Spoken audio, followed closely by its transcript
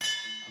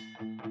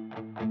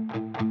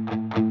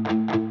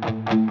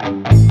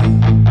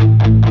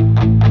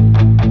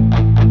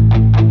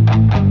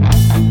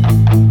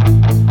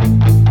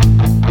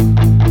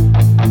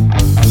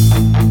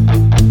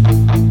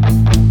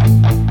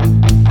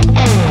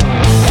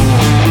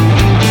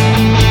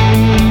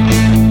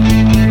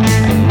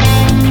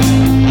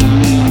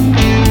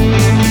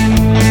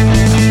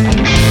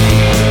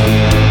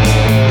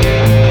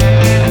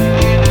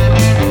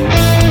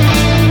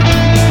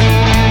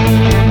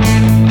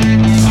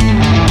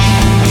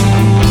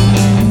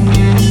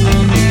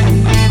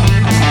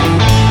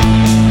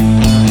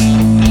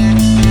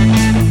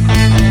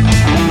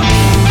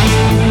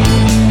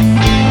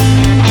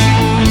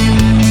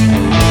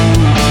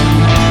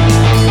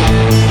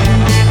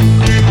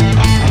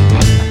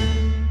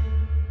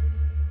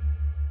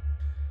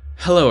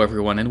Hello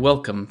everyone and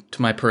welcome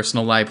to my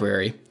personal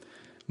library.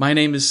 My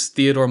name is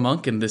Theodore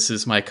Monk and this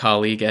is my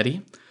colleague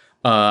Eddie.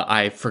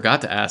 I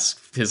forgot to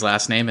ask his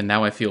last name and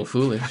now I feel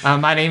foolish.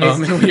 My name is...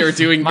 we are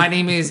doing... My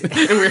name is...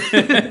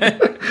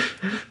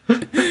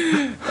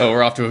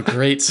 We're off to a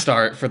great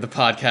start for the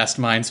Podcast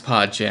Minds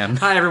Pod Jam.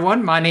 Hi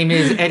everyone, my name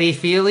is Eddie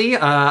Feely.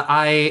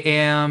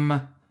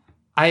 I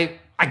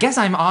guess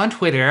I'm on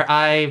Twitter.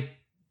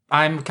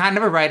 I'm kind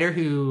of a writer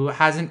who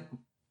hasn't...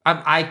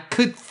 I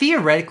could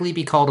theoretically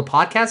be called a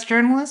podcast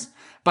journalist,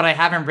 but I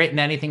haven't written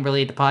anything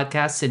related to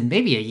podcasts in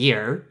maybe a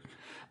year.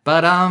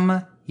 But,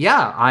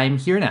 yeah, I'm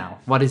here now.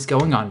 What is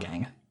going on,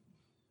 gang?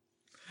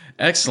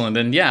 Excellent.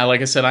 And yeah,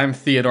 like I said, I'm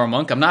Theodore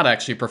Monk. I'm not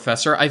actually a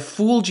professor. I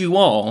fooled you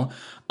all.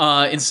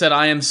 Instead,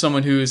 I am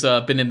someone who's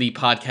been in the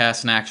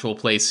podcast and actual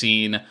play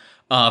scene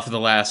for the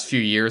last few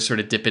years, sort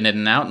of dipping in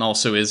and out, and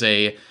also is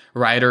a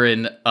writer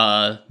and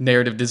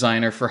narrative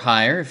designer for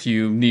hire, if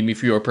you need me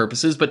for your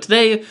purposes. But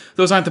today,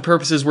 those aren't the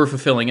purposes we're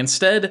fulfilling.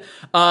 Instead,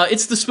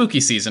 it's the spooky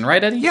season,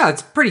 right, Eddie? Yeah,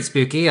 it's pretty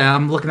spooky.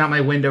 I'm looking out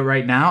my window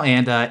right now,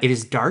 and it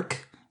is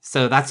dark.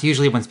 So that's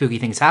usually when spooky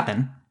things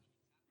happen.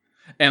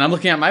 And I'm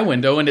looking out my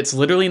window, and it's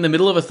literally in the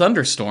middle of a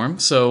thunderstorm.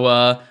 So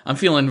I'm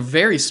feeling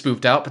very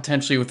spooked out,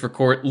 potentially with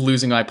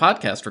losing my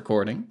podcast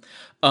recording.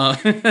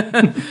 But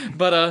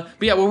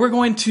yeah, what we're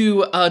going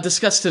to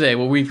discuss today,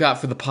 what we've got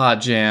for the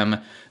Pod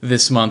Jam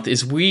this month,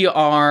 is we're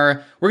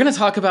going to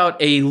talk about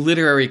a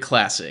literary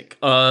classic.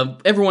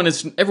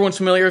 Everyone's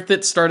familiar with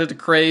it. Started a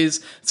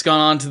craze. It's gone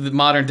on to the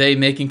modern day,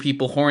 making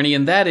people horny,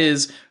 and that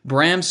is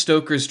Bram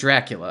Stoker's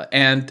Dracula.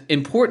 And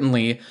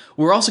importantly,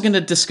 we're also going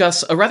to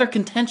discuss a rather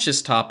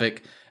contentious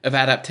topic of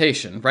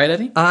adaptation, right,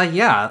 Eddie?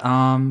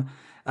 Yeah.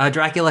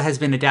 Dracula has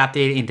been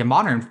adapted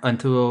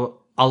into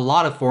a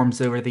lot of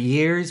forms over the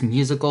years: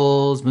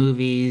 musicals,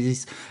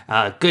 movies,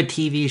 good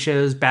TV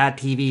shows, bad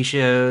TV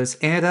shows,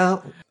 and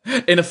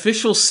an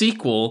official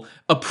sequel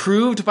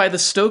approved by the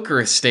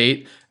Stoker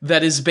estate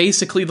that is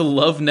basically the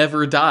Love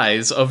Never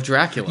Dies of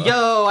Dracula.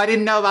 Yo, I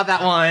didn't know about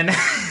that one.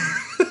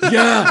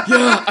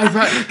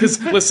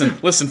 Because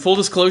listen, full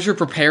disclosure,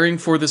 preparing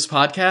for this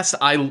podcast,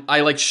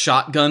 I like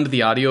shotgunned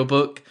the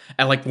audiobook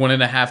at like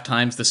 1.5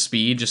 times the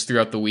speed just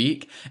throughout the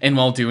week, and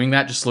while doing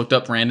that, just looked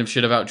up random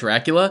shit about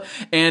Dracula,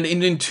 and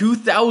in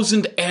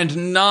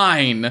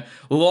 2009,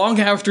 long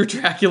after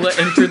Dracula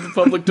entered the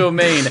public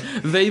domain,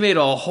 they made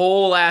a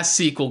whole ass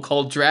sequel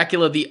called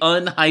Dracula the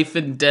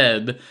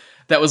Unhyphen-Dead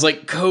that was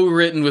like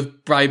co-written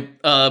by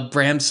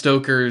Bram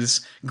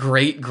Stoker's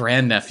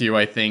great-grandnephew,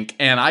 I think,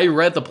 and I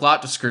read the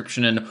plot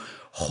description and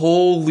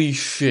holy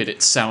shit,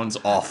 it sounds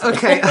awful.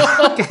 Okay,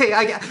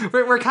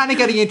 we're kind of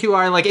getting into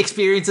our like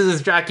experiences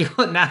as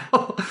Dracula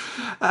now.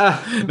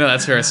 No,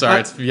 that's fair. Sorry,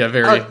 it's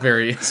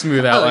very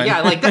smooth outline. Yeah,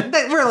 like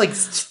we're like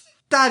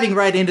diving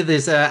right into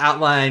this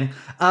outline.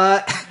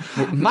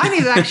 Mine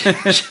is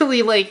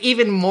actually like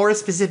even more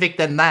specific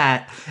than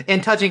that,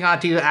 and touching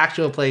onto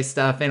actual play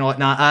stuff and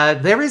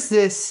whatnot. There is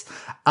this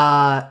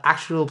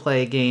actual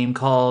play game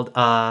called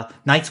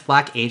Night's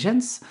Black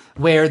Agents,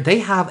 where they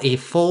have a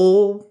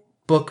full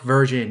book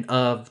version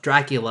of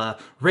Dracula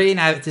written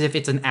as if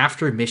it's an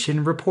after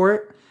mission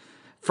report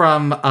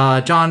from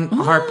John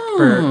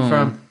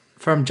Harper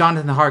from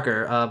Jonathan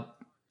Harker,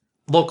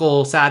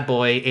 local sad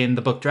boy in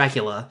the book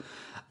Dracula.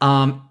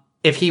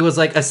 If he was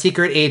like a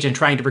secret agent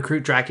trying to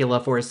recruit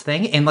Dracula for his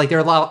thing, and like there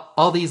are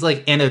all these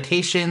like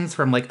annotations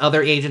from like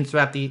other agents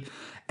throughout the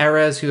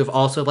eras who have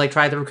also like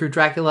tried to recruit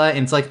Dracula,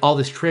 and it's like all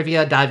this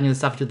trivia diving into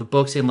stuff into the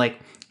books, and like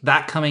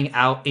that coming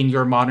out in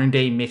your modern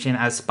day mission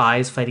as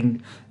spies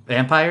fighting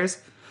vampires.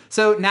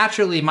 So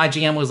naturally, my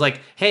GM was like,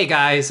 hey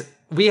guys,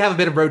 we have a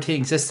bit of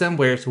rotating system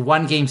where it's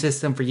one game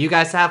system for you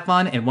guys to have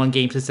fun and one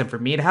game system for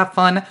me to have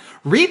fun.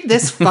 Read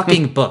this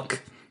fucking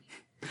book.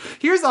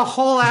 Here's a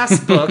whole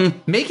ass book.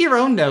 Make your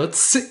own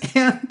notes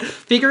and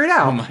figure it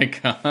out. Oh my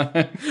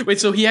god.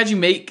 Wait, so he had you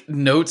make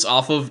notes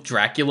off of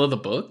Dracula the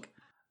book?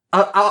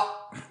 Off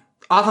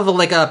of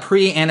a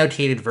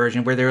pre-annotated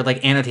version where there were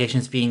like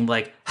annotations being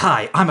like,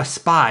 hi, I'm a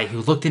spy who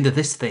looked into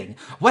this thing.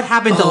 What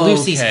happened to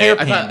Lucy's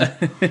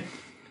hairpin?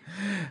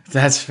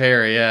 That's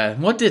fair, yeah.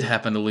 What did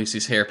happen to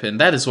Lucy's hairpin?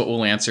 That is what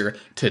we'll answer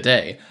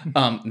today.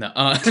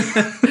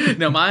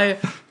 No,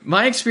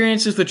 my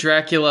experiences with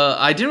Dracula,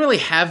 I didn't really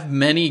have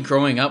many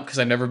growing up because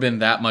I've never been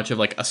that much of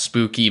like a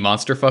spooky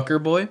monster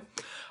fucker boy.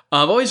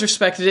 I've always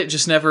respected it,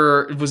 just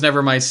it was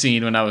never my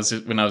scene when I was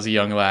a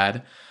young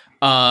lad.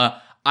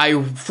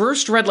 I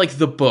first read like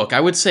the book, I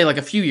would say like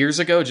a few years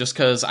ago, just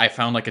because I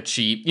found like a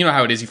cheap, you know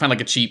how it is, you find like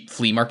a cheap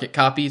flea market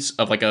copies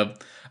of like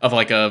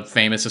a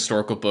famous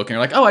historical book, and you're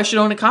like, oh, I should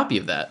own a copy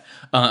of that.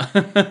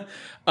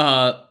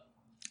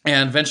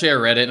 And eventually I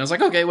read it, and I was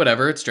like, okay,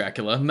 whatever, it's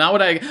Dracula. Not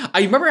what I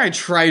remember I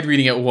tried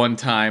reading it one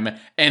time,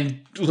 and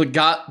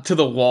got to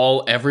the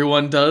wall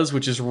everyone does,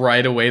 which is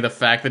right away the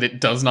fact that it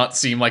does not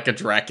seem like a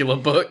Dracula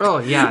book. Oh,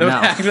 yeah, the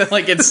fact that,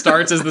 like, it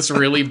starts as this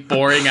really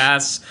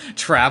boring-ass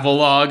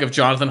travelogue of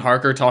Jonathan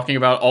Harker talking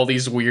about all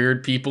these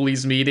weird people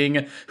he's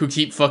meeting who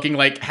keep fucking,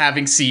 like,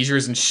 having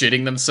seizures and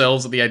shitting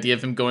themselves at the idea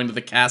of him going to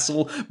the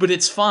castle, but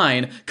it's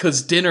fine,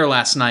 because dinner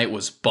last night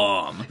was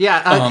bomb.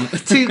 Yeah,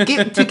 to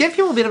give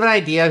people a bit of an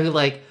idea who,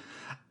 like,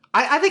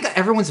 I think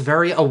everyone's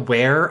very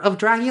aware of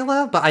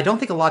Dracula, but I don't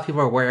think a lot of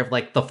people are aware of,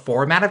 like, the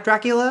format of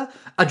Dracula.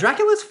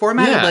 Dracula's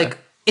format is, like,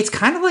 it's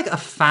kind of like a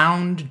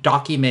found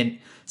document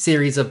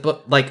series of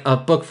book, like, a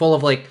book full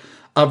of, like,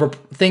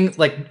 things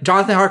like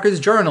Jonathan Harker's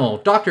journal,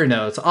 doctor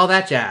notes, all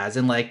that jazz,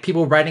 and, like,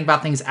 people writing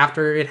about things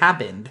after it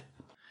happened.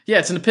 Yeah,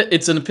 it's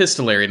an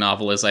epistolary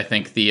novel, is I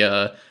think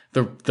the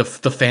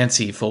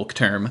fancy folk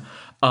term.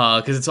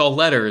 Because it's all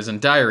letters and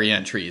diary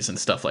entries and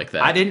stuff like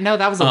that. I didn't know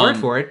that was a word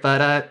for it,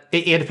 but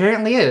it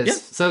apparently is. Yeah.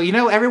 So,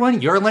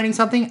 everyone, you're learning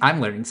something, I'm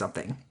learning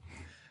something.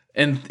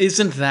 And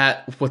isn't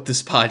that what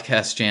this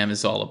podcast jam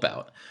is all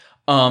about?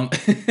 But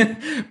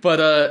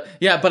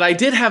I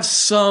did have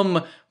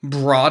some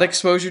broad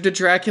exposure to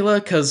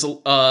Dracula, because,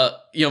 I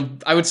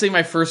would say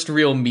my first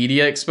real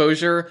media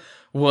exposure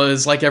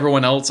was, like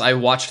everyone else, I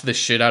watched the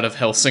shit out of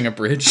Hellsing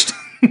Abridged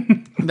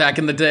back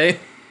in the day.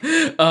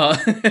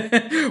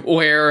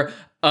 Where...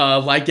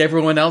 like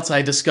everyone else,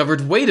 I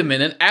discovered, wait a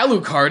minute,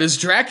 Alucard is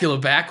Dracula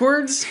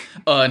backwards?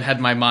 And had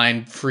my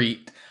mind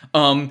freaked.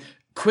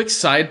 Quick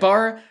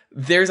sidebar,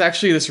 there's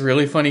actually this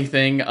really funny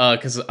thing,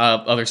 because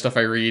other stuff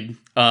I read,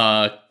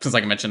 since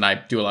like I mentioned, I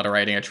do a lot of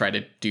writing, I try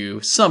to do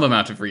some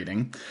amount of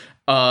reading.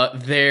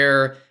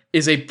 There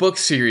is a book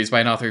series by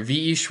an author,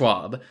 V.E.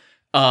 Schwab,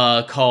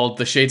 called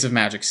The Shades of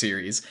Magic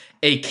series.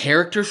 A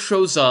character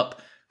shows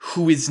up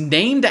who is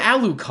named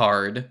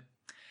Alucard,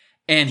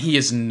 and he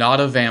is not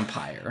a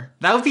vampire.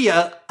 That would be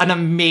an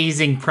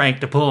amazing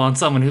prank to pull on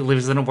someone who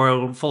lives in a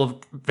world full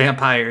of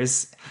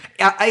vampires.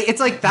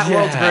 It's like that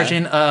world's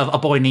version of A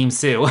Boy Named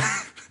Sue.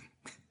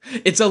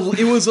 It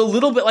was a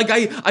little bit like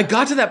I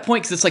got to that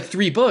point because it's like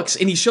 3 books,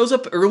 and he shows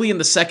up early in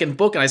the second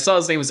book, and I saw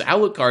his name was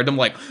Alucard, and I'm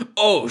like,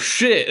 oh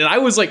shit. And I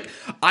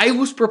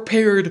was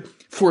prepared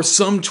for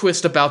some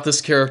twist about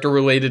this character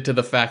related to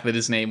the fact that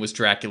his name was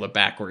Dracula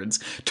backwards.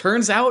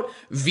 Turns out,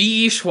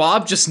 V.E.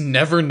 Schwab just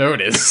never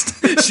noticed.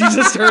 She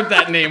just heard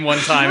that name one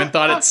time and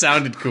thought it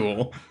sounded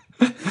cool.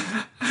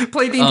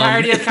 Played the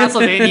entirety of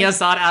Castlevania,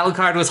 thought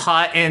Alucard was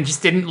hot, and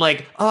just didn't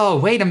oh,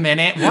 wait a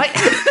minute, what?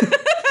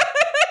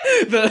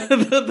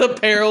 The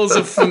perils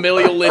of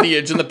familial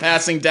lineage and the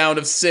passing down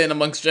of sin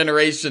amongst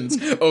generations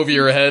over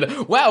your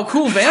head. Wow,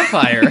 cool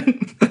vampire. How'd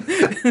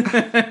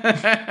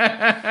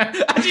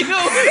you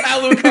know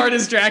Alucard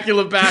is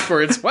Dracula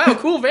backwards? Wow,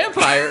 cool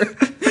vampire.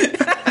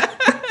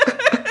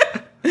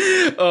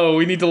 Oh,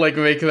 we need to make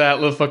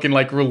that the fucking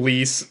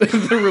release,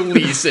 the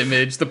release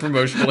image, the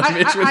promotional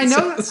image. I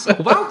know.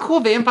 Wow, cool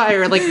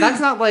vampire.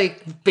 That's not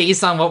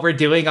based on what we're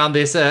doing on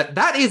this.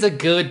 That is a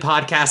good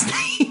podcast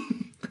name.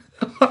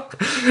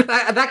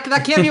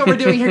 That can't be what we're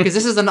doing here, because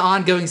this is an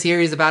ongoing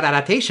series about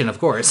adaptation, of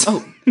course.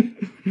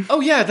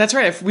 Oh yeah, that's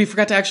right. We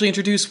forgot to actually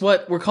introduce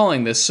what we're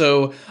calling this.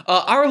 So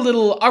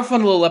our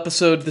fun little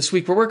episode this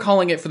week, where we're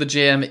calling it for the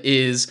jam,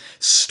 is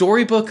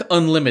Storybook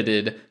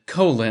Unlimited: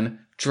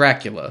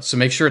 Dracula. So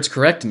make sure it's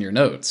correct in your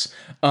notes.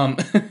 Yeah,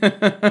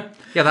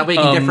 that way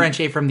you can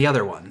differentiate from the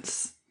other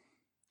ones.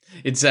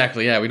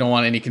 Exactly. Yeah, we don't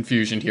want any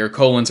confusion here.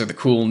 Colons are the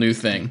cool new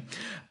thing.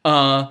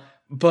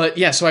 But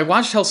yeah, so I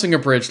watched Hellsing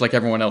Abridged like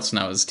everyone else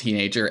when I was a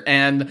teenager,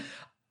 and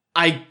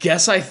I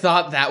guess I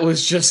thought that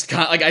was just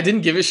kind of, I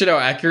didn't give a shit how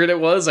accurate it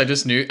was. I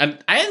just knew,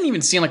 and I hadn't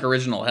even seen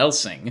original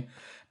Hellsing.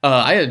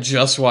 I had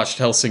just watched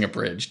Hellsing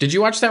Abridged. Did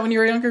you watch that when you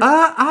were younger?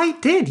 I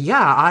did.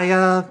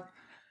 Yeah,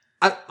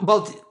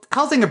 well,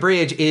 Hellsing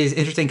Abridged is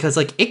interesting because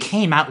it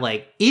came out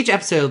each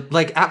episode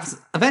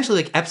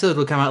eventually episodes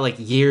would come out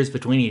years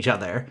between each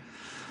other.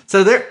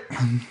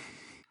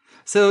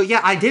 So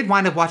yeah, I did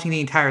wind up watching the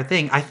entire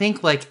thing. I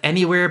think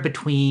anywhere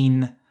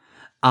between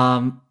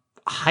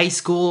high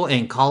school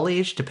and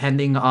college,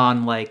 depending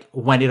on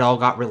when it all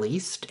got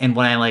released and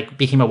when I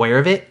became aware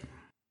of it.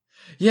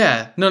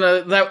 Yeah,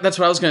 no, that's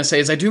what I was going to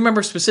say. Is I do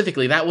remember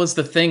specifically that was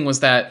the thing,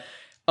 was that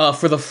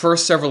for the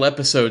first several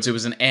episodes, it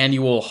was an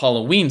annual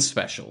Halloween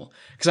special.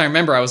 Because I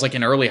remember I was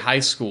in early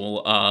high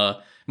school. I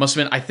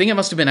think it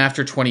must have been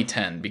after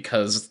 2010,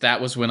 because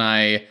that was when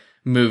I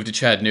moved to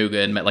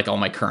Chattanooga and met all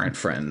my current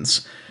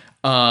friends.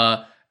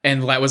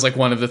 And that was like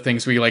one of the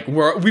things we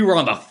were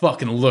on the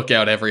fucking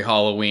lookout every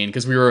Halloween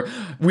because we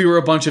were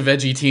a bunch of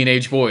edgy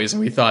teenage boys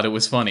and we thought it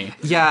was funny.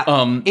 Yeah,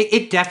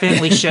 it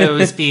definitely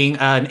shows being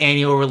an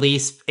annual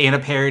release and a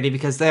parody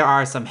because there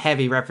are some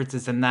heavy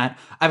references in that.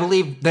 I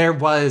believe there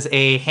was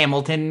a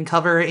Hamilton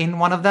cover in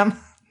one of them.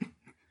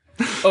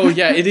 Oh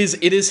yeah, it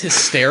is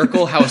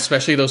hysterical how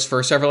especially those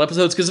first several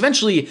episodes, because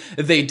eventually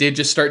they did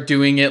just start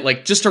doing it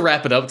like just to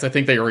wrap it up because I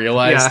think they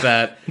realized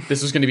that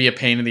this was going to be a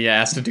pain in the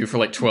ass to do for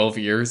like 12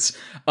 years.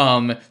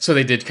 So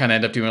they did kind of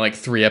end up doing like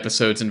 3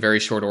 episodes in very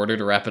short order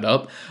to wrap it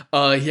up.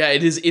 Yeah,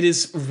 it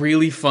is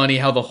really funny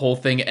how the whole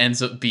thing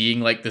ends up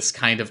being like this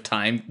kind of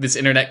this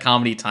internet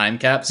comedy time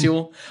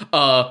capsule,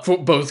 for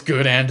both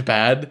good and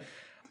bad.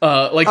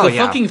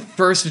 Fucking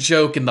first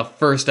joke in the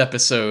first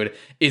episode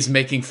is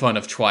making fun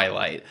of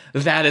Twilight.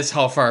 That is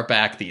how far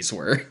back these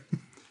were.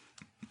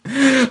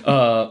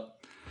 Cause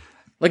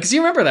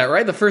you remember that,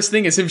 right? The first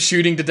thing is him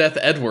shooting to death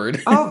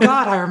Edward. Oh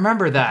god, I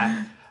remember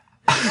that.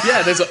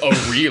 Yeah, there's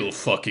a real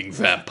fucking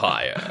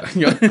vampire.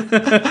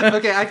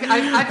 Okay,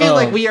 I feel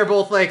like we are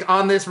both like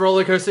on this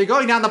roller coaster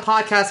going down the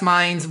podcast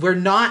mines. We're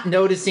not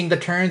noticing the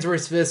turns we're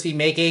supposed to be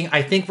making.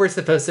 I think we're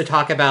supposed to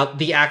talk about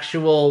the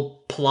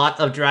actual plot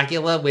of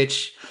Dracula,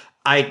 which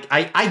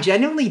I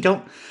genuinely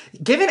don't.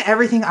 Given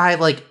everything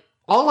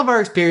all of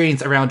our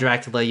experience around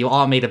Dracula, you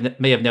all may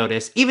have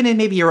noticed, even in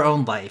maybe your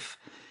own life,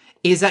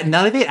 is that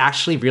none of it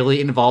actually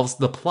really involves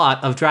the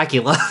plot of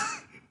Dracula.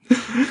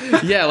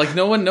 Yeah, like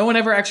no one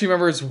ever actually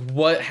remembers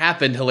what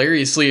happened,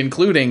 hilariously,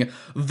 including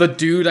the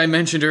dude I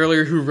mentioned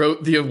earlier who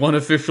wrote the one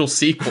official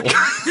sequel.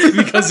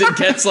 Because it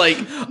gets like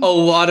a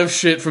lot of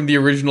shit from the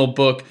original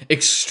book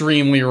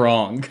extremely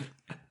wrong.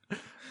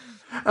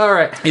 All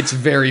right. It's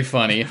very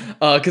funny.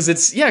 Because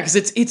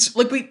it's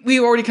like we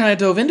already kind of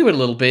dove into it a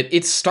little bit.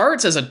 It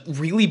starts as a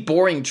really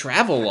boring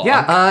travelogue.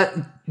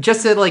 Yeah,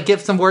 just to like give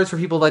some words for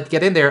people that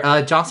get in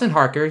there. Johnson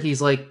Harker,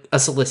 he's like a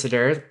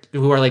solicitor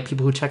who are like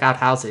people who check out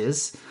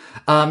houses.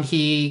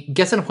 He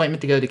gets an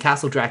appointment to go to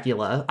Castle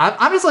Dracula.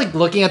 I'm just like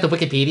looking at the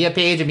Wikipedia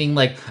page and being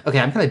like, okay,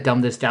 I'm gonna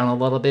dumb this down a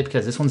little bit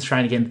because this one's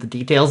trying to get into the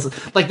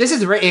details. Like this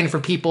is written for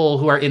people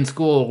who are in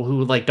school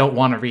who like don't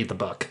want to read the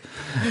book.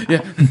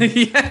 Yeah,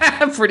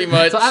 yeah, pretty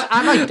much. So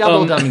I'm like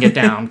double dumbing it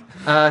down.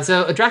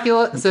 So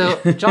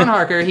John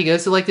Harker, he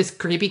goes to like this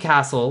creepy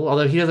castle,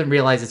 although he doesn't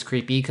realize it's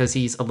creepy because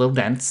he's a little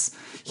dense.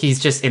 He's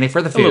just in it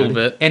for the food. A little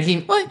bit. And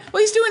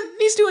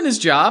he's doing his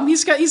job.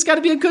 He's got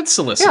to be a good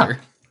solicitor.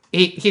 Yeah.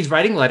 He's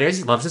writing letters.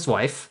 He loves his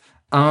wife.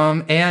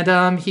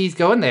 He's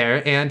going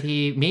there and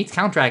he meets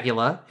Count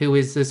Dracula, who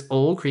is this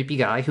old creepy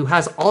guy who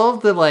has all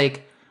of the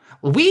like,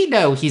 we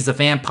know he's a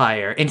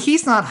vampire and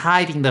he's not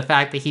hiding the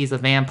fact that he's a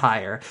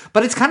vampire,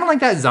 but it's kind of like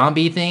that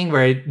zombie thing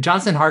where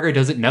Johnson Harker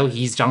doesn't know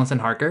he's Johnson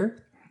Harker.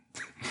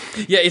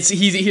 Yeah,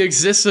 he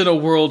exists in a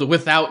world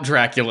without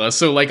Dracula,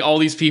 so like all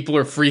these people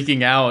are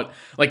freaking out,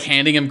 like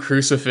handing him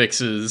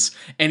crucifixes,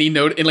 and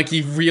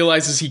he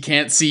realizes he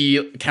can't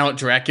see Count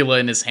Dracula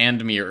in his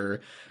hand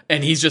mirror,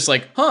 and he's just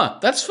like, huh,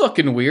 that's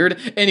fucking weird.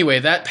 Anyway,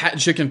 that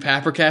chicken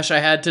paprikash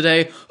I had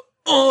today,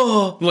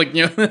 oh, like,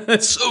 you know,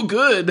 that's so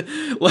good.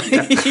 Like,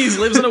 he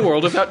lives in a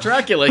world without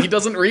Dracula. He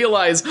doesn't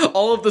realize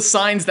all of the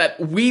signs that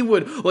we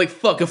would, like,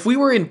 fuck, if we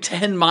were in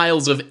 10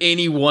 miles of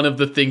any one of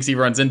the things he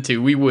runs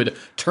into, we would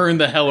turn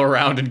the hell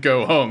around and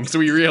go home. So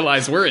we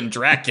realize we're in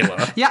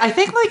Dracula. Yeah, I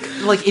think,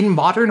 like in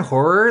modern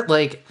horror,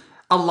 like,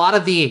 a lot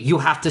of you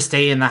have to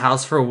stay in the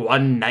house for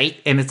one night,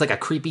 and it's like a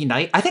creepy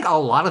night. I think a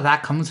lot of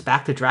that comes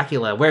back to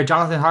Dracula, where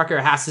Jonathan Harker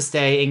has to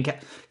stay in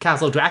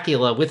Castle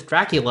Dracula with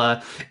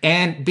Dracula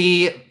and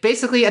be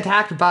basically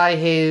attacked by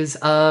his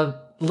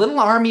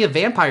little army of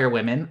vampire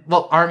women.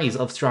 Well, armies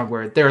of strong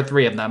word. There are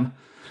 3 of them,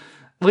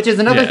 which is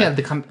another thing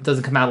that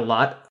doesn't come out a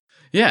lot.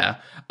 Yeah,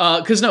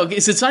 because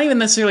it's not even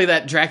necessarily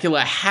that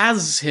Dracula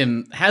has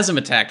him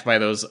attacked by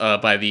those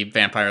by the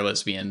vampire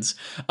lesbians.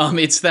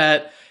 It's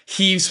that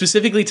he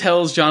specifically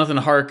tells Jonathan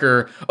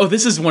Harker, oh,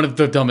 this is one of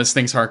the dumbest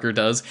things Harker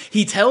does.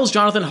 He tells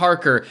Jonathan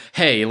Harker,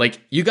 hey, like,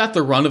 you got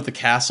the run of the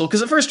castle.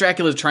 Because at first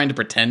Dracula's trying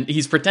to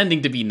he's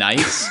pretending to be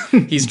nice.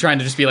 He's trying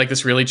to just be like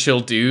this really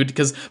chill dude.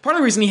 Because part of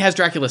the reason he has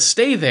Dracula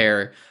stay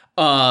there,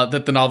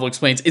 that the novel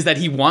explains, is that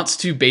he wants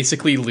to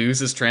basically lose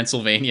his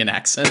Transylvanian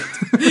accent.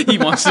 He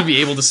wants to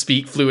be able to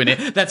speak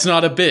fluent. That's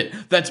not a bit.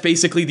 That's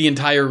basically the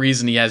entire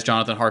reason he has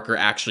Jonathan Harker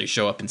actually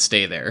show up and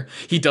stay there.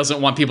 He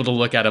doesn't want people to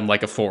look at him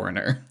like a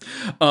foreigner.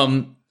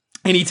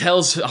 And he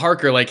tells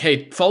Harker, like,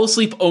 hey, fall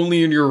asleep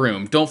only in your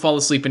room. Don't fall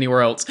asleep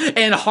anywhere else.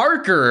 And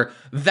Harker,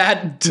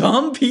 that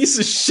dumb piece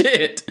of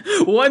shit,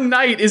 one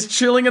night is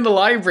chilling in the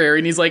library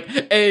and he's like,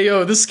 hey,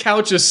 yo, this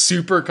couch is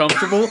super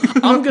comfortable.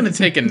 I'm gonna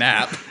take a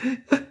nap.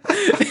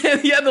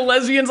 And yeah, the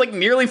lesbians like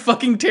nearly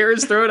fucking tear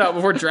his throat out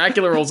before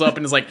Dracula rolls up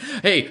and is like,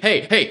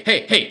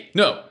 hey,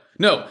 no.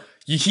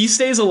 He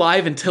stays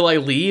alive until I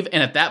leave,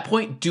 and at that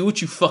point, do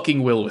what you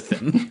fucking will with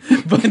him.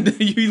 But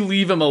you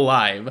leave him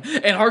alive.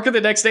 And Harker the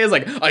next day is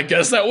like, I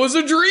guess that was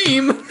a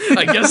dream.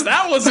 I guess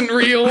that wasn't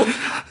real.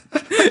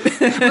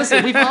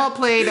 Listen, we've all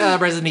played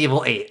Resident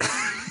Evil 8.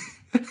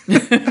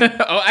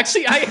 Oh,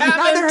 actually, I haven't.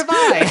 Neither have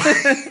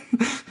I.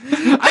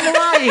 I'm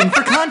lying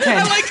for content.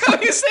 I like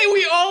how you say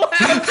we all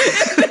have,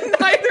 and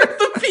neither of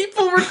the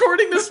people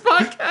recording this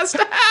podcast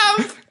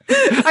have.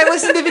 I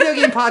listen to video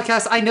game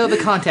podcasts. I know the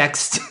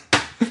context.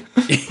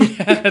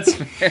 Yeah, that's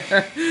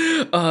fair.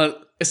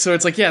 So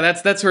it's like, yeah,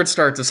 that's where it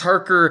starts. Is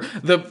Harker,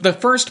 the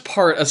first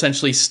part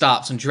essentially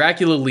stops and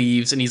Dracula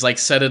leaves and he's like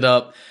set it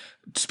up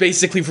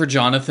basically for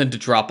Jonathan to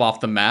drop off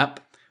the map.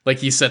 Like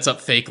he sets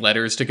up fake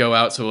letters to go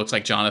out so it looks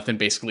like Jonathan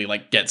basically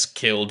like gets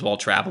killed while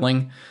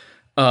traveling.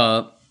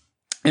 But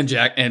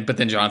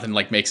then Jonathan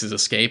like makes his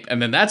escape,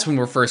 and then that's when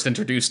we're first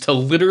introduced to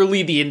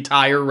literally the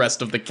entire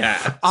rest of the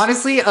cast.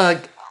 Honestly,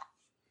 to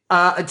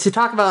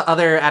talk about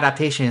other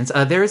adaptations,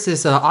 there's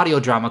this audio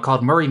drama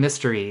called Murray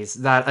Mysteries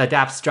that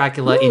adapts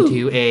Dracula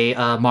into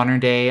a modern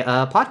day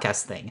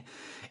podcast thing.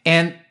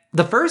 And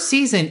the first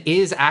season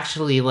is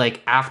actually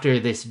like after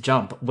this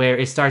jump where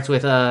it starts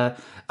with the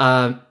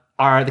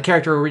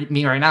character we're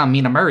meeting right now,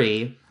 Mina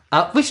Murray,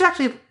 which is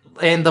actually,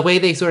 and the way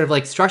they sort of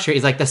like structure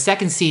is like the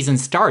second season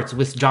starts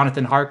with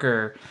Jonathan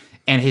Harker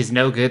and his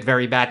no good,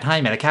 very bad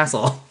time at a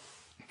castle.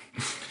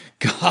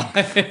 God.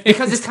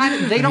 Because it's kind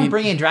of, they don't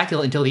bring in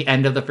Dracula until the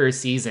end of the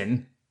first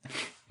season.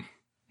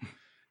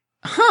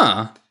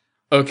 Huh.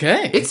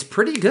 Okay. It's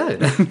pretty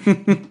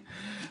good.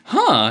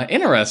 Huh,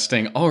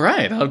 interesting. All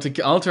right, I'll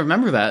have to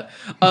remember that.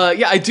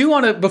 Yeah, I do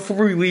want to,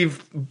 before we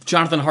leave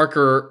Jonathan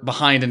Harker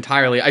behind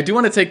entirely, I do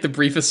want to take the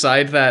brief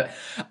aside that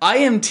I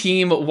am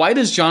team, why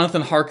does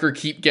Jonathan Harker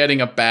keep getting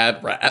a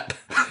bad rap?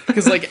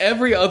 Because like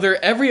every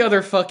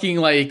other fucking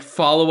like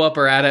follow-up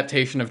or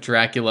adaptation of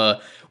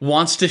Dracula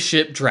wants to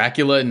ship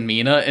Dracula and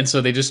Mina, and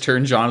so they just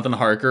turn Jonathan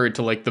Harker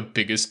into like the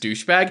biggest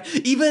douchebag.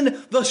 Even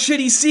the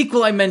shitty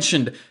sequel I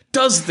mentioned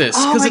does this,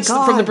 because it's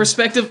from the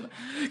perspective...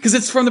 Because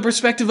it's from the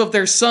perspective of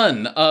their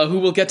son, who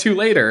we'll get to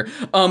later.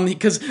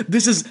 Because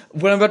this is,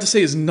 what I'm about to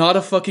say is not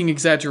a fucking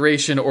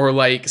exaggeration or,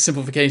 like,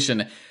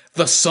 simplification.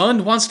 The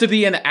son wants to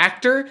be an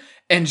actor,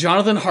 and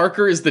Jonathan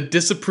Harker is the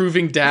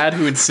disapproving dad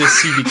who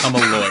insists he become a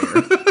lawyer.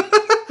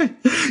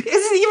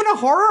 Is it even a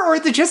horror, or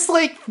is it just,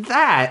 like,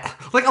 that?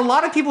 Like, a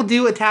lot of people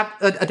do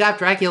adapt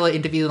Dracula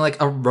into being, like,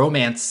 a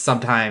romance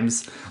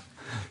sometimes.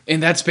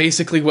 And that's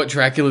basically what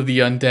Dracula the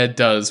Undead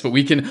does. But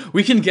we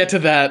can get to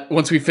that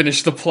once we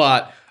finish the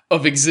plot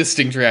of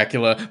existing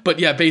Dracula. But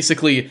yeah,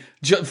 basically,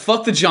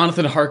 fuck the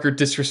Jonathan Harker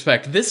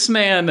disrespect. This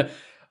man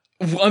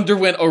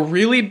underwent a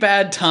really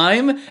bad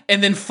time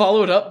and then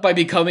followed up by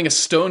becoming a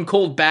stone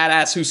cold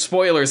badass who,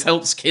 spoilers,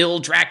 helps kill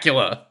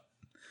Dracula.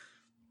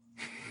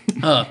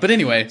 But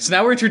anyway, so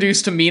now we're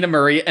introduced to Mina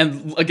Murray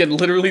and again,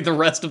 literally the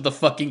rest of the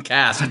fucking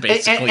cast,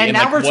 basically, and in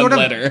now like we're one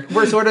letter.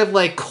 We're sort of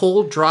like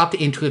cold dropped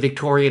into a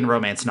Victorian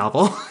romance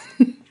novel.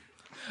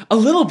 A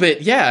little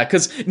bit, yeah,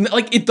 because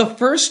like the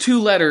first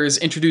two letters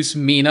introduce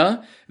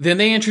Mina, then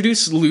they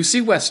introduce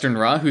Lucy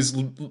Westernra, who's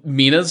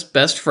Mina's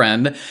best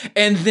friend,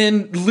 and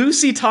then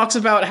Lucy talks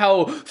about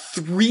how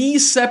 3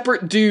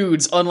 separate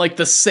dudes on like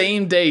the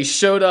same day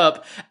showed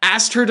up,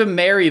 asked her to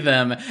marry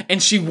them,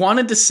 and she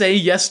wanted to say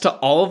yes to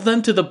all of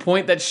them to the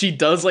point that she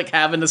does like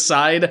have an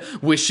aside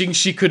wishing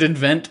she could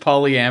invent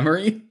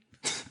polyamory.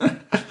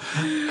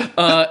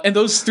 And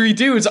those 3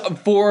 dudes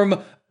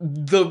form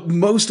the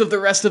most of the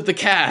rest of the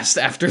cast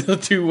after the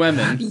 2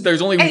 women.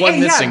 There's only one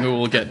missing who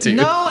we'll get to.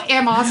 No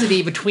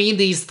animosity between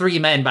these 3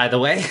 men, by the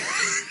way.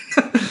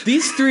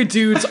 These 3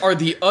 dudes are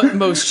the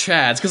utmost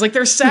chads, because like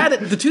they're sad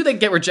the 2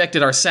 that get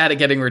rejected are sad at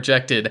getting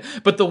rejected,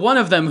 but the one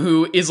of them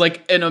who is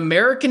like an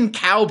American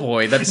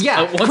cowboy that's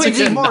once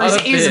Quincy again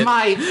Morris is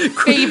my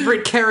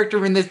favorite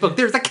character in this book.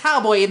 There's a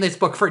cowboy in this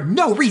book for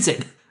no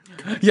reason.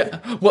 Yeah,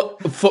 well,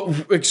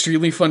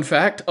 extremely fun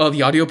fact,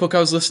 the audiobook I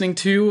was listening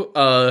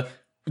to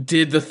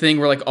did the thing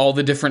where like all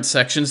the different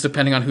sections,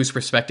 depending on whose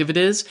perspective it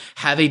is,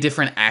 have a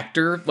different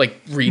actor like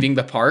reading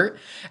the part.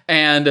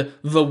 And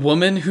the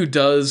woman who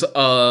does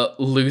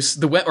Lucy,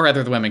 the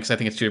women, because I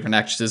think it's 2 different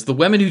actresses, the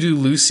women who do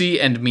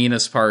Lucy and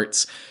Mina's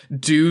parts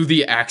do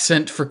the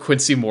accent for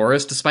Quincy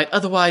Morris, despite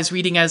otherwise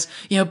reading as,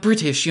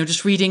 British,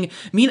 just reading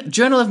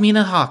Journal of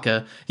Mina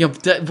Harker,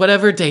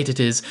 whatever date it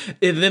is.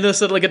 And then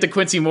suddenly get to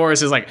Quincy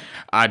Morris is like,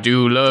 I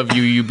do love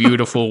you, you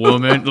beautiful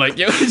woman. Like,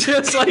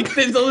 just like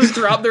they'll just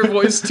drop their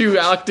voice 2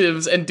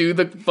 octaves and do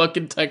the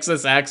fucking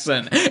Texas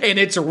accent. And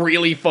it's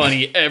really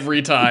funny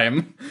every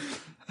time.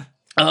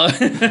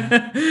 But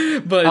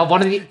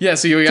one of the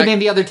so to name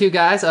the other 2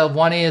 guys,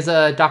 one is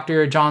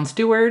Dr. John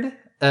Stewart.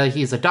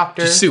 He's a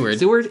doctor.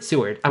 Seward.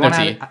 I want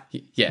to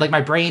like my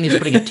brain is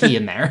putting a T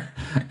in there.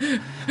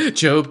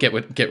 Job, get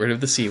rid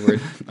of the C word.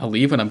 I'll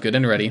leave when I'm good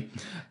and ready.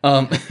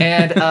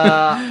 And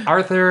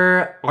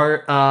Arthur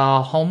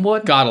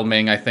Holmwood,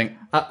 Godalming, I think.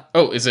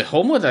 Is it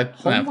Holmwood?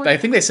 I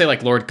think they say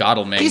like Lord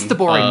Godalming. He's the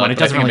boring one. It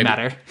doesn't really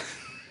matter.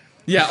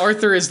 Yeah,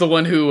 Arthur is the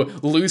one who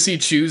Lucy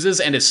chooses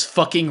and is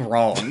fucking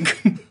wrong.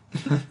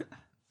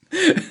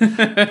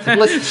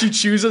 She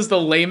chooses the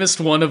lamest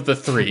one of the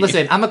 3.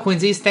 Listen, I'm a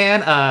Quincy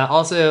stan.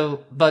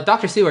 Also, but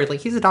Dr. Stewart,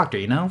 like he's a doctor,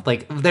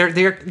 like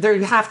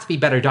there have to be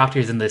better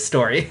doctors in this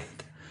story.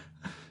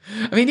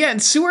 I mean, yeah,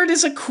 and Seward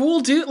is a cool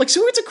dude. Like,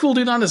 Seward's a cool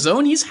dude on his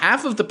own. He's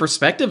half of the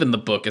perspective in the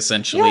book,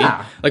 essentially.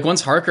 Yeah. Like,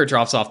 once Harker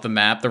drops off the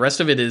map, the rest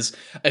of it is,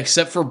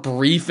 except for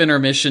brief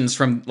intermissions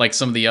from, like,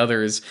 some of the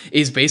others,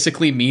 is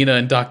basically Mina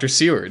and Dr.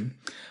 Seward.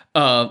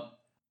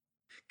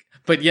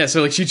 But yeah,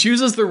 so, like, she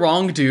chooses the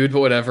wrong dude, but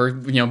whatever.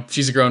 You know,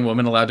 she's a grown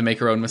woman, allowed to make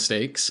her own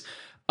mistakes.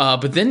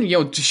 But then,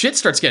 you know, shit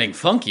starts getting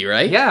funky,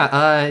 right?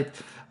 Yeah,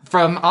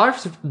 from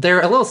ours,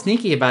 they're a little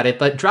sneaky about it,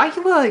 but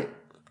Dracula,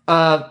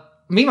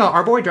 meanwhile,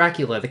 our boy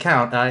Dracula, the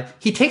Count,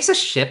 he takes a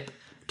ship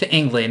to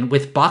England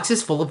with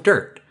boxes full of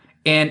dirt.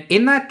 And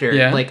in that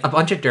dirt, like a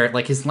bunch of dirt,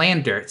 like his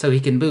land dirt, so he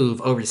can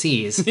move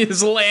overseas.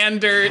 His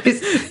land dirt.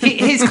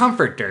 His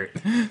comfort dirt.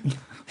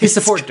 His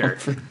support dirt.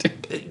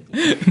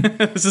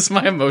 This is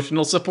my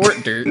emotional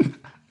support dirt.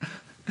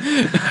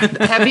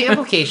 Heavy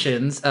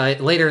implications.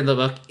 Later in the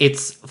book,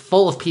 it's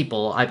full of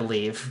people, I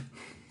believe.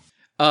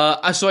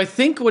 So I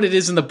think what it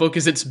is in the book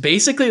is it's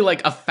basically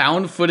like a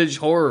found footage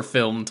horror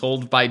film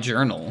told by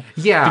Journal.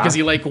 Yeah. Because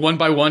he, like, one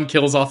by one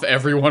kills off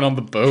everyone on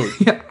the boat.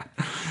 Yeah.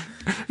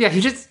 Yeah,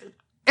 he just...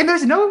 And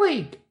there's no,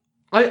 like...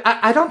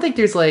 I don't think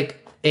there's, like,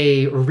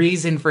 a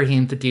reason for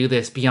him to do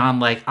this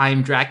beyond, like,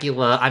 I'm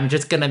Dracula, I'm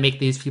just gonna make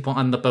these people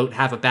on the boat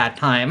have a bad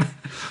time.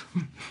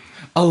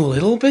 A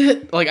little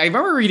bit? Like, I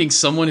remember reading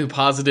someone who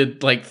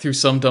posited, like, through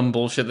some dumb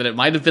bullshit that it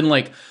might have been,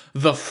 like,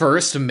 the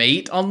first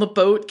mate on the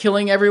boat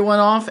killing everyone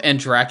off, and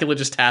Dracula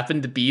just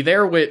happened to be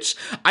there, which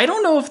I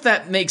don't know if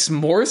that makes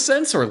more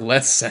sense or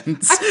less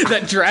sense.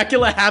 That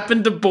Dracula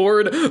happened to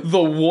board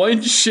the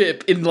one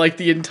ship in, like,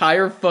 the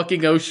entire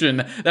fucking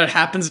ocean that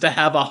happens to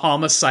have a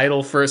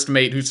homicidal first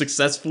mate who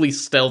successfully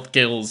stealth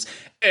kills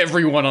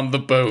everyone on the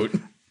boat.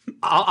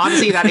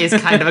 Honestly, that is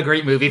kind of a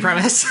great movie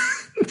premise.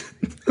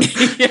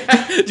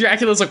 Yeah,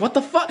 Dracula's like, what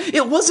the fuck?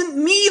 It wasn't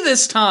me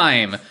this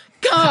time.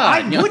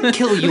 God, I would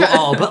kill you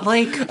all, but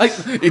like,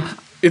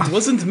 it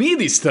wasn't me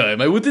this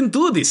time. I wouldn't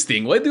do this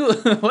thing. Why do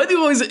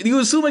you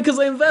assume because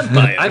I'm a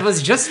vampire? I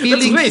was just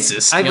feeling That's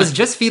racist. I was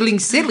just feeling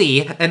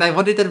silly, and I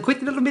wanted a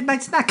quick little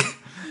midnight snack.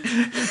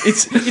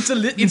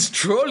 It's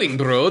trolling,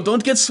 bro.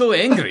 Don't get so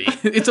angry.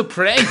 It's a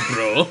prank,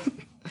 bro.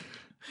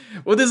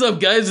 What is up,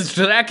 guys? It's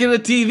Dracula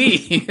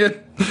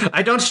TV.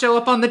 I don't show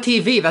up on the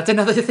TV. That's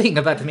another thing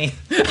about me.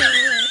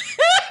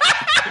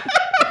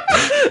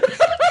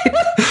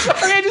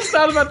 I just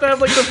thought about that,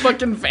 like the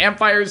fucking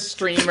vampire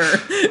streamer.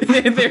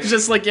 They're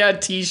just like, yeah, a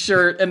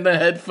t-shirt and the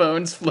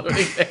headphones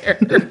floating there.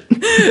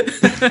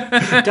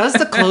 Does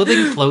the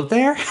clothing float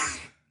there?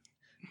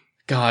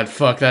 God,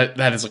 fuck,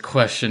 that is a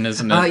question,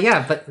 isn't it?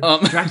 Yeah, but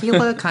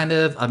Dracula kind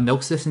of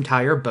milks this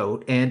entire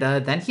boat, and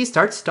then he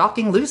starts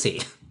stalking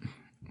Lucy.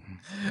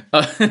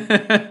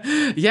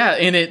 Yeah,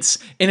 and it's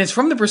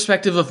from the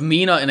perspective of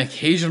Mina and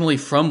occasionally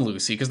from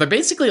Lucy, because they're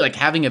basically like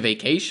having a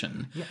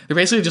vacation. Yeah. They're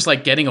basically just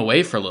like getting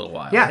away for a little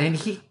while. Yeah, and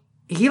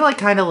he like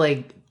kind of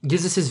like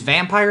uses his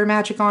vampire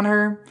magic on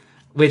her,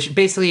 which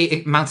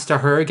basically amounts to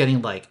her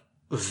getting like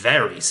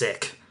very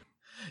sick.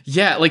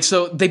 Yeah, like,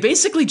 so they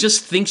basically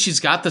just think she's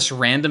got this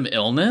random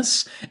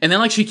illness, and then,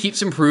 like, she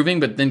keeps improving,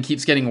 but then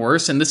keeps getting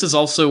worse, and this is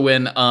also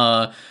when,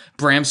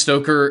 Bram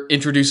Stoker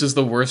introduces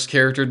the worst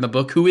character in the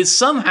book, who is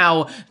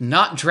somehow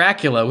not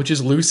Dracula, which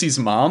is Lucy's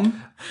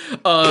mom,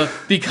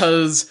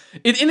 because,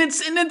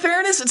 in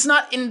fairness, it's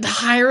not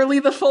entirely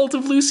the fault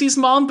of Lucy's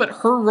mom, but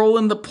her role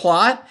in the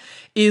plot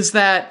is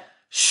that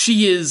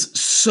she is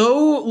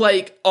so,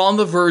 like, on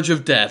the verge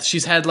of death.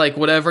 She's had, like,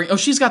 whatever. Oh,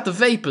 she's got the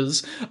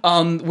vapors,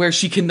 where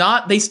she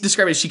cannot, they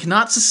describe it as she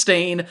cannot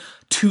sustain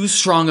too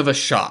strong of a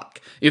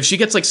shock. If she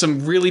gets, like,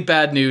 some really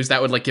bad news,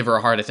 that would, like, give her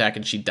a heart attack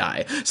and she'd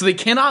die. So they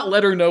cannot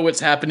let her know what's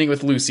happening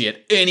with Lucy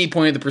at any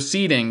point in the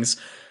proceedings.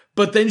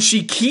 But then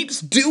she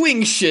keeps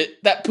doing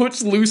shit that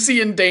puts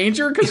Lucy in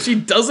danger because she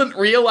doesn't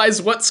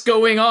realize what's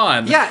going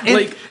on. Yeah, and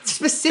like,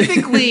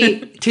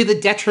 specifically to the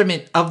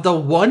detriment of the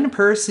one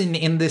person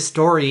in this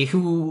story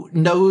who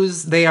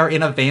knows they are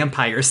in a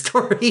vampire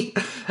story.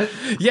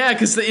 Yeah,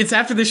 because it's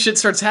after this shit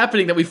starts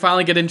happening that we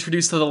finally get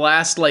introduced to the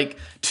last, like,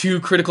 two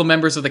critical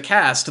members of the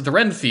cast, the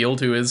Renfield,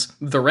 who is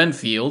the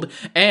Renfield,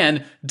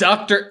 and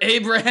Dr.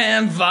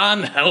 Abraham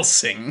Van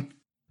Helsing.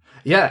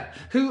 Yeah,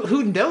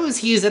 who knows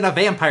he's in a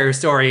vampire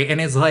story and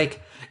is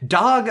like,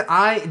 dog,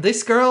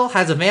 this girl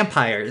has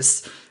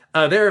vampires.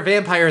 There are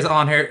vampires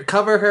on her.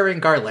 Cover her in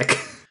garlic.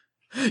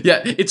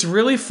 Yeah, it's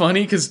really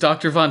funny because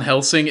Dr. Von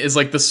Helsing is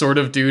like the sort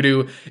of dude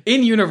who,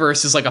 in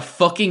universe, is like a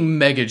fucking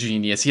mega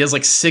genius. He has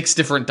like 6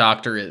 different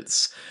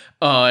doctorates.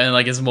 And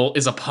like is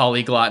a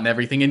polyglot and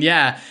everything, and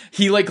yeah,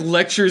 he like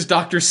lectures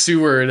Dr.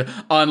 Seward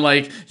on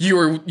like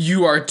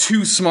you are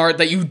too smart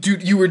that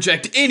you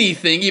reject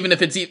anything, even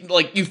if it's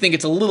like you think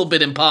it's a little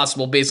bit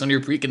impossible based on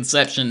your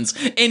preconceptions.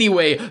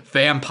 Anyway,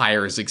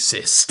 vampires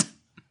exist.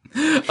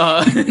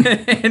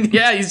 And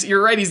yeah,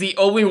 you're right. He's the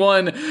only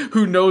one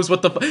who knows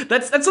what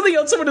that's something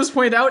else someone just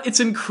pointed out. It's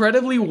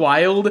incredibly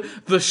wild,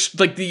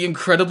 the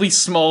incredibly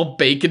small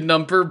bacon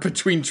number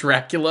between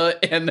Dracula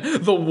and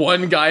the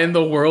one guy in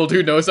the world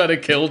who knows how to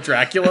kill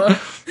Dracula.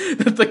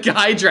 That the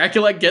guy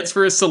Dracula gets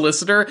for his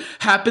solicitor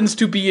happens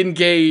to be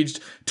engaged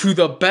to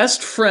the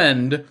best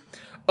friend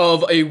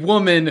of a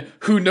woman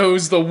who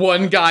knows the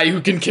one guy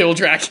who can kill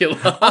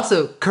Dracula.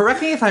 Also,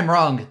 correct me if I'm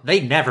wrong, they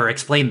never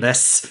explain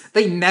this.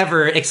 They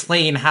never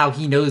explain how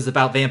he knows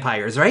about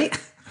vampires, right?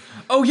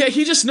 Oh yeah,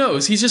 he just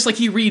knows. He's just like,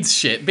 he reads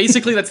shit.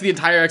 Basically, that's the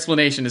entire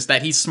explanation, is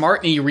that he's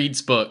smart and he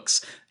reads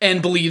books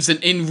and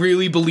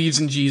really believes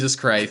in Jesus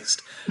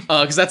Christ.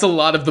 Because that's a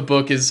lot of the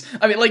book is,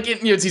 I mean, like,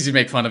 it's easy to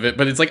make fun of it,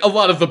 but it's like, a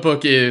lot of the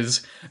book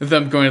is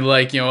them going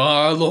like, the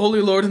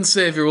Holy Lord and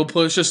Savior will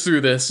push us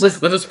through this.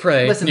 Let us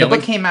pray. Listen, the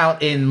book came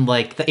out in,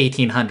 like, the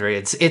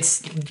 1800s.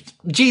 It's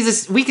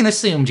Jesus, we can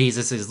assume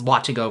Jesus is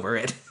watching over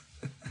it.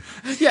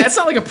 Yeah, it's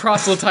not like a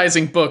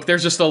proselytizing book.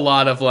 There's just a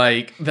lot of,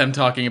 like, them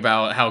talking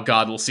about how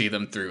God will see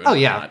them through. Oh,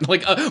 yeah.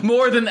 Like,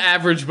 more than the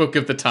average book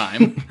of the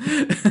time.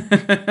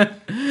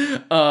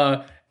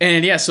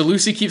 And yeah, so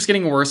Lucy keeps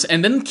getting worse,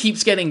 and then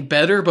keeps getting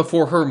better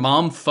before her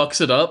mom fucks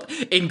it up,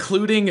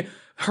 including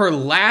her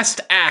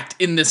last act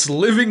in this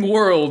living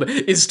world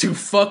is to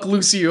fuck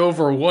Lucy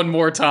over one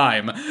more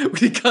time.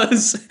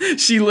 Because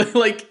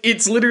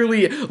it's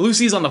literally,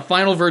 Lucy's on the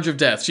final verge of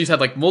death. She's had,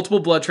 like, multiple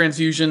blood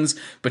transfusions,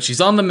 but she's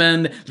on the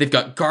mend. They've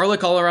got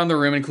garlic all around the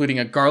room, including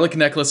a garlic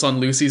necklace on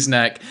Lucy's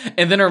neck.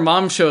 And then her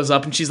mom shows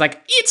up, and she's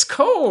like, "It's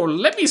cold.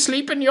 Let me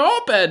sleep in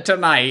your bed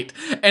tonight."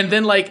 And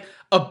then, like,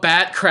 a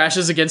bat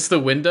crashes against the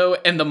window,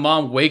 and the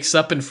mom wakes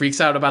up and freaks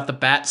out about the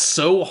bat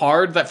so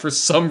hard that for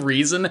some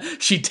reason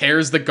she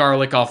tears the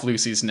garlic off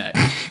Lucy's neck.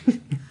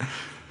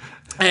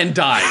 And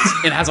dies.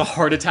 And has a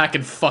heart attack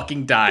and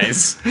fucking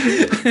dies.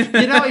 If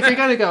you're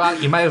gonna go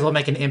out, you might as well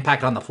make an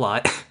impact on the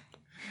plot.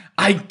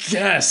 I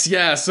guess,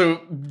 yeah. So,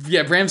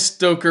 yeah, Bram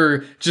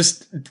Stoker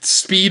just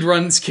speed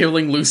runs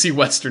killing Lucy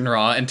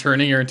Westenra and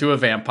turning her into a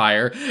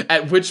vampire,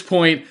 at which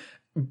point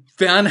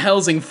Van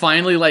Helsing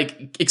finally,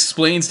 like,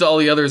 explains to all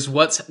the others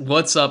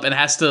what's up and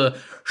has to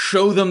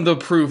show them the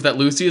proof that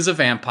Lucy is a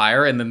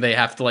vampire, and then they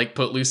have to, like,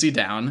 put Lucy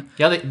down.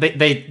 Yeah,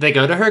 they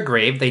go to her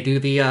grave, they do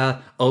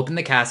the, open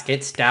the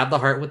casket, stab the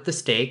heart with the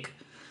stake,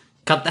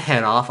 cut the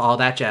head off, all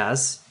that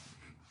jazz.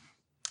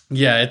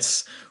 Yeah,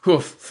 it's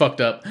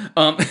fucked up.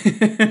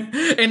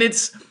 And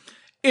it's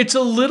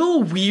a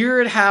little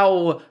weird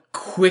how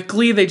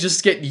quickly they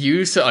just get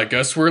used to, I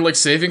guess we're, like,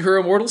 saving her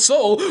immortal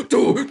soul. Because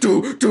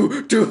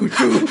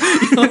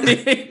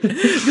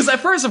at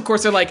first, of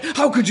course, they're like,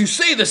 how could you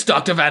say this,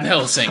 Dr. Van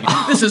Helsing?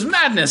 This is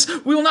madness.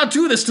 We will not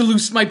do this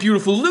to my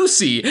beautiful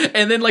Lucy.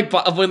 And then, like,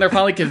 when they're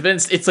finally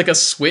convinced, it's like a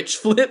switch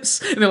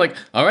flips. And they're like,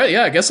 all right,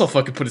 yeah, I guess I'll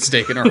fucking put a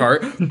stake in her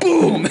heart.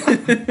 Boom!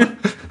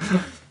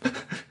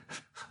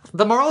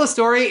 The moral of the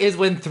story is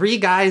when three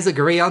guys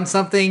agree on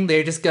something,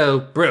 they just go,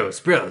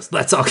 bros,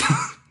 let's all go.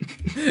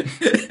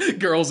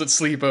 Girls at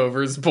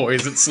sleepovers,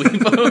 boys at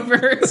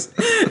sleepovers.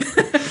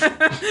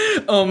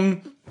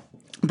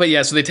 But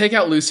yeah, so they take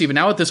out Lucy, but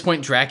now at this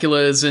point,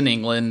 Dracula is in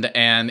England,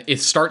 and it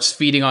starts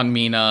feeding on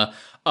Mina,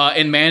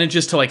 and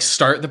manages to, like,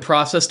 start the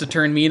process to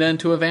turn Mina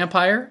into a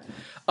vampire.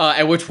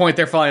 At which point,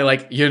 they're finally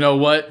like, you know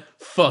what?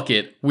 Fuck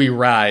it, we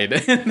ride.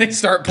 And they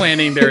start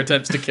planning their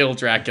attempts to kill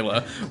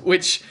Dracula,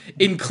 which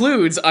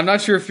includes, I'm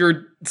not sure if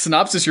your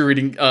synopsis you're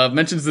reading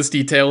mentions this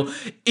detail,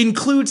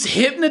 includes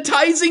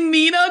hypnotizing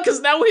Mina,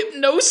 because now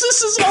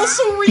hypnosis is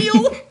also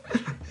real.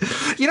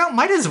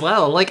 Might as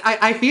well. Like,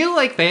 I feel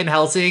like Van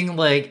Helsing,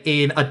 like,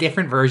 in a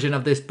different version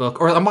of this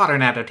book, or a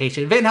modern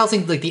adaptation, Van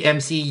Helsing's like the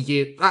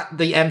MCU,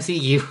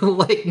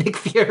 like Nick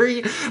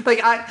Fury.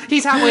 Like,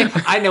 he's how, like,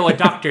 I know a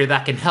doctor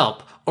that can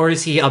help. Or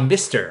is he a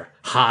Mr.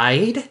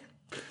 Hyde?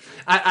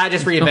 I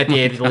just reinvent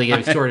the League of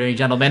Extraordinary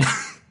Gentlemen.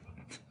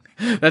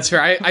 That's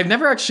fair. I've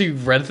never actually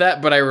read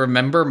that, but I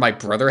remember my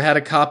brother had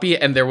a copy,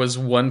 and there was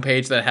one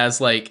page that has,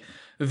 like,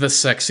 the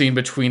sex scene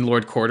between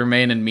Lord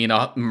Quatermain and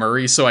Mina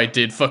Murray, so I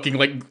did fucking,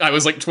 like, I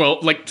was like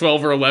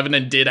 12 or 11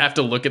 and did have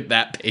to look at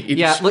that page.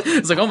 Yeah,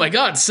 it's like, oh my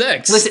god,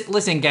 sex.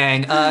 Listen,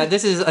 gang,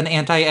 this is an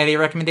anti-Eddie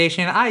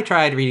recommendation. I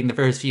tried reading the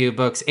first few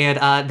books,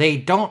 and they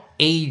don't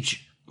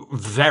age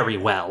very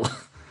well.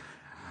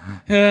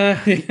 Yeah,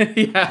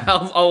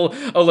 I'll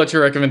let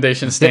your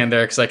recommendation stand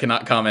there because I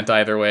cannot comment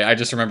either way. I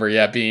just remember,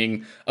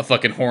 being a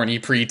fucking horny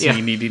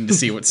preteen needing to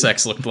see what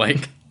sex looked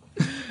like.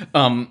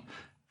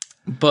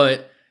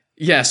 But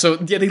yeah, so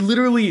yeah, they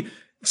literally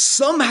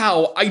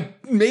somehow I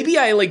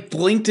like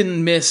blinked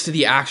and missed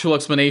the actual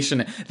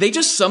explanation. They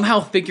just somehow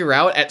figure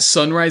out at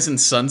sunrise and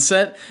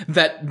sunset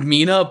that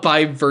Mina,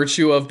 by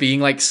virtue of being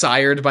like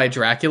sired by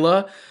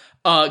Dracula,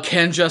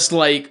 can just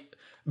like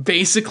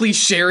basically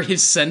share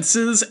his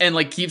senses and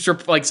like keeps her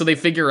like, so they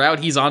figure out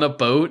he's on a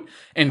boat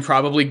and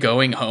probably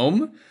going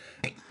home.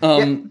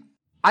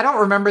 I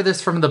don't remember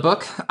this from the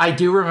book. I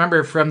do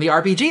remember from the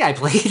RPG I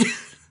played.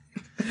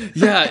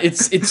 Yeah, it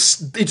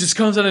just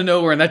comes out of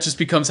nowhere, and that just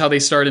becomes how they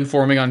start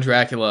informing on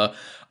Dracula.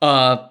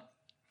 And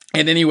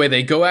anyway,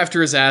 they go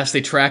after his ass,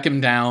 they track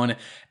him down,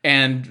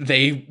 and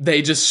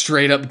they just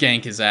straight up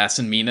gank his ass,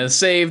 and Mina is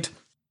saved.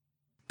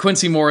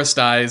 Quincy Morris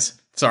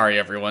dies. Sorry,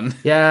 everyone.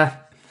 Yeah.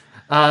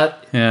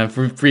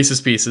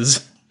 Reese's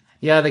Pieces.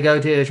 Yeah, they go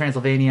to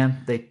Transylvania.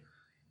 They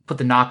put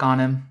the knock on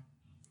him.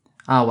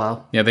 Oh,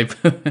 well. Yeah, they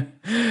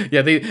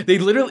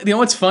literally, you know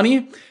what's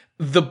funny?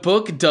 the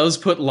book does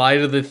put lie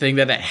to the thing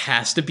that it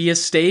has to be a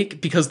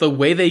steak, because the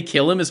way they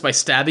kill him is by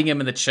stabbing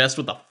him in the chest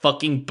with a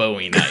fucking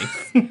Bowie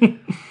knife.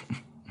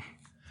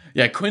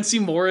 Yeah, Quincy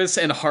Morris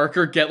and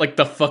Harker get like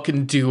the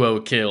fucking duo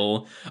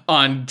kill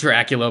on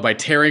Dracula by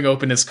tearing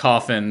open his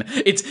coffin.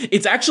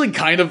 It's actually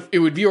it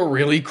would be a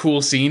really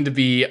cool scene to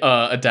be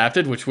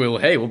adapted, which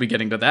we'll be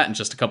getting to that in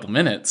just a couple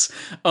minutes.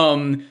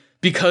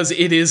 Because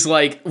it is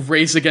like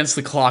race against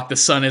the clock. The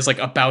sun is like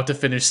about to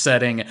finish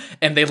setting,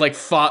 and they like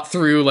fought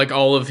through like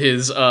all of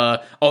his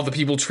all the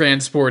people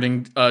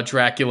transporting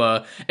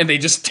Dracula, and they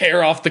just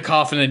tear off the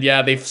coffin, and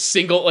they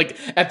like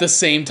at the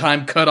same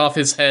time cut off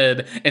his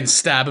head and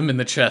stab him in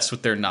the chest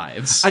with their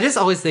knives. I just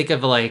always think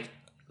of like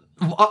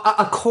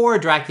a core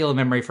Dracula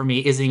memory for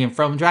me isn't even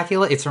from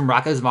Dracula. It's from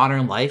Rocko's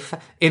Modern Life.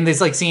 In this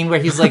like scene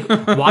where he's like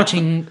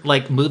watching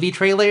like movie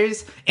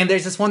trailers, and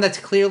there's this one that's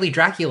clearly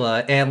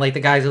Dracula, and like the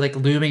guys are like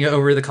looming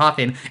over the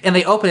coffin, and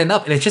they open it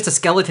up, and it's just a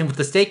skeleton with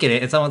a stake in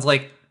it, and someone's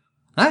like,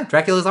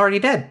 Dracula's already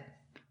dead.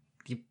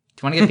 Do you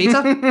want to get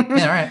pizza?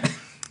 Yeah, all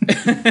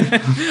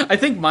right. I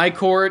think my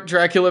core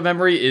Dracula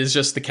memory is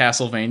just the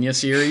Castlevania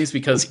series,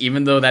 because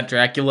even though that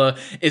Dracula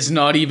is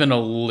not even a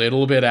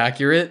little bit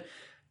accurate,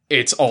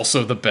 it's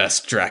also the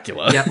best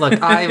Dracula. Yeah, look,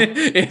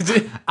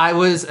 I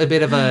was a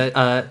bit of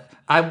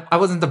I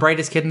wasn't the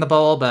brightest kid in the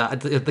bowl,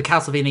 but the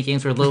Castlevania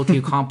games were a little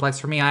too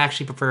complex for me. I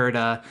actually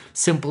preferred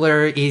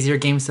simpler, easier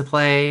games to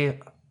play.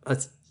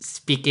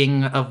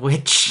 Speaking of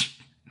which...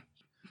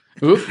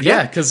 Ooh,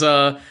 yeah, because...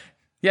 I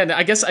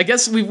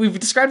guess we've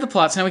described the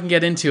plots, now we can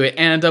get into it.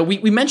 And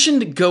we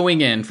mentioned going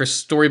in for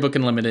Storybook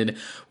Unlimited,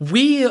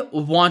 we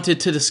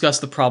wanted to discuss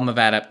the problem of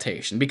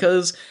adaptation,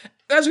 because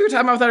as we were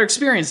talking about with our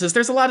experiences,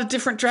 there's a lot of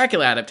different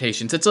Dracula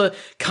adaptations. It's a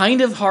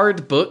kind of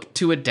hard book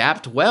to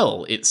adapt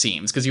well, it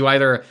seems, because you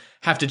either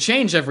have to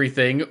change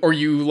everything, or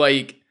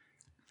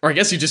I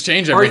guess you just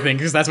change everything,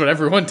 because that's what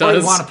everyone does. Or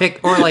you want to pick,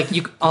 or like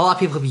a lot of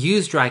people have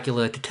used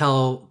Dracula to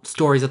tell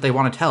stories that they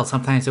want to tell.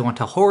 Sometimes they want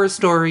to tell horror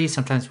stories,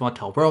 sometimes they want to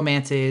tell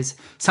romances,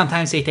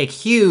 sometimes they take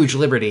huge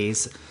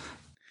liberties.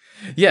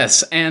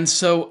 Yes, and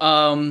so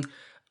I'm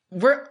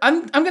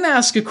going to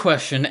ask a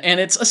question, and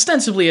it's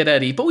ostensibly at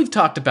Eddie, but we've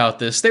talked about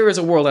this. There is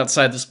a world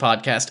outside this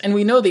podcast, and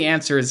we know the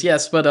answer is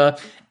yes,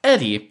 but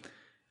Eddie,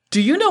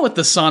 do you know what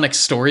the Sonic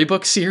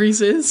Storybook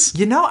series is?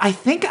 You know, I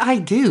think I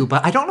do,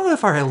 but I don't know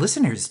if our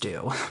listeners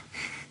do.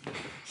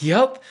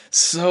 Yep.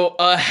 So,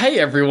 hey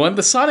everyone,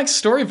 the Sonic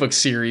Storybook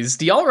series.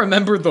 Do y'all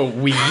remember the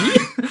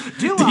Wii?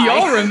 Do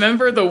y'all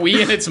remember the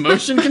Wii and its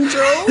motion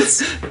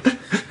controls?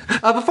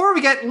 Before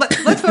we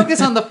let's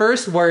focus on the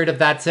first word of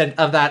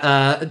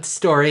that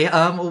story.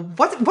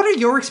 What are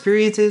your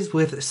experiences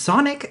with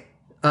Sonic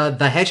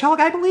the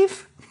Hedgehog, I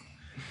believe?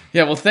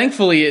 Yeah, well,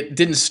 thankfully, it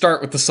didn't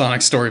start with the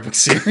Sonic Storybook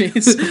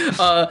series.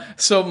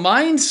 So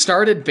mine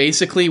started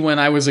basically when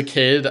I was a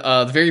kid.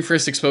 The very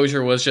first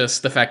exposure was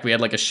just the fact we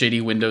had, like, a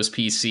shitty Windows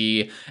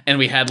PC, and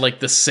we had, like,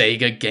 the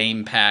Sega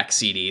Game Pack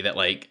CD that,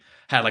 like,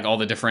 had, like, all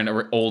the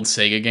different old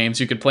Sega games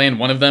you could play, and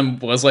one of them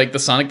was, like, the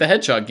Sonic the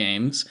Hedgehog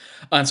games.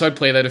 And so I'd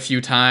play that a few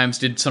times,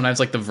 did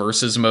sometimes, like, the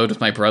Versus mode with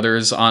my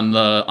brothers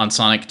on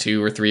Sonic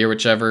 2 or 3 or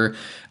whichever.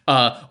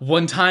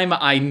 One time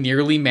I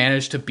nearly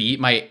managed to beat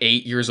my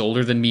 8 years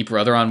older than me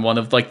brother on one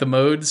of like the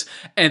modes,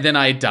 and then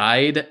I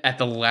died at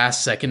the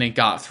last second and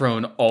got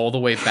thrown all the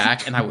way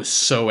back, and I was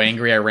so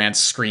angry I ran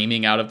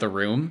screaming out of the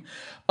room.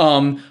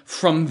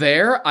 From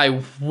there,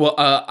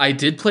 I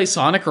did play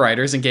Sonic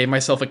Riders and gave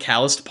myself a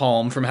calloused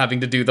palm from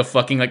having to do the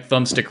fucking like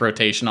thumbstick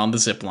rotation on the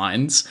zip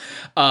lines.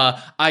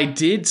 I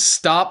did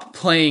stop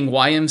playing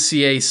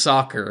YMCA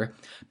soccer,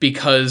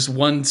 because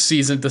one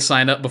season to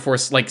sign up before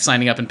like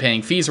signing up and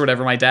paying fees or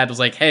whatever, my dad was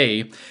like,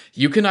 hey,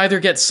 you can either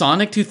get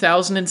Sonic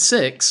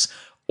 2006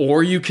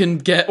 or you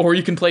can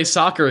play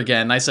soccer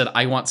again. And I said,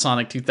 I want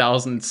Sonic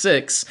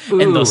 2006.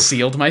 Ooh. And they'll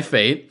sealed my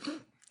fate.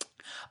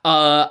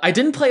 I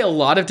didn't play a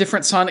lot of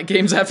different Sonic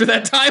games after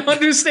that time,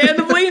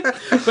 understandably,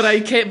 but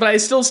I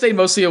still stayed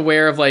mostly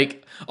aware of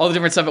like all the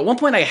different stuff. At one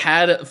point I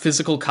had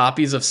physical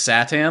copies of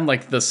Satan,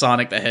 like the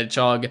Sonic the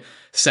Hedgehog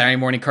Saturday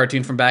morning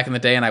cartoon from back in the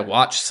day, and I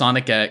watched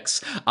Sonic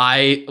X.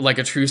 I, like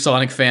a true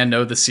Sonic fan,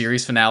 know the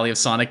series finale of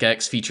Sonic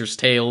X features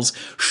Tails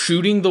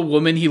shooting the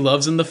woman he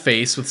loves in the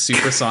face with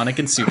Super Sonic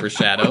and Super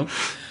Shadow.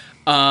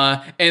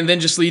 And then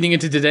just leading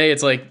into today,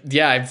 it's like,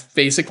 yeah, I'm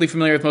basically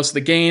familiar with most of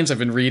the games. I've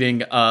been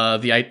reading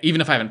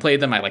even if I haven't played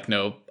them, I like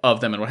know of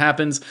them and what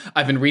happens.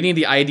 I've been reading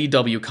the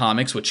IDW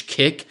comics, which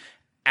kick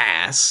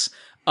ass.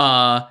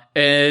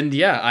 And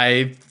yeah,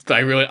 I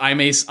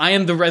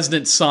am the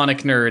resident Sonic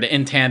nerd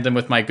in tandem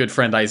with my good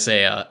friend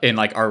Isaiah in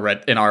like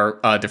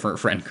our different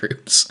friend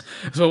groups.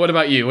 So what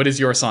about you? What is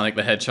your Sonic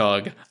the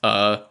Hedgehog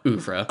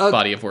oeuvre,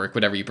 body of work,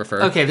 whatever you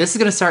prefer? Okay, this is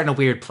gonna start in a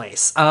weird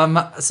place.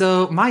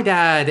 So my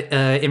dad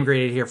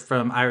immigrated here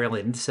from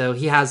Ireland, so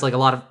he has like a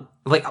lot of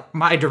like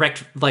my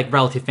direct like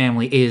relative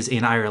family is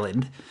in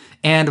Ireland.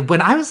 And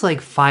when I was like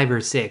 5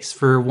 or 6,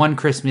 for one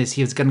Christmas,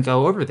 he was going to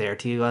go over there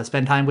to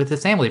spend time with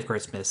his family for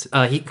Christmas.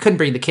 He couldn't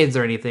bring the kids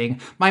or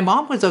anything. My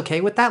mom was okay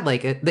with that.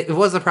 Like, it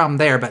was a problem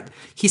there, but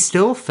he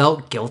still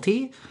felt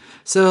guilty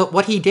So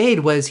what he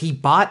did was he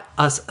bought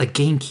us a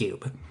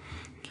GameCube.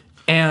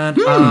 And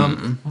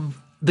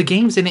the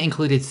games in it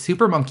included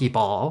Super Monkey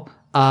Ball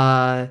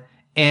and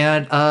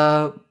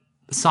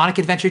Sonic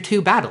Adventure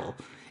 2 Battle.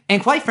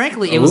 And quite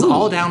frankly, it was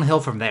all downhill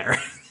from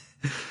there.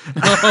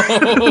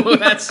 Oh,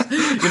 that's,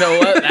 you know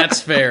what?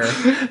 That's fair.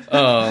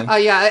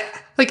 Yeah,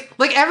 like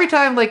every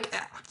time, like,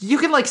 you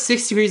can, like,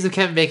 6 degrees of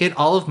Kevin Bacon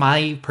all of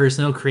my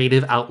personal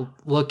creative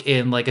outlook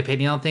and, like,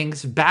 opinion on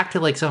things back to,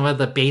 like, some of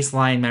the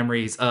baseline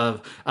memories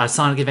of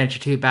Sonic Adventure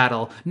 2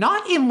 Battle.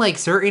 Not in, like,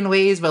 certain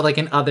ways, but, like,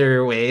 in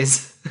other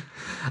ways.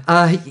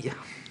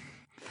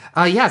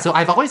 Yeah, so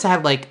I've always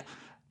had, like,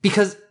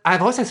 because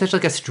I've always had such,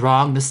 like, a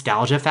strong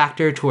nostalgia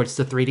factor towards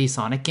the 3D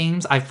Sonic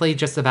games. I've played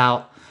just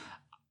about,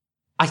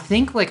 I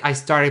think, like, I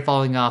started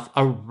falling off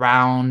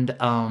around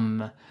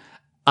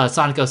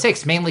Sonic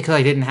 06, mainly because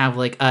I didn't have,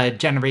 like,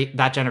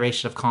 that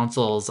generation of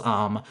consoles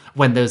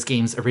when those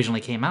games originally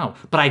came out.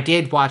 But I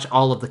did watch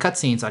all of the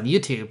cutscenes on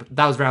YouTube.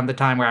 That was around the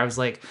time where I was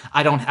like,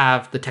 I don't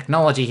have the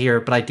technology here,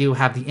 but I do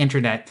have the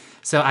internet.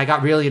 So I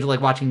got really into,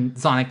 like, watching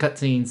Sonic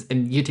cutscenes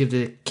in YouTube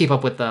to keep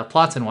up with the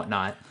plots and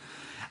whatnot.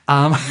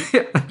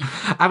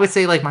 I would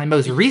say, like, my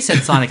most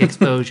recent Sonic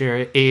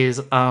exposure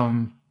is...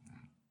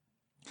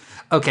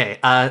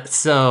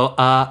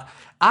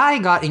 I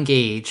got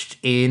engaged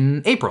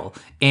in April,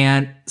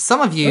 and some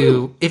of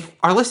you, if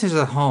our listeners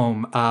at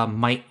home,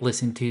 might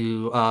listen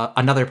to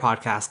another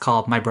podcast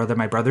called My Brother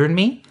and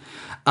Me.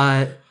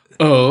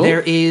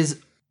 There is,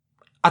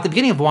 at the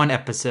beginning of one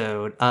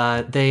episode,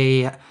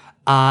 they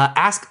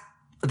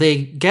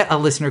get a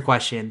listener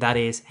question that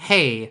is,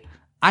 hey,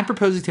 I'm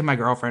proposing to my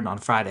girlfriend on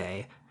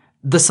Friday.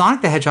 The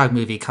Sonic the Hedgehog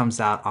movie comes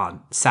out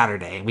on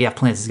Saturday, and we have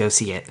plans to go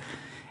see it.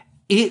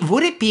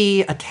 Would it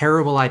be a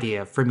terrible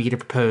idea for me to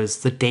propose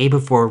the day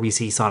before we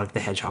see Sonic the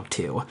Hedgehog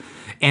 2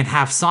 and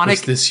have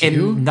Sonic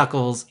and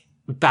Knuckles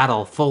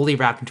battle fully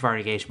wrapped into our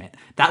engagement?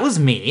 That was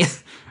me.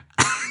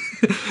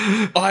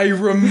 I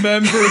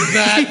remember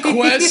that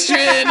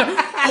question.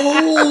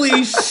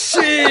 Holy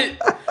shit.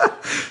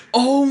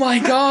 Oh my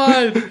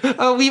god.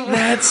 We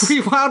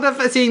wound up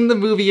seeing the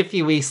movie a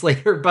few weeks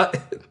later, but...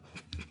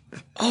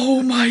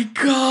 Oh my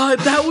god,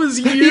 that was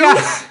you?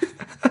 Yeah.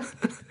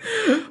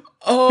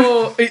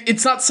 Oh,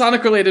 it's not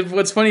Sonic related.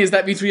 What's funny is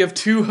that means we have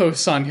 2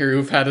 hosts on here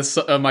who've had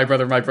a my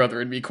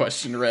brother and me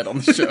question read on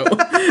the show.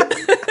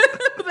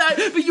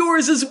 But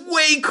yours is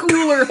way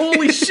cooler.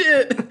 Holy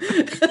shit.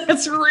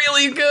 That's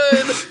really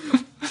good.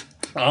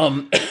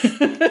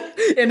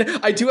 And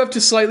I do have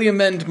to slightly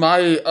amend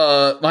my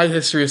my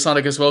history of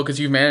Sonic as well,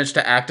 because you managed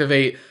to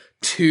activate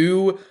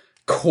 2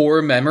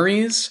 core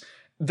memories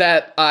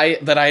that I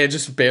had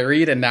just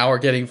buried and now are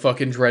getting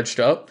fucking dredged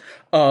up.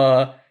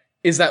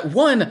 Is that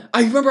one,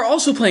 I remember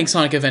also playing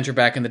Sonic Adventure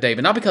back in the day,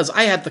 but not because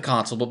I had the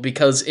console, but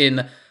because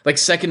in, like,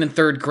 2nd and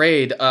 3rd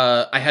grade,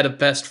 I had a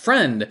best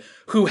friend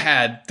who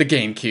had the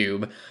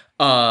GameCube.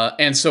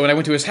 And so when I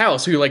went to his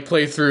house, we, like,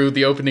 played through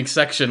the opening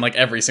section, like,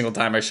 every single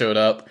time I showed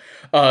up.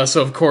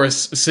 So, of course,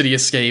 City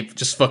Escape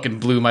just fucking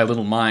blew my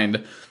little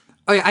mind.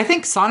 Oh, yeah, I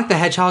think Sonic the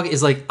Hedgehog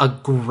is, like, a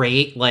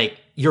great, like,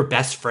 your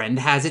best friend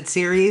has it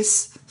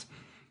series.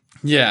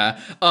 Yeah.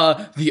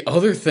 The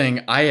other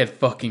thing, I had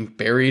fucking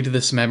buried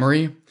this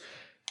memory.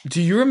 Do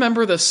you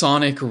remember the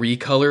Sonic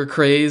recolor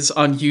craze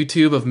on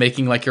YouTube of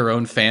making, like, your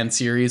own fan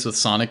series with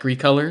Sonic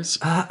recolors?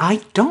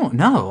 I don't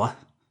know.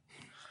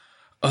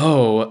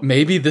 Oh,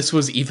 maybe this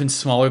was even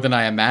smaller than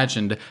I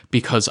imagined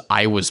because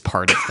I was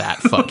part of that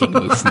fucking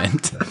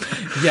movement.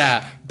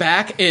 Yeah,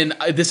 back in,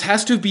 this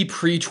has to be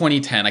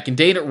pre-2010. I can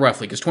date it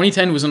roughly because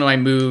 2010 was when I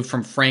moved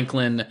from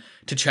Franklin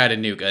to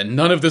Chattanooga, and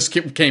none of this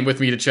came with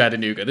me to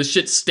Chattanooga. This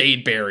shit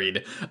stayed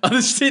buried.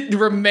 This shit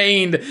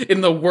remained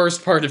in the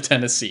worst part of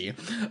Tennessee.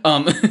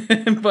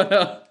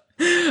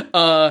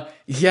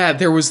 Yeah,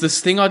 there was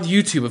this thing on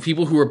YouTube of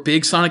people who were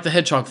big Sonic the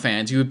Hedgehog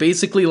fans. You would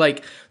basically,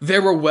 like,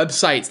 there were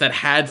websites that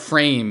had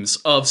frames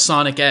of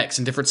Sonic X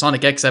and different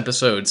Sonic X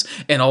episodes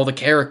and all the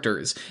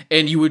characters,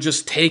 and you would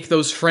just take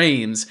those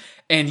frames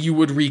and you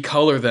would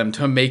recolor them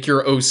to make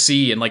your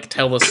OC and, like,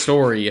 tell a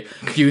story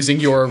using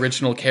your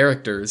original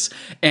characters.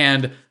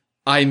 And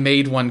I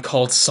made one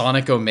called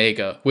Sonic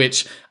Omega,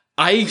 which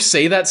I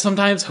say that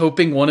sometimes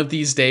hoping one of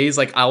these days,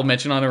 like, I'll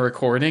mention on a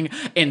recording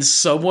and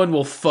someone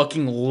will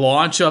fucking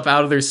launch up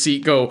out of their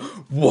seat, go,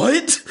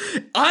 what?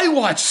 I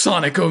watched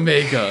Sonic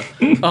Omega.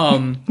 And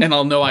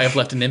I'll know I have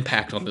left an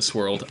impact on this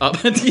world.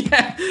 But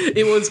yeah,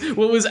 you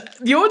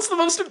know what's the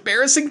most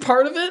embarrassing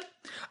part of it?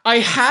 I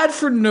had,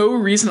 for no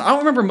reason, I don't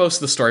remember most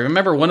of the story. I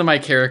remember one of my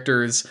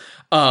characters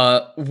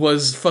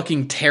was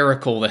fucking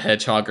Terrical the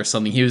Hedgehog or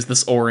something. He was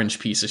this orange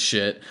piece of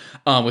shit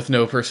with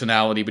no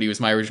personality, but he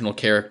was my original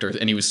character,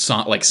 and he was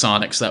like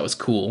Sonic, so that was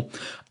cool.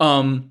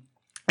 And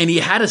he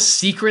had a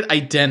secret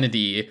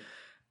identity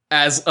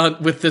as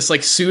with this,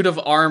 like, suit of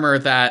armor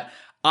that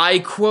I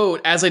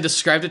quote, as I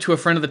described it to a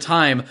friend at the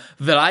time,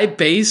 that I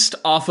based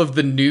off of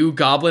the new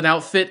Goblin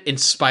outfit in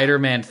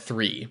Spider-Man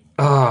 3.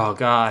 Oh,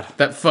 God.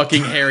 That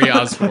fucking Harry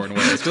Osborn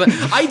wears.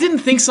 I didn't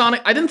think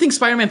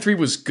Spider-Man 3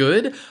 was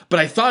good, but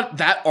I thought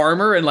that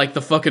armor and, like,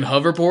 the fucking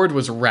hoverboard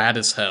was rad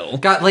as hell.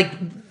 God, like,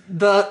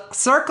 the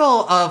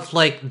circle of,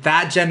 like,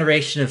 that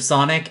generation of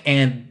Sonic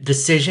and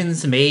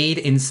decisions made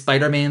in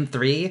Spider-Man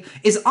 3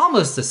 is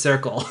almost a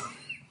circle.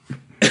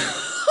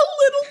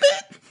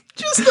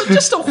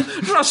 Just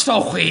a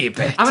wee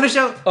bit. I'm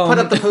gonna put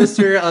up the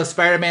poster of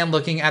Spider-Man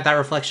looking at that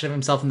reflection of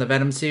himself in the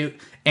Venom suit,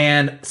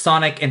 and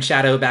Sonic and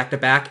Shadow back to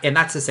back, and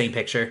that's the same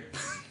picture.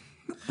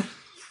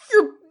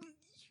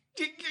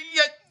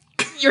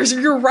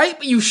 You're right,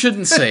 but you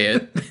shouldn't say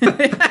it.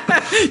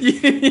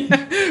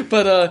 Yeah.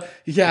 But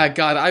yeah,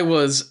 God, I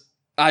was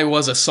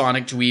a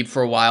Sonic dweeb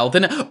for a while.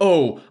 Then,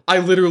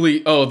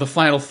 the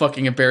final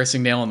fucking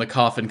embarrassing nail in the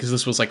coffin, because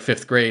this was like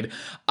 5th grade.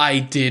 I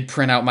did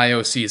print out my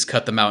OCs,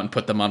 cut them out, and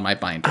put them on my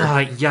binder.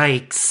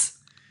 Yikes.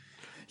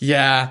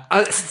 Yeah.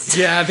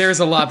 Yeah,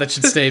 there's a lot that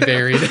should stay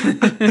buried.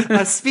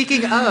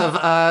 Speaking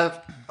of,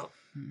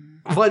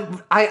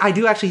 what I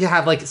do actually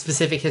have, like,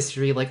 specific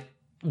history, like,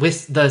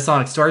 with the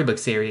Sonic Storybook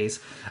series.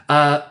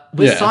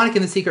 Sonic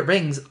and the Secret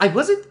Rings, I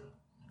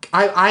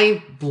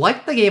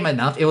liked the game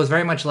enough. It was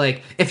very much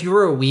like, if you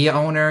were a Wii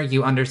owner,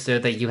 you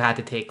understood that you had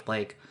to take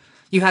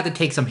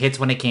some hits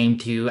when it came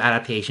to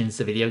adaptations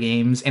to video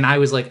games. And I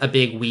was like a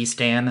big Wii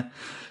stan.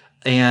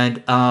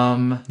 And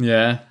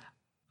yeah.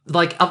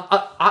 Like,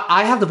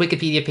 I have the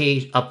Wikipedia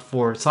page up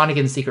for Sonic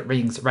and the Secret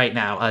Rings right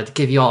now to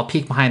give you all a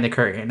peek behind the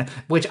curtain,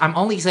 which I'm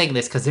only saying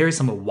this because there is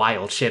some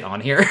wild shit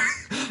on here.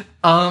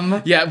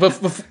 Yeah,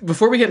 but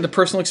before we get into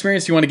personal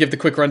experience, do you want to give the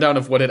quick rundown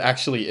of what it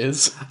actually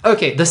is?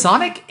 Okay, the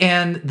Sonic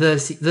and the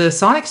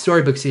Sonic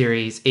Storybook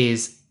series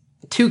is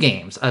 2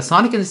 games,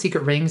 Sonic and the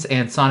Secret Rings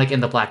and Sonic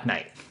and the Black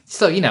Knight.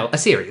 So, a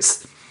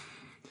series.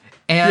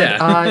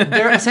 And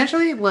they're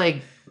essentially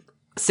like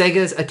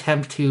Sega's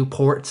attempt to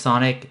port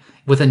Sonic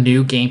with a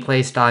new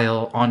gameplay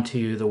style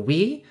onto the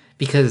Wii,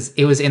 because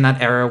it was in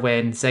that era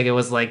when Sega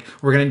was like,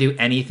 we're going to do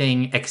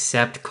anything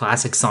except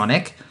classic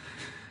Sonic.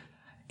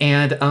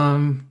 And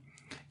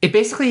it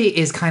basically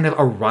is kind of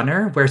a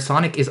runner where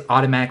Sonic is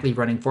automatically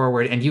running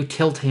forward and you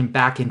tilt him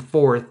back and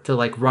forth to,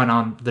 like, run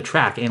on the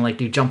track and, like,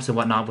 do jumps and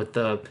whatnot with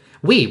the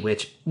Wii,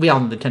 which we all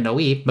know Nintendo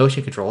Wii,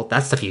 motion control,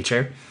 that's the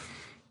future.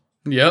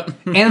 Yep.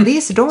 And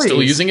these stories...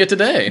 Still using it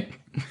today.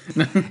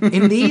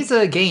 In these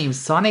games,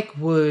 Sonic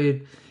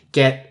would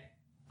get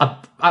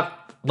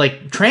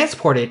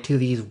transported to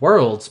these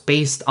worlds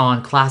based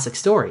on classic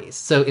stories.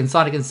 So in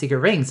Sonic and Secret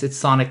Rings, it's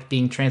Sonic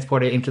being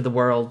transported into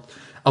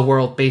a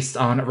world based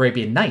on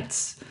Arabian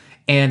Nights.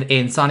 And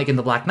in Sonic and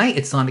the Black Knight,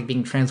 it's Sonic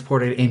being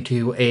transported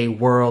into a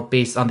world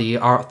based on the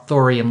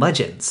Arthurian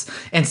legends.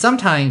 And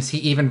sometimes he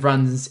even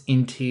runs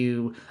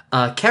into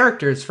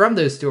characters from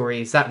those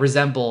stories that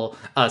resemble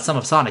some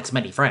of Sonic's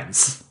many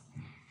friends.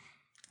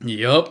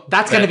 Yup.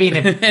 That's going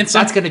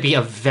to be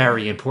a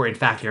very important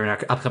factor in our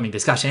upcoming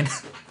discussion.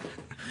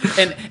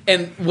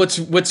 And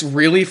what's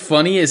really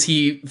funny is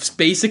he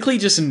basically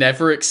just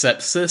never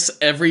accepts this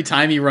every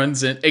time he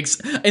runs in,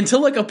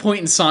 until like a point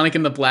in Sonic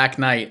and the Black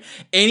Knight.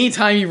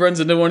 Anytime he runs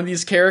into one of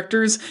these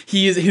characters,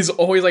 he's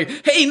always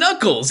like, "Hey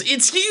Knuckles,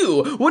 it's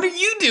you! What are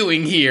you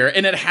doing here?"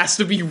 And it has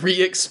to be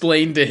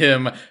re-explained to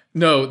him.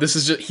 No, this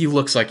is just, he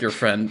looks like your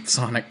friend,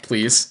 Sonic,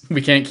 please.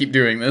 We can't keep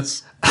doing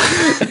this.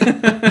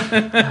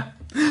 What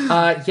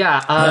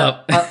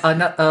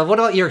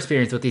about your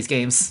experience with these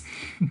games?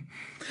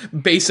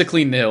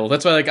 Basically nil.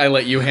 That's why I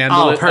let you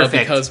handle it.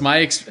 Perfect.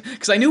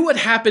 Because I knew what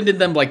happened in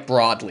them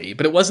broadly,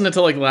 but it wasn't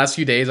until the last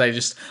few days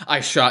I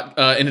shot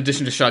in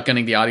addition to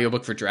shotgunning the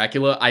audiobook for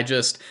Dracula, I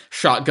just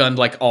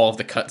shotgunned all of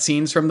the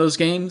cutscenes from those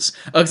games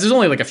because there's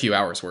only a few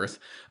hours worth.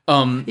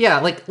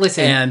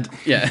 Listen, and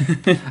yeah,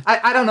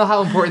 I don't know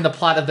how important the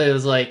plot of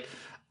those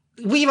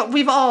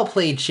we've all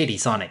played shitty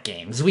Sonic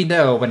games. We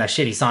know when a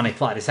shitty Sonic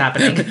plot is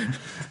happening.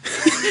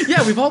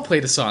 Yeah, we've all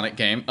played a Sonic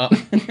game.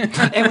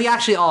 And we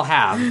actually all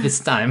have this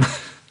time.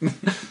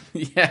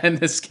 Yeah, in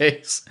this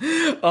case.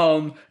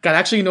 God,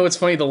 actually, what's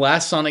funny? The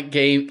last Sonic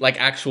game,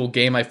 actual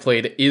game I've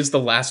played is the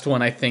last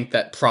one I think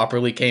that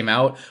properly came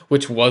out,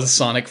 which was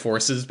Sonic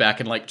Forces back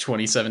in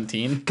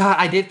 2017. God,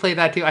 I did play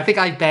that too. I think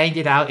I banged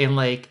it out in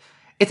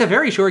it's a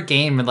very short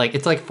game, and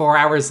it's 4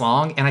 hours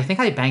long, and I think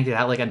I banged it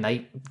out a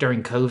night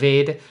during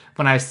COVID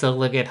when I was still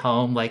living at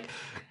home.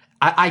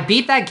 I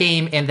beat that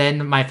game, and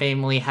then my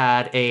family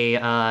had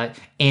a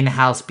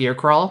in-house beer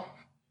crawl.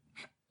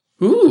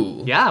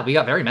 Ooh. Yeah, we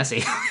got very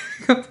messy.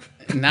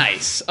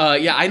 Nice.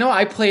 Yeah, I know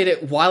I played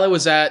it while I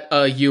was at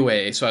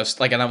UA, so I was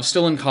and I was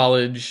still in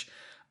college,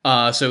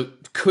 so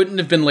couldn't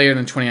have been later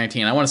than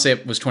 2019. I want to say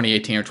it was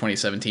 2018 or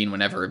 2017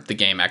 whenever the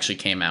game actually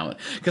came out.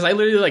 Because I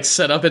literally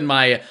set up in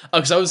my...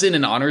 because I was in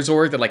an honors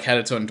org that had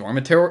its own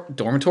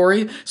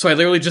dormitory, so I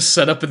literally just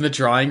set up in the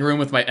drawing room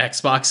with my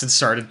Xbox and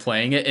started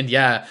playing it. And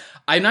yeah,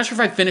 I'm not sure if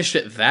I finished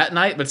it that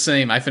night, but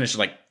same, I finished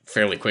it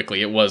fairly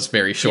quickly. It was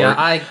very short.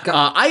 Yeah, I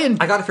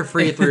got it for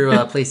free through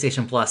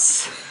PlayStation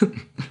Plus.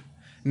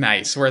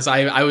 Nice. Whereas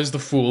I was the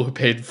fool who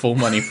paid full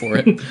money for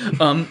it.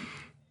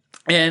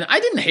 And I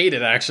didn't hate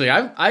it, actually.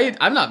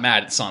 I'm not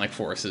mad at Sonic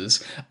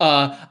Forces.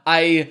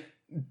 I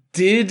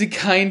did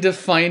kind of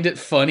find it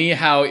funny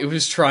how it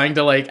was trying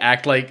to like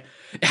act like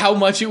how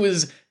much it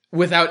was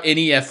without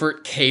any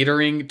effort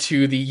catering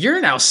to the "you're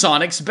now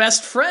Sonic's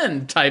best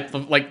friend" type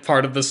of like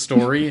part of the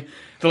story.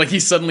 That like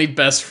he's suddenly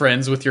best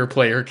friends with your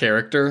player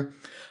character.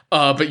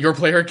 But your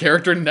player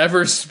character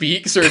never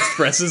speaks or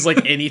expresses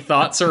like any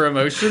thoughts or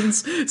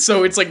emotions.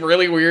 So it's like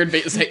really weird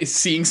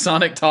seeing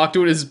Sonic talk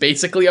to it as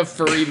basically a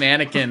furry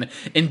mannequin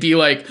and be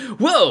like,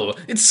 "Whoa,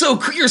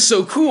 you're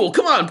so cool.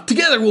 Come on,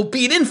 together we'll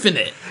beat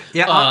Infinite."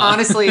 Yeah,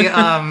 honestly,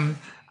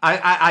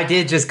 I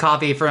did just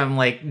copy from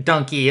like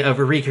Donkey of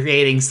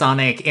recreating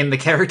Sonic in the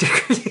character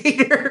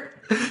creator.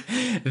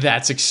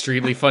 That's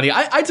extremely funny.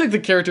 I took the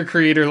character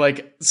creator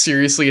like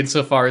seriously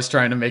insofar as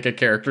trying to make a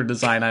character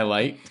design I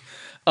liked.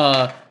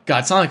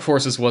 God, Sonic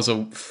Forces was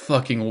a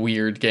fucking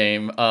weird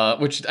game,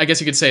 which I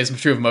guess you could say is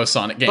true of most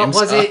Sonic games.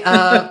 But was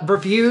it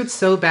reviewed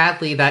so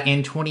badly that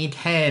in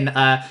 2010,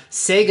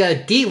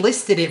 Sega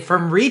delisted it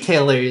from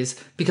retailers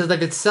because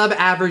of its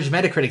sub-average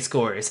Metacritic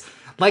scores?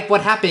 Like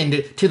what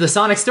happened to the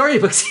Sonic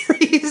Storybook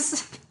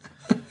series.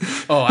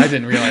 Oh, I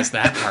didn't realize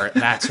that part.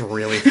 That's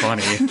really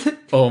funny.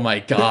 Oh my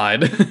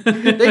god.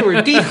 They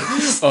were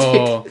delisted.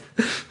 Oh,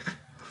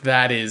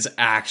 that is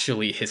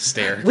actually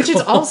hysterical. Which is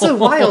also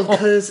wild,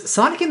 because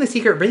Sonic and the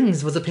Secret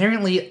Rings was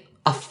apparently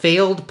a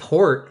failed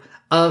port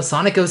of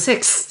Sonic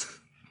 06.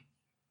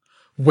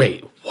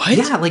 Wait, what?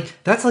 Yeah, like,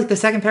 that's like the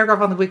second paragraph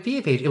on the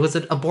Wikipedia page. It was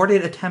an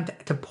aborted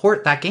attempt to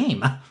port that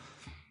game.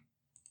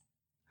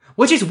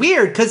 Which is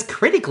weird, because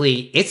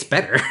critically, it's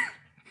better.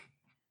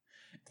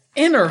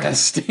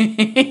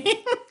 Interesting.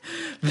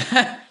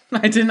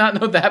 I did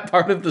not know that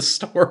part of the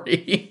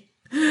story.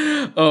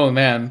 Oh,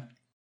 man.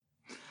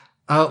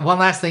 One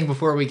last thing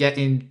before we get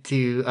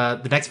into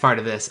the next part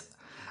of this.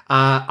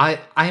 I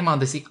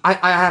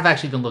have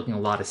actually been looking a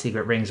lot at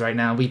Secret Rings right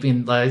now. We've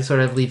been sort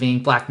of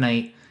leaving Black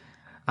Knight.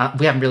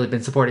 We haven't really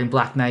been supporting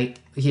Black Knight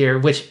here,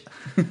 which...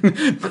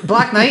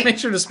 Black Knight... Make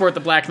sure to support the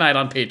Black Knight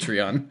on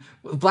Patreon.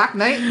 Black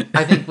Knight,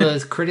 I think,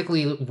 was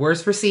critically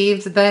worse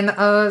received than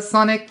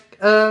Sonic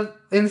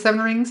in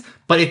Seven Rings,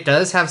 but it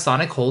does have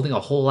Sonic holding a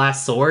whole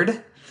ass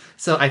sword,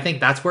 so I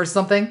think that's worth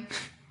something.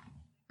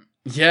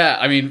 Yeah,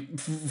 I mean,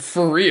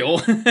 for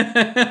real.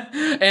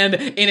 and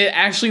it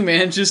actually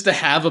manages to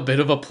have a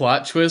bit of a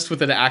plot twist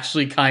with an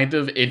actually kind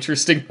of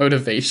interesting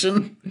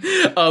motivation.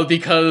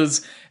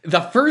 Because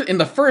in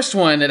the first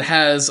one, it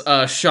has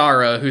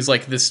Shara, who's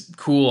like this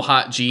cool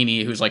hot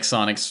genie who's like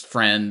Sonic's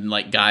friend,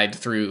 like guide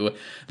through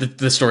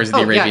the stories of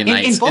the Arabian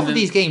Nights. In both of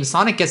these games,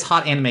 Sonic gets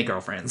hot anime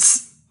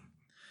girlfriends.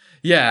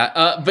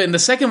 Yeah, but in the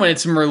second one,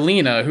 it's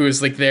Merlina who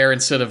is like there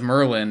instead of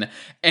Merlin.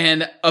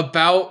 And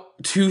about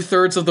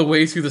 2/3 of the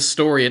way through the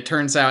story, it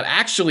turns out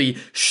actually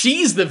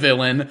she's the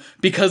villain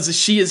because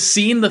she has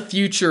seen the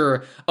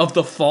future of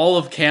the fall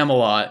of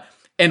Camelot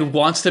and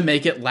wants to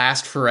make it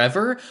last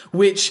forever,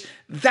 which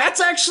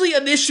that's actually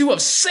an issue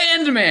of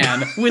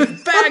Sandman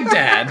with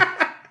Baghdad.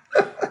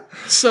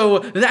 So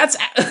that's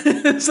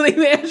so they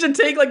managed to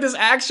take like this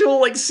actual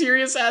like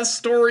serious ass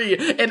story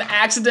and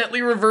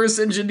accidentally reverse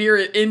engineer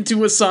it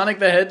into a Sonic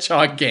the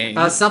Hedgehog game.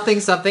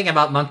 Something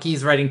about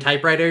monkeys writing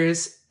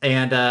typewriters,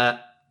 and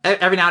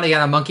every now and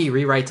again a monkey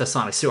rewrites a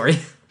Sonic story.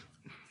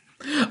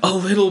 A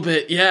little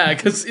bit, yeah,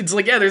 because it's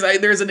like, yeah,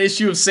 there's an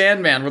issue of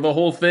Sandman where the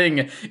whole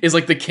thing is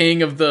like the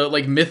king of the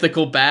like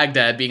mythical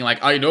Baghdad being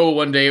like, I know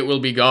one day it will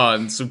be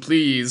gone, so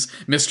please,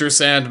 Mr.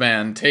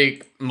 Sandman,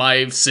 take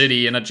my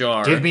city in a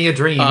jar. Give me a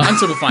dream. I'm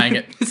simplifying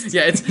it.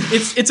 Yeah,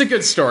 it's a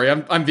good story.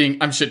 I'm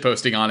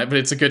shitposting on it, but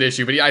it's a good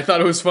issue. But yeah, I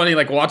thought it was funny,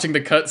 like watching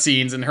the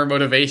cutscenes, and her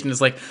motivation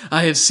is like,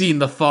 I have seen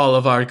the fall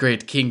of our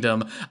great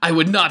kingdom. I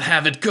would not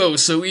have it go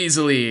so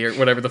easily, or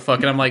whatever the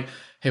fuck. And I'm like,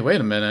 hey,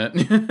 wait a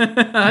minute.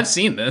 I've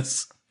seen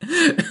this.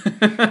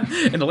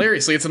 And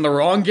hilariously, it's in the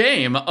wrong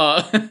game.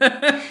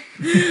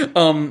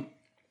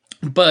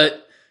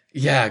 But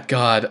yeah,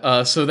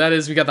 God. So that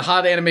is, we got the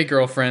hot anime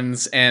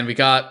girlfriends, and we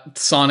got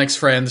Sonic's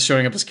friends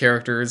showing up as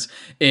characters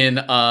in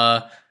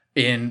Tales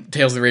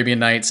of the Arabian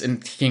Nights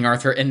and King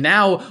Arthur. And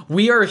now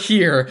we are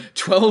here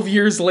 12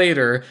 years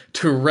later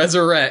to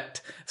resurrect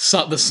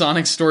the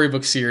Sonic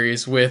Storybook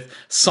series with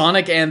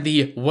Sonic and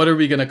the, what are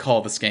we going to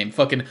call this game?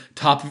 Fucking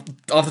off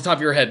the top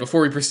of your head,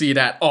 before we proceed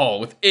at all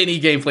with any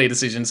gameplay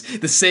decisions,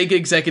 the Sega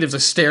executives are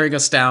staring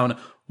us down.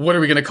 What are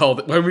we going to call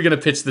it? What are we going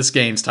to pitch this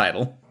game's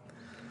title?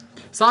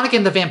 Sonic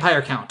and the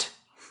Vampire Count.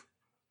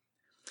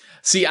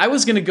 See, I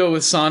was going to go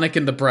with Sonic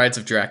and the Brides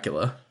of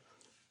Dracula.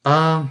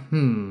 It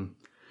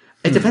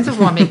depends if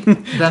we want to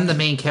make them the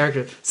main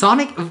character.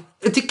 Sonic,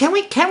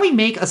 can we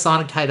make a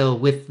Sonic title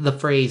with the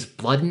phrase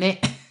blood in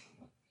it?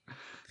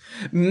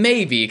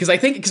 Maybe, because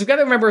we've got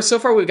to remember, so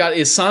far we've got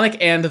is Sonic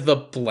and the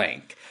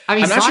blank. I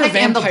mean, Sonic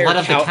and the Blood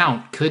of the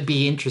Count could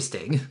be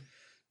interesting.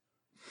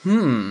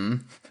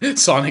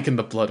 Sonic and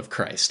the Blood of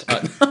Christ.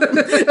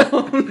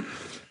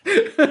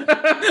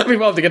 I mean,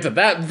 we'll have to get to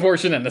that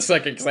portion in a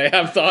second, because I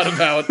have thought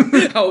about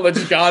how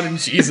much God and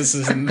Jesus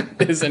is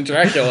in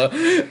Dracula.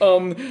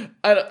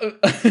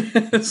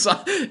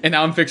 And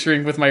now I'm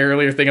picturing with my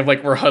earlier thing of,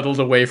 like, we're huddled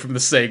away from the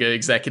Sega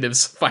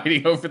executives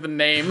fighting over the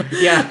name.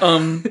 Yeah.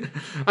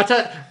 I'll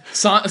tell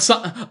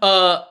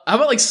how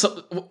about, like,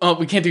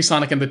 we can't do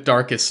Sonic and the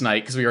Darkest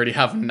Night, because we already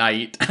have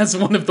night as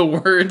one of the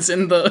words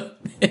in the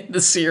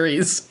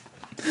series.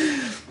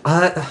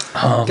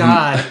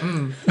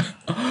 God.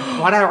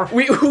 Whatever.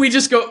 We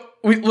just go.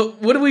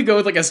 What do we go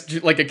with, like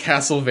a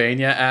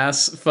Castlevania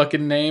ass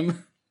fucking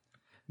name?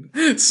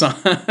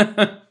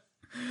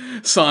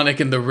 Sonic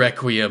and the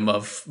Requiem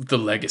of the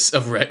Legacy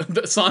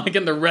Sonic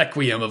and the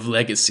Requiem of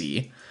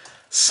Legacy.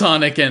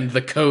 Sonic and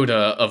the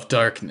Coda of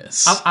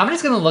Darkness. I'm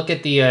just gonna look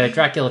at the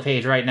Dracula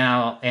page right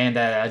now and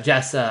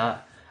just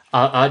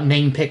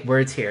name pick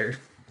words here.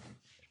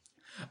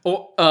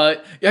 Oh,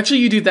 actually,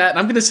 you do that, and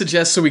I'm going to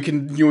suggest so we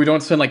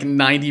don't spend like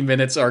 90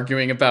 minutes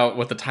arguing about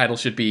what the title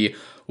should be.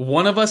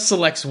 One of us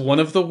selects one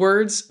of the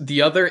words,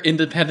 the other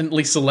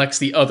independently selects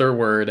the other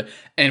word,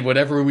 and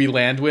whatever we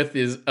land with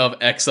is of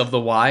X of the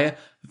Y.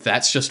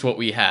 That's just what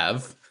we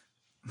have.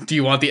 Do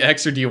you want the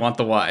X or do you want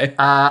the Y?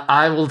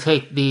 I will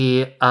take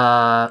the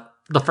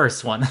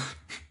first one.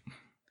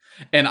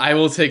 And I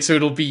will take, so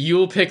it'll be,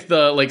 you'll pick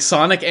the, like,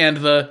 Sonic and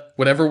the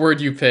whatever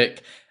word you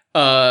pick,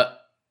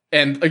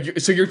 and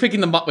so you're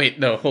picking the... Wait,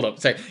 no, hold up.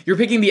 Sorry. You're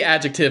picking the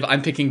adjective,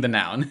 I'm picking the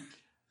noun.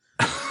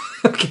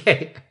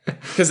 Okay.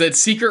 Because it's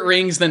Secret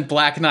Rings, then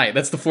Black Knight.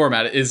 That's the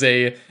format. Is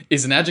an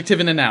adjective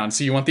and a noun.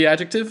 So you want the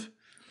adjective?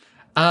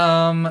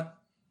 I'll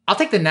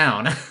take the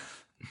noun.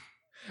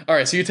 All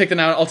right, so you take the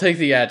noun, I'll take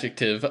the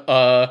adjective.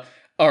 All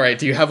right,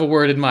 do you have a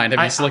word in mind?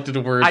 Have you selected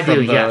a word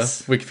from the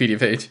Wikipedia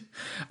page?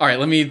 All right,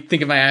 let me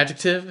think of my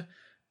adjective.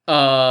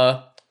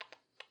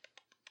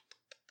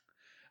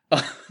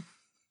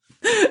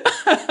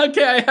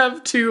 Okay, I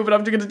have two, but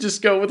I'm going to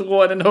just go with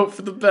one and hope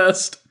for the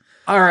best.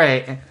 All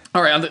right.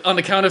 On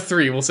the count of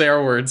three, we'll say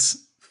our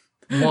words.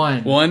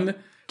 One,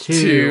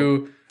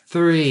 two,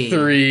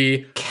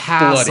 three.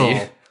 Castle.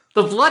 Bloody.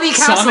 The Bloody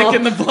Castle. Sonic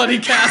and the Bloody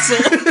Castle.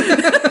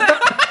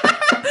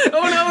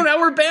 Oh no, now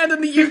we're banned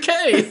in the UK.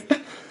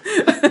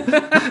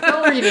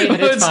 Don't rename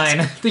it, it's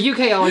fine. The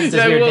UK always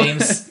does weird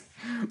names.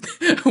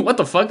 What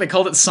the fuck? They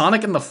called it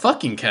Sonic and the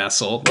fucking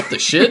Castle. What the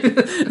shit?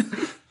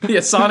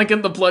 Yeah, Sonic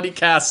and the Bloody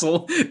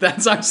Castle.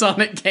 That's our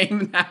Sonic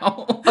game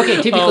now. Okay,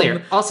 to be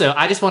clear. Also,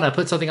 I just want to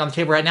put something on the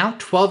table right now.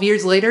 12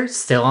 years later,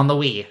 still on the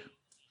Wii.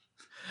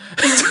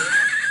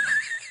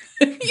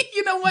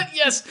 You know what?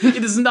 Yes,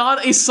 it is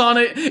not a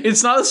Sonic.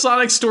 It's not a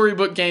Sonic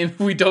Storybook game.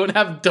 We don't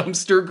have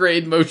dumpster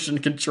grade motion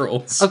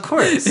controls. Of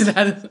course,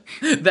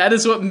 that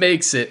is what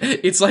makes it.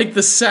 It's like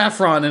the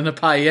saffron in a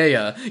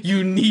paella.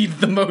 You need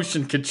the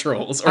motion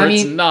controls, or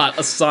it's not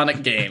a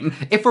Sonic game.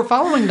 If we're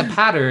following the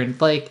pattern,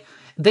 like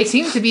they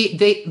seem to be,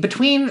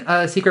 between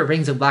Secret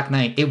Rings and Black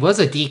Knight, it was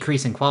a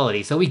decrease in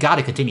quality. So we got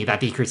to continue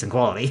that decrease in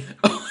quality.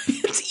 Oh,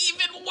 it's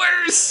even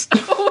worse.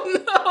 Oh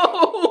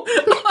no.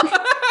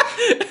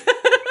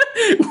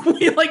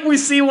 We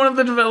see one of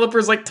the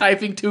developers like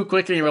typing too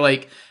quickly, and we're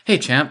like, "Hey,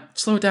 champ,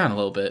 slow it down a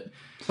little bit.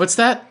 What's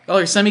that? Oh,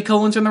 your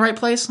semicolons are in the right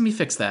place. Let me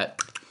fix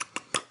that.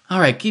 All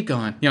right, keep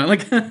going. You know,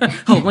 like,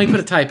 oh, let me put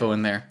a typo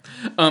in there."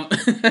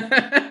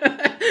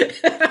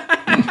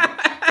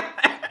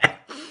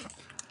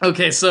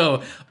 Okay,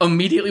 so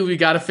immediately we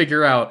got to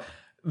figure out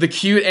the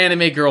cute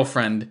anime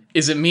girlfriend.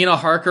 Is it Mina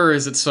Harker or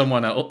is it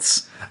someone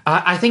else?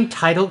 I think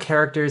title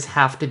characters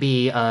have to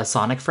be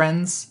Sonic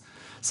friends.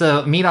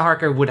 So Mina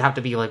Harker would have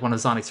to be like one of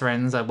Sonic's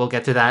friends. We'll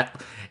get to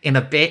that in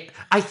a bit.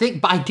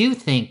 But I do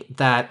think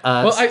that.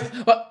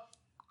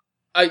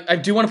 I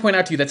do want to point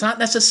out to you that's not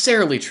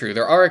necessarily true.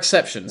 There are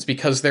exceptions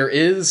because there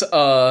is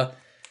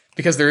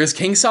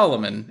King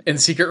Solomon in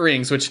Secret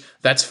Rings, which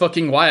that's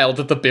fucking wild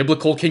that the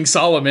biblical King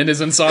Solomon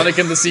is in Sonic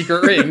and the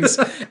Secret Rings,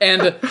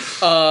 and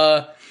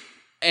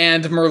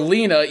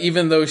Merlina,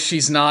 even though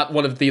she's not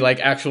one of the like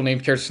actual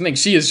named characters thing,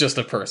 she is just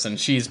a person.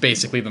 She's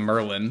basically the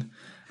Merlin.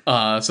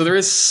 So there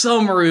is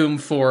some room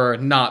for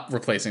not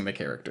replacing the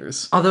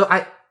characters. Although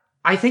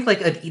I think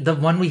like the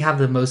one we have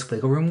the most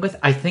wiggle room with,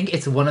 I think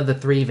it's one of the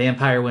three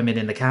vampire women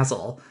in the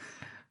castle.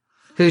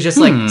 Who's just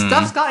like,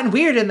 stuff's gotten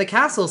weird in the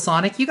castle,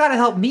 Sonic. You gotta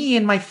help me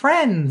and my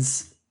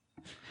friends.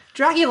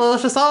 Dracula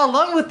left us all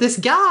alone with this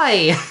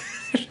guy.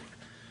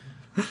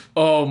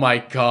 Oh my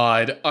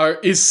god.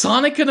 Is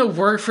Sonic gonna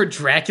work for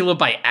Dracula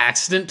by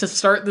accident to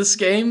start this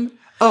game?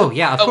 Oh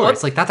yeah, of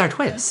course. Like, that's our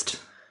twist.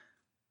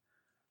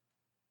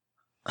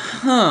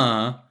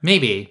 Huh.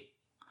 Maybe.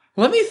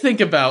 Let me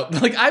think about,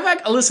 like, I'm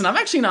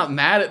actually not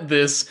mad at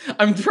this.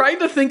 I'm trying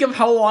to think of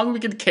how long we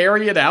could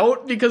carry it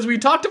out, because we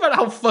talked about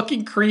how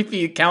fucking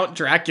creepy Count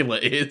Dracula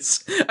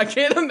is. I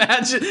can't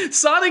imagine.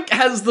 Sonic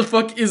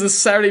is a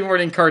Saturday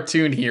morning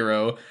cartoon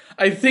hero.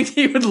 I think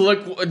he would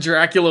look at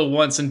Dracula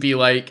once and be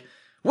like,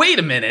 wait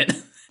a minute,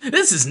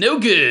 this is no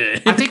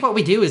good. I think what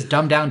we do is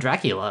dumb down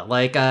Dracula.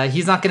 Like,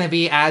 he's not going to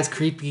be as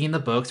creepy in the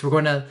books. We're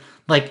going to,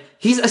 like,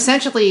 he's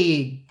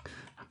essentially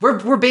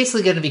we're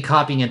basically going to be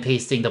copying and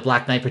pasting the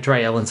Black Knight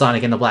portrayal in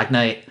Sonic and the Black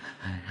Knight.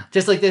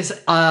 Just like this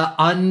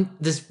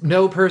this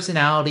no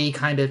personality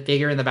kind of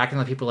figure in the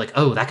background that people are like,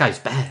 oh, that guy's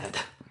bad.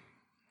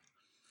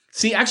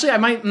 See, actually,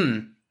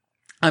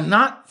 I'm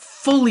not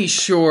fully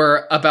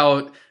sure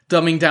about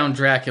dumbing down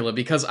Dracula,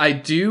 because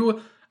I've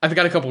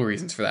got a couple of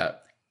reasons for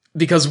that.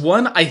 Because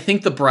one, I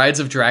think the Brides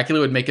of Dracula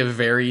would make a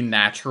very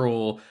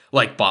natural,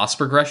 like, boss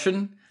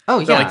progression. Oh,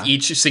 yeah.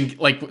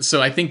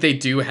 So I think they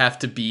do have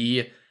to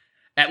be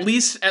at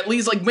least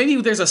like maybe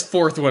there's a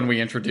fourth one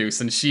we introduce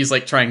and she's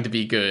like trying to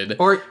be good.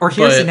 Or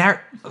here's an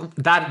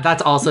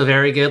that's also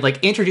very good.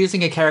 Like,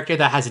 introducing a character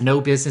that has no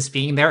business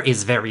being there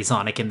is very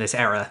Sonic in this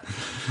era.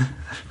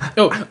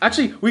 Oh,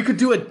 actually, we could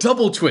do a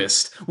double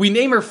twist. We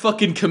name her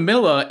fucking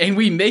Camilla, and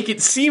we make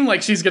it seem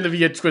like she's gonna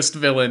be a twist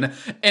villain,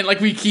 and like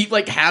we keep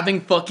like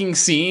having fucking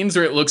scenes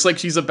where it looks like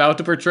she's about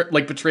to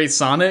betray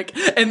Sonic,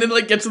 and then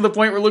like get to the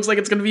point where it looks like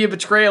it's gonna be a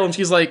betrayal, and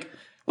she's like,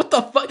 "What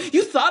the fuck?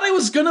 You thought I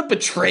was gonna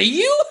betray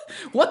you?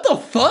 What the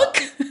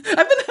fuck? I've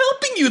been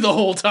helping you the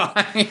whole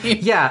time."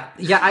 Yeah,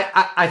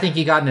 I think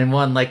you got it in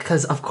one, like,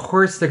 because of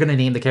course they're gonna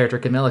name the character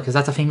Camilla, because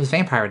that's a famous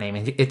vampire name,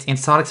 and it's in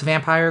Sonic's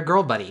vampire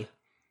girl buddy.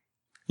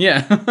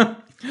 Yeah,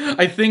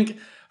 I think,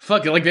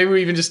 fuck it, like, maybe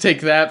we even just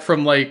take that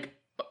from, like,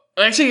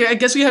 actually, I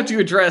guess we have to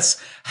address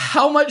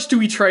how much do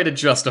we try to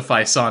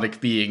justify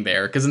Sonic being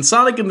there? Because in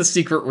Sonic and the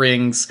Secret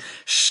Rings,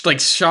 like,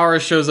 Shara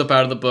shows up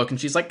out of the book,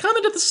 and she's like, come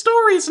into the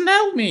stories and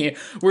help me.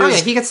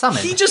 Whereas he gets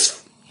summoned. He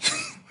just...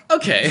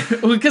 Okay,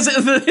 because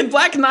in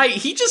Black Knight,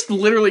 he just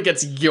literally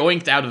gets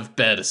yoinked out of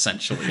bed,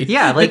 essentially.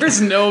 Yeah, like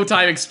there's no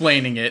time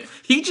explaining it.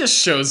 He just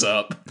shows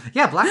up.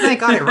 Yeah, Black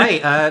Knight got it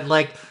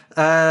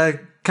right.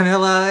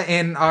 Camilla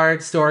in our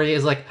story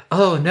is like,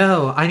 oh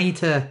no,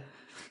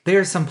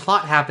 there's some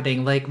plot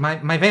happening, like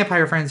my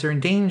vampire friends are in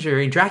danger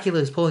and Dracula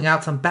is pulling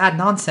out some bad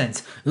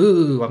nonsense.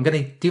 Ooh, I'm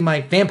gonna do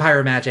my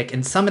vampire magic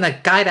and summon a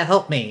guy to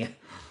help me.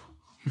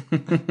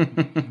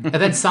 And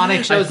then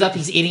Sonic shows up,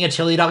 he's eating a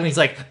chili dog and he's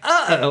like,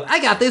 uh-oh,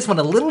 I got this one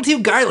a little too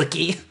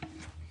garlicky.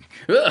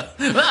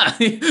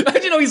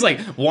 He's like,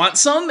 want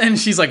some? And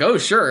she's like, oh,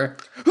 sure.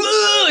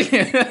 Was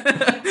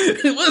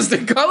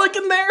there garlic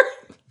in there?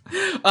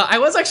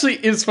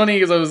 It's funny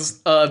because I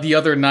was, the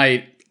other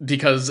night,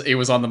 because it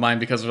was on the mind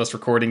because of us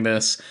recording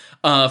this,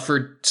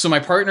 so my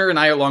partner and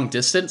I are long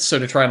distance, so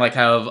to try and like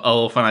have a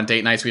little fun on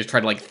date nights, we just try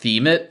to like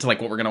theme it to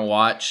like what we're gonna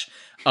watch,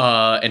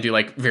 and do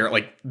like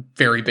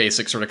very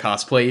basic sort of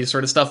cosplay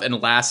sort of stuff, and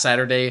last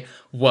Saturday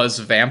was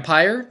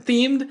vampire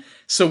themed,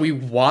 so we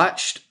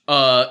watched,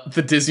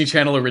 the Disney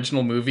Channel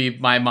original movie,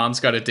 My Mom's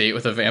Got a Date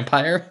with a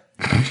Vampire,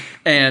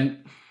 and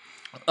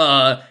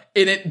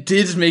it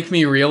did make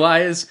me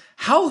realize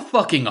how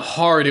fucking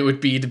hard it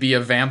would be to be a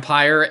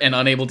vampire and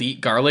unable to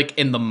eat garlic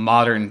in the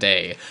modern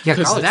day. Yeah,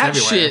 garlic's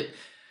everywhere.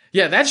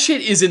 That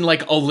shit is in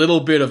like a little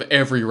bit of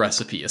every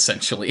recipe,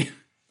 essentially.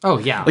 Oh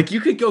yeah. Like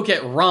you could go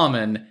get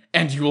ramen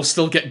and you will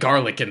still get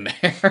garlic in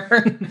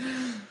there.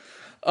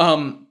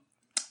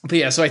 But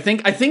yeah, so I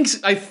think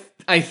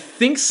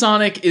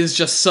Sonic is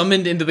just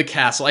summoned into the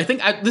castle.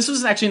 This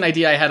was actually an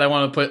idea I had. I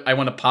want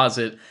to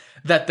posit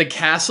that the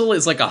castle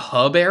is like a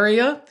hub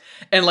area,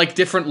 and like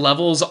different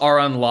levels are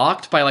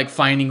unlocked by like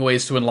finding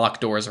ways to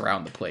unlock doors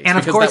around the place. And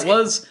of course,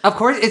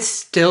 it's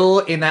still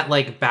in that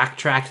like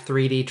backtracked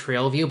 3D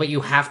trail view, but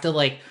you have to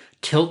like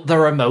tilt the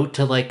remote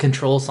to like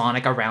control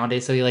Sonic around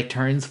it so he like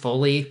turns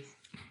fully.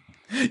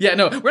 Yeah,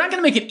 no, we're not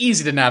gonna make it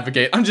easy to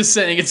navigate. I'm just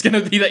saying it's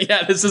gonna be that.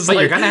 Yeah, this is but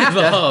like you're gonna have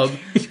the to. hub.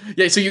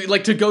 Yeah, so you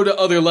like to go to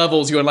other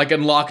levels. You like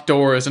unlock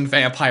doors, and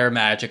vampire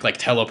magic like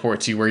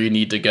teleports you where you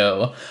need to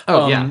go.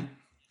 Oh yeah.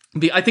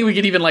 I think we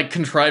could even like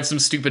contrive some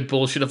stupid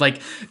bullshit of like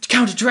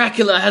Count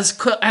Dracula has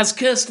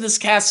cursed this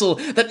castle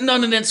that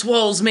none in its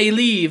walls may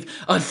leave.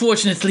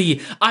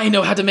 Unfortunately, I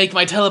know how to make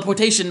my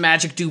teleportation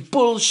magic do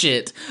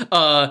bullshit.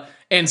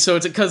 And so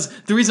it's because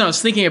the reason I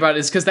was thinking about it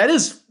is because that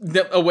is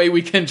a way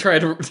we can try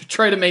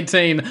to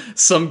maintain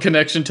some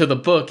connection to the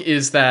book,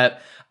 is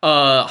that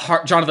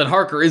Jonathan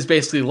Harker is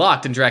basically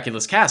locked in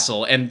Dracula's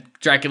castle, and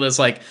Dracula's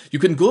like, you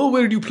can go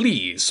where you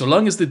please so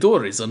long as the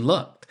door is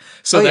unlocked.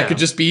 So that could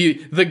just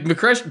be the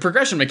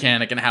progression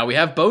mechanic, and how we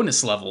have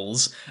bonus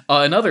levels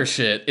and other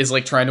shit is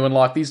like trying to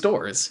unlock these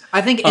doors.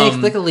 I think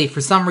inexplicably,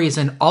 for some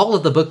reason, all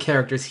of the book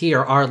characters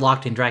here are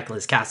locked in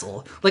Dracula's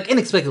castle. Like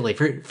inexplicably,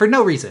 for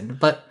no reason,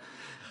 but...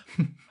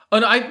 Oh,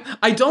 no,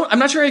 I'm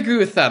not sure I agree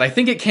with that. I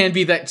think it can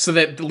be that so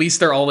that at least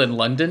they're all in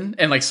London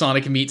and like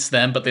Sonic meets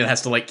them, but then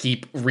has to like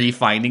keep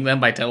re-finding them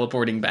by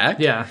teleporting back.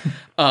 Yeah.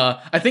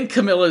 I think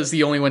Camilla is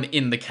the only one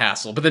in the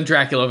castle, but then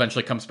Dracula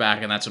eventually comes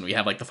back, and that's when we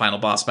have like the final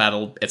boss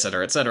battle,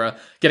 etc., etc.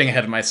 Getting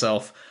ahead of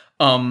myself.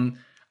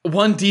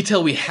 One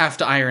detail we have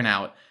to iron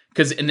out,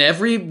 because in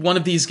every one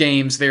of these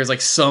games, there's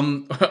like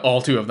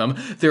all two of them,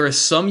 there is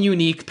some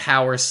unique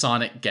power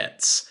Sonic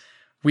gets.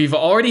 We've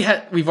already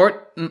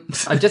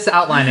just to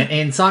outline it,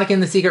 in Sonic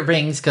and the Secret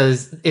Rings,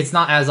 because it's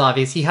not as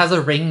obvious, he has a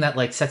ring that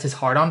like sets his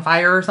heart on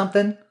fire or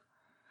something.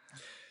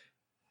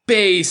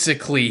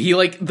 Basically, he,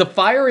 like, the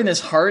fire in his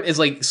heart is,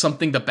 like,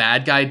 something the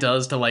bad guy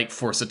does to, like,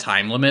 force a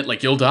time limit.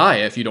 Like, you'll die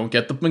if you don't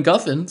get the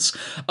MacGuffins.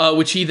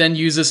 Which he then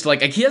uses to,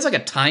 like, he has, like,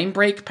 a time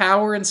break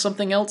power and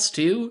something else,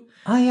 too.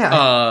 Oh,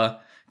 yeah.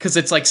 Because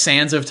it's, like,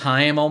 Sands of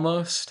Time,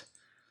 almost.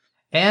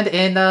 And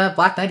in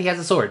Black Knight, he has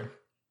a sword.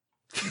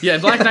 Yeah,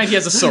 in Black Knight, he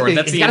has a sword.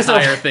 That's the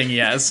entire thing he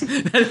has.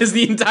 That is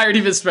the entirety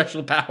of his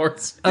special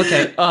powers.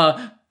 Okay.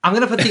 I'm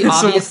going to put the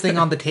obvious thing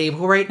on the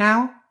table right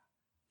now.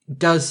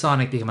 Does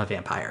Sonic become a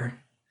vampire?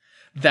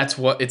 That's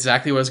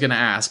exactly what I was going to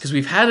ask, because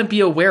we've had him be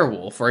a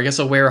werewolf, or I guess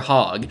a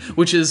werehog,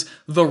 which is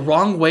the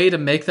wrong way to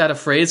make that a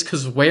phrase,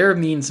 because were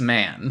means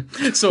man.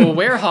 So a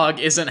werehog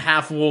isn't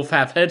half wolf,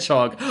 half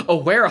hedgehog. A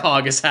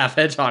werehog is half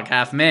hedgehog,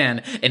 half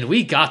man, and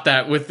we got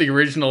that with the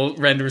original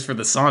renders for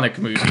the Sonic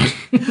movie.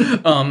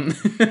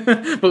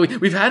 But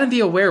we've had him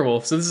be a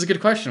werewolf, so this is a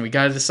good question. We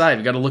got to decide.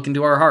 We got to look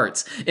into our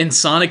hearts. In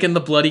Sonic and the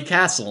Bloody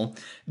Castle,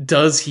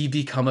 does he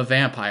become a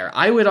vampire?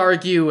 I would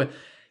argue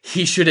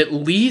he should at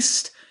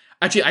least...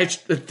 Actually,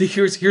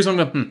 here's what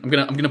I'm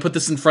gonna put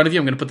this in front of you.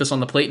 I'm gonna put this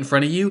on the plate in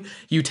front of you.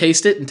 You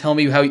taste it and tell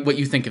me what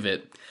you think of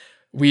it.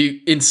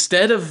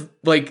 Instead of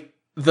like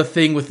the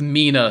thing with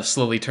Mina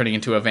slowly turning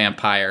into a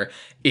vampire,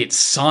 it's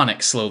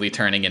Sonic slowly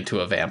turning into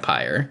a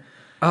vampire.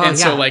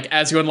 So like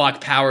as you unlock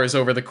powers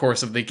over the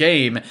course of the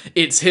game,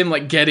 it's him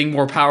like getting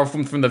more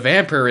powerful from the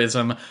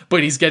vampirism,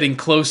 but he's getting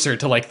closer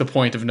to like the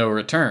point of no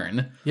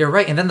return. You're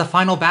right, and then the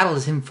final battle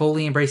is him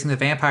fully embracing the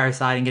vampire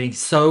side and getting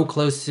so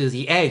close to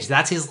the edge.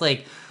 That's his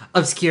like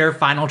obscure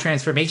final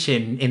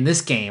transformation in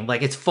this game.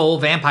 Like it's full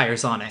vampire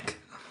Sonic.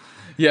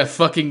 Yeah,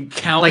 fucking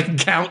Count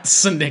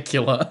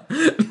Sonicula.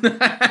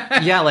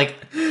 Yeah, like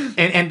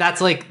and that's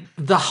like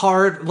the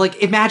hard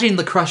like imagine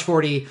the Crush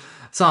 40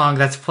 song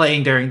that's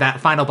playing during that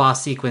final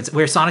boss sequence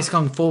where Sonic's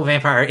going full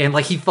vampire and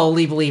like he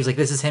fully believes like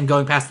this is him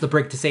going past the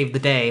brick to save the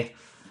day.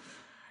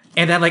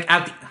 And then like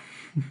at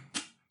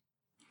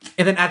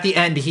the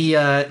end he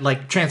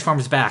like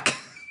transforms back.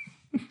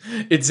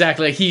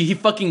 Exactly. Like, he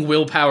fucking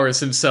willpowers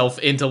himself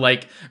into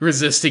like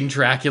resisting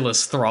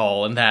Dracula's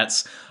thrall, and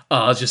that's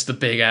just the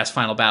big ass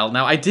final battle.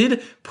 Now, I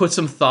did put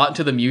some thought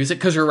into the music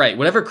because you're right.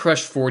 Whatever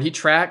Crush 40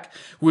 track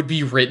would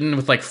be written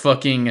with like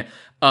fucking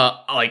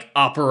like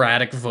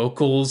operatic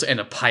vocals and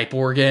a pipe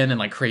organ and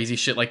like crazy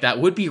shit like that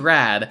would be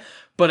rad.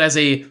 But as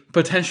a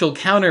potential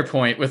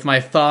counterpoint with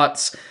my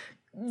thoughts,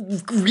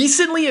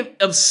 recently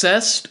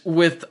obsessed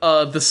with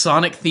the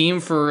Sonic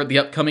theme for the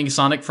upcoming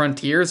Sonic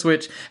Frontiers,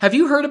 which, have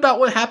you heard about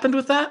what happened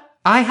with that?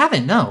 I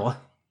haven't, no.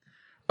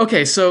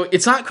 Okay, so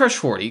it's not Crush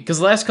 40, because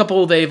the last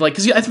couple they've, like,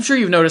 because I'm sure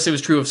you've noticed it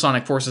was true of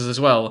Sonic Forces as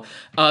well.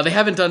 They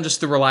haven't done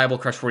just the reliable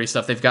Crush 40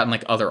 stuff, they've gotten,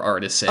 like, other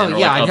artists in, or,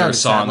 like, I other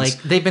songs. That.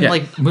 Like, they've been,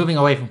 like, moving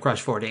away from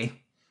Crush 40.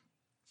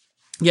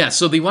 Yeah,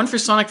 so the one for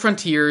Sonic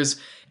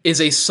Frontiers is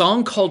a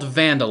song called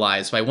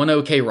Vandalize by One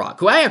OK Rock,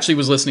 who I actually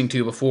was listening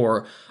to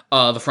before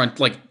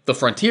the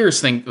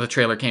Frontiers thing, the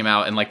trailer came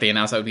out, and, like, they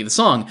announced that would be the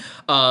song.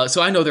 So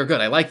I know they're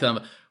good, I like them.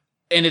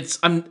 And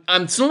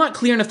I'm still not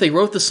clear on if they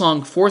wrote the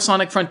song for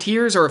Sonic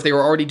Frontiers or if they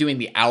were already doing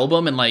the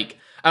album, and like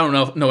I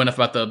don't know enough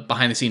about the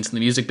behind the scenes in the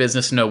music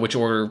business to know which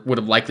order would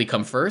have likely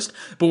come first.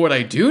 But what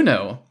I do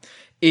know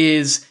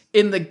is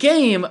in the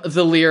game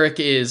the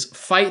lyric is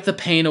 "Fight the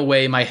pain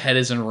away, my head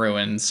is in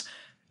ruins."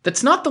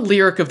 That's not the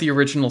lyric of the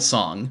original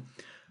song.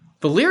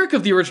 The lyric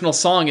of the original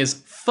song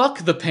is "Fuck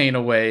the pain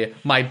away,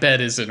 my bed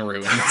is in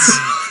ruins."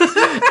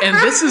 And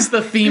this is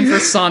the theme for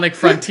Sonic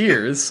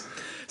Frontiers.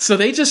 So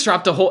they just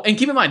dropped a whole... And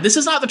keep in mind, this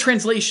is not the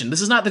translation.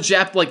 This is not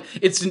the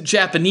it's in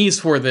Japanese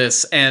for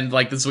this, and,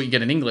 like, this is what you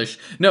get in English.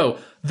 No,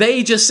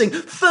 they just sing,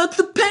 "Fuck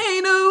the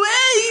pain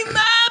away,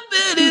 my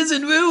bed is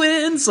in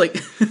ruins." Like...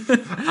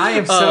 I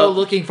am so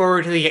looking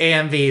forward to the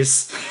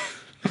AMVs.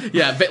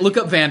 Yeah, look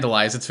up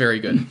Vandalize. It's very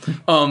good.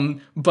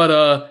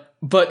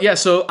 But yeah,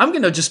 so I'm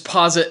going to just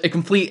posit a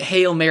complete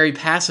Hail Mary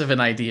passive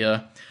an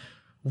idea.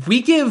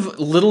 We give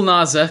Lil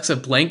Nas X a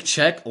blank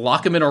check,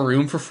 lock him in a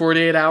room for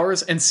 48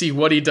 hours, and see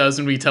what he does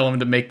when we tell him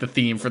to make the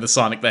theme for the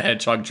Sonic the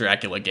Hedgehog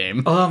Dracula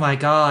game. Oh my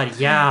god,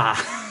 yeah.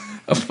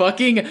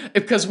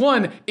 Because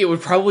one, it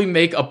would probably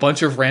make a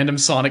bunch of random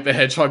Sonic the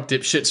Hedgehog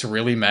dipshits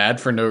really mad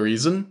for no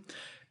reason.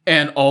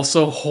 And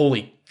also,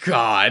 holy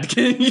god,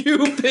 can you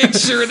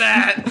picture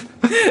that?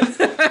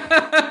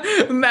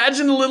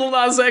 Imagine Lil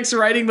Nas X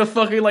writing the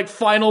fucking, like,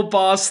 final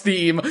boss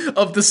theme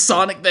of the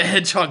Sonic the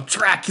Hedgehog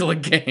Dracula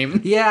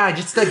game. Yeah,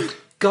 just, like,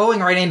 going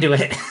right into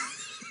it.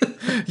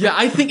 Yeah,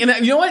 I think, and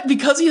you know what?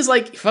 Because he's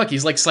like,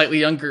 he's like slightly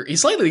younger.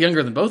 He's slightly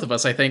younger than both of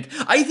us, I think.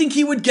 I think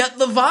he would get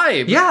the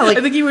vibe. Yeah, like...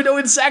 I think he would know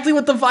exactly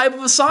what the vibe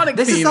of a Sonic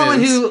theme is. This is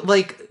someone who,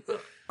 like,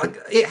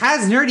 it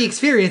has nerdy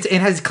experience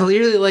and has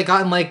clearly, like,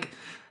 gotten, like,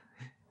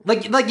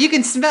 you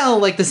can smell,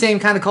 like, the same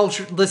kind of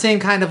culture, the same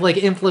kind of, like,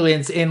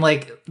 influence in,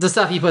 like, the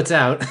stuff he puts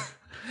out.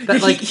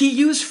 That, like, he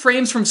used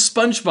frames from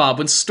SpongeBob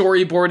when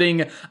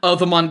storyboarding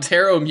the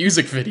Montero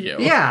music video.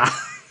 Yeah.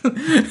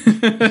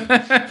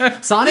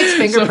 Sonic's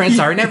fingerprints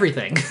are in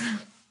everything.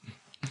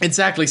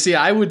 Exactly. See,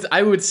 I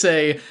would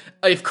say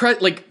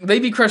if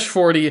maybe Crush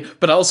 40,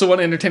 but I also want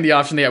to entertain the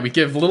option that we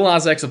give Lil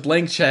Nas X a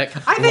blank check,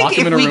 lock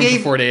him in a room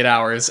for 48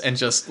 hours, and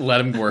just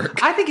let him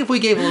work. I think if we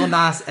gave Lil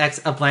Nas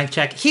X a blank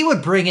check, he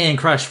would bring in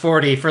Crush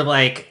 40 for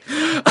like.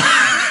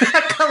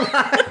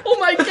 Oh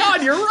my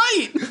God, you're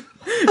right.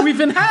 We've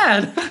been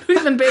bamboozled.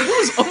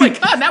 Oh my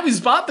God, now he's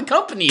bought the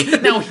company.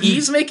 Now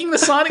he's making the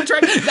Sonic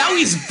track. Now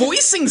he's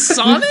voicing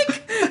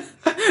Sonic.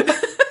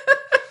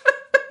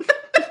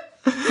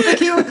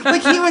 He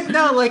would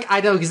know, like,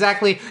 I know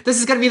exactly, this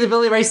is going to be the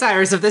Billy Ray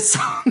Cyrus of this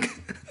song.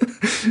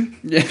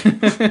 Yeah.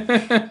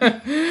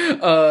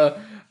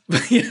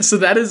 So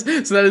that is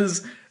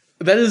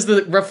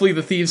roughly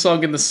the theme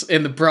song in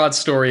the broad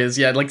story is,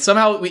 like,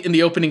 somehow in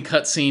the opening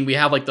cutscene, we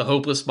have, like, the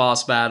hopeless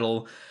boss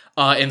battle,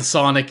 and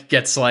Sonic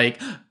gets, like,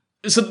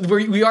 so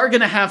we are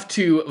going to have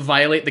to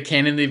violate the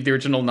canon of the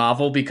original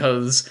novel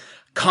because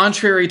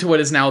contrary to what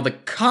is now the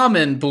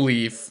common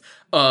belief,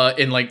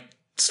 in, like,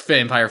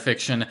 vampire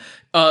fiction,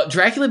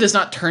 Dracula does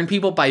not turn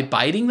people by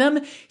biting them.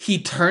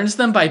 He turns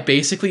them by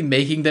basically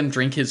making them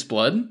drink his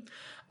blood,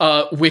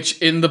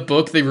 which in the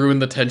book they ruin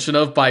the tension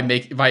of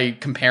by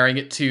comparing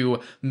it to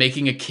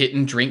making a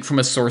kitten drink from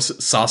a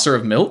saucer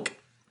of milk.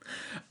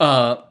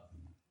 So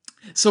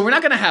we're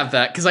not gonna have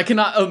that because I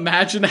cannot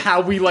imagine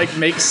how we like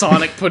make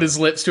Sonic put his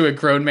lips to a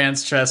grown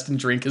man's chest and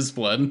drink his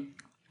blood.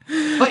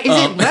 But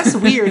is it less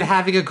weird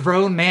having a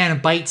grown man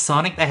bite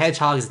Sonic the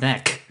Hedgehog's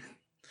neck?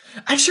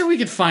 I'm sure we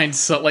could find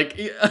like.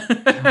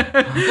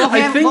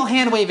 We'll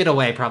hand wave it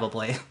away,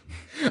 probably.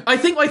 I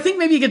think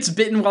maybe he gets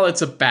bitten while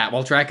it's a bat,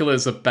 while Dracula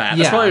is a bat.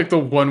 That's probably like the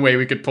one way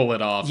we could pull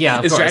it off. Yeah,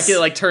 of course.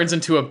 Dracula like turns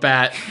into a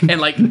bat and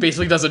like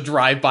basically does a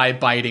drive-by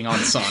biting on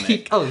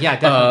Sonic. Oh yeah,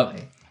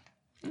 definitely.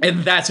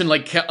 And that's when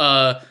like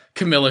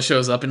Camilla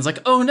shows up and is like,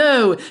 "Oh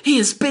no, he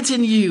has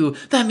bitten you.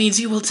 That means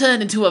you will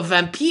turn into a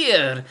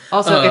vampire."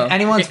 Also, if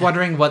anyone's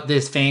wondering what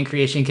this fan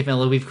creation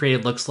Camilla we've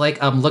created looks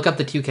like, look up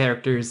the two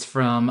characters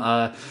from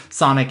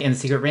Sonic and the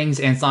Secret Rings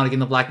and Sonic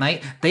and the Black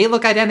Knight. They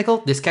look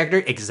identical. This character,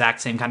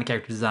 exact same kind of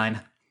character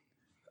design.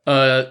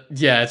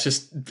 It's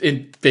just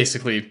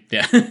basically,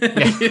 yeah.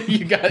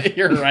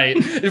 You're right.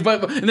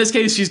 But in this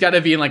case, she's got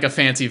to be in like a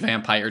fancy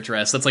vampire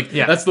dress. That's like,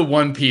 that's the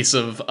one piece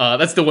of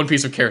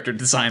character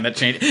design that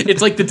changed.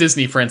 It's like the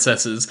Disney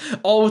princesses,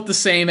 all with the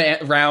same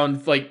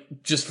round, like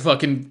just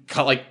fucking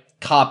like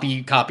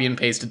copy and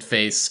pasted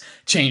face.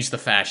 Change the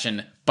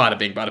fashion. Bada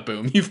bing, bada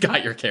boom. You've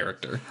got your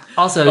character.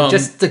 Also,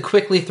 just to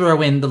quickly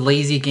throw in the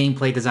lazy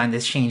gameplay design,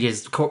 this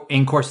changes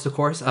in course to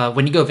course.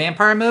 When you go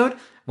vampire mode.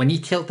 When you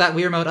tilt that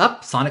Wii remote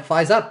up, Sonic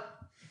flies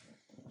up.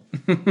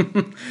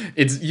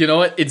 It's, you know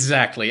what?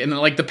 Exactly. And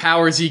like the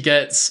powers he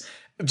gets,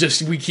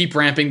 we keep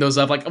ramping those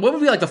up. Like, what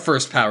would be like the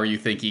first power you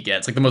think he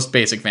gets? Like the most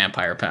basic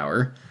vampire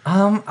power?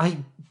 I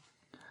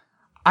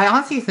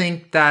honestly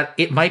think that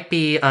it might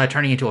be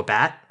turning into a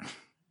bat.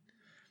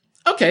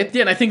 Okay,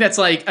 yeah, and I think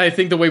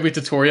the way we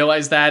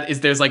tutorialize that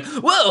is there's like,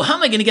 whoa, how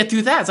am I going to get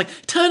through that? It's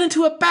like, turn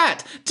into a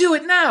bat, do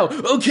it now,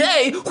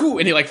 okay, whoo,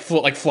 and he like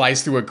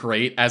flies through a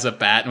grate as a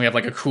bat, and we have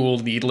like a cool,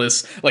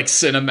 needless, like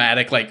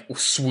cinematic like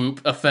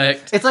swoop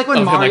effect. It's like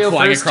when Mario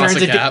first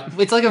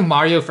it's like when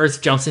Mario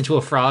first jumps into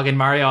a frog in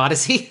Mario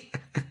Odyssey.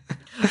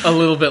 A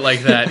little bit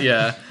like that,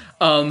 yeah.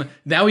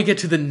 Now we get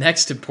to the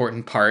next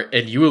important part,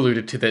 and you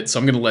alluded to that, so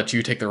I'm going to let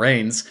you take the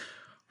reins.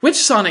 Which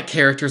Sonic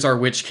characters are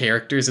which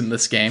characters in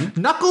this game?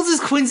 Knuckles is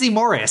Quincy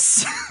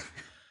Morris.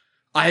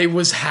 I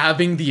was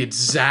having the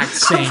exact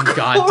same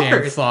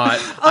goddamn thought.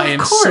 I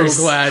am so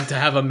glad to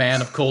have a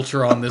man of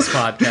culture on this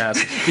podcast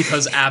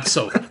because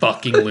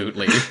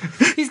abso-fucking-lutely.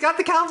 He's got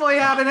the cowboy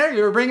hat in there.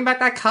 You were bringing back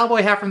that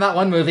cowboy hat from that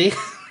one movie.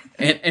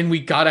 And we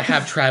gotta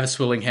have Travis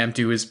Willingham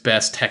do his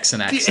best Texan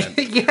accent.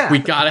 Yeah. We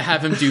gotta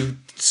have him do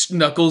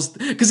Knuckles,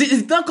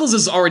 because Knuckles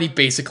is already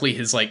basically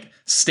his like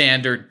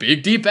standard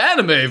big deep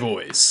anime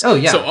voice. Oh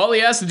yeah. So all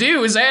he has to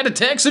do is add a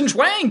Texan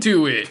twang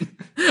to it.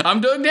 I'm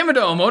Doug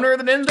Dimmadome, owner of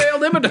the Dinsdale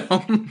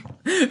Dimmadome.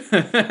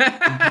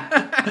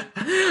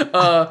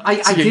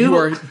 You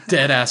are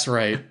dead ass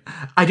right.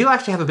 I do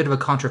actually have a bit of a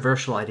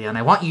controversial idea, and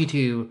I want you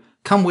to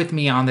come with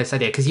me on this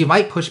idea because you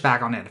might push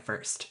back on it at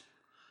first.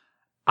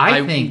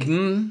 I think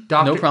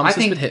no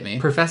promises, but hit me.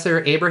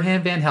 Professor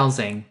Abraham Van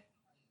Helsing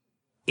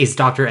is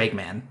Dr.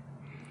 Eggman.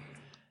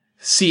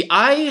 See,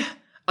 I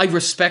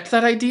respect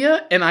that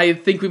idea, and I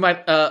think we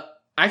might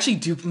actually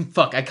do.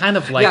 Fuck, I kind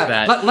of like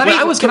that.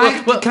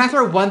 Can I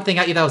throw one thing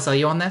at you that will sell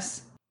you on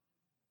this?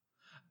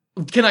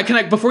 Can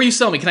I? Before you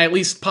sell me, can I at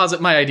least posit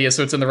my idea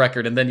so it's in the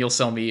record, and then you'll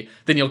sell me.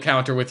 Then you'll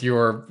counter with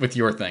your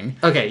thing.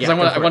 Okay, yeah.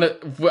 I want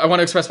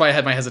to express why I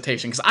had my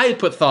hesitation because I had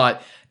put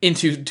thought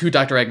into who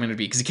Dr. Eggman would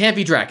be because he can't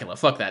be Dracula.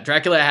 Fuck that.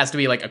 Dracula has to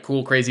be like a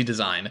cool, crazy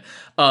design.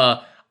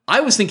 I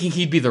was thinking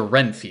he'd be the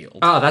Renfield.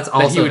 Oh, that's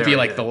also that he would be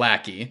like good. the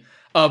lackey.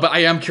 But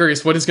I am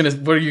curious, what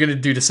are you gonna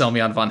do to sell me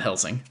on Von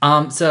Helsing?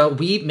 So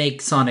we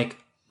make Sonic.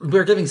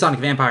 We're giving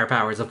Sonic vampire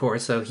powers, of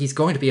course, so he's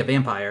going to be a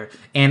vampire.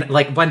 And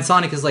like when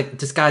Sonic is like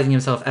disguising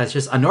himself as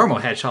just a normal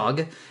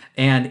hedgehog,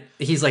 and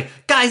he's like,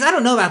 "Guys, I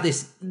don't know about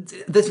this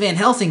Van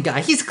Helsing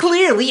guy. He's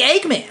clearly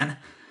Eggman."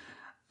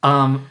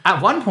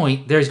 At one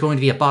point, there's going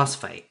to be a boss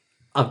fight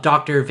of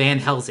Dr. Van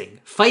Helsing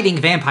fighting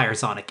Vampire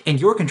Sonic, and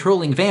you're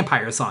controlling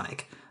Vampire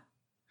Sonic.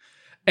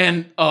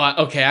 And,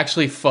 okay,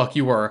 actually, fuck,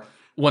 you are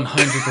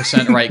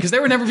 100% right, because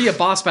there would never be a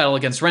boss battle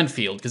against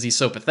Renfield, because he's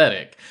so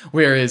pathetic.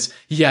 Whereas,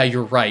 yeah,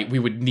 you're right, we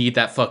would need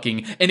that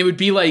fucking... And it would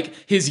be like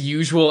his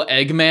usual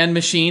Eggman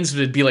machines,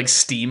 but it'd be like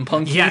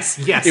steampunk. Yes.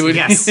 Yeah, it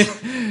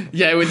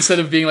would, instead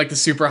of being like the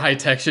super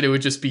high-tech shit, it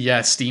would just be,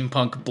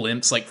 steampunk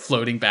blimps, like,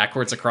 floating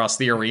backwards across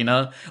the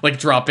arena, like,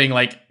 dropping,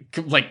 like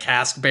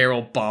cask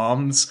barrel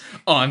bombs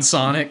on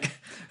Sonic.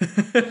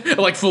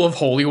 Like, full of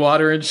holy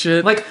water and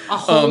shit. Like, a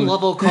whole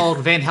level called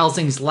Van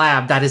Helsing's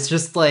Lab that is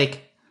just,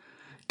 like...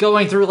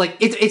 going through, like,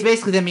 it's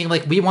basically them being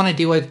like, we want to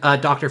do a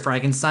Dr.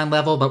 Frankenstein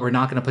level, but we're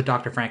not going to put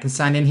Dr.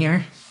 Frankenstein in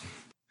here.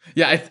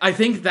 Yeah, I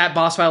think that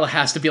boss battle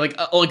has to be, like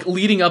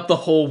leading up the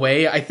whole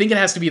way. I think it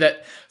has to be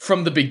that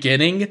from the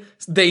beginning,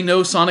 they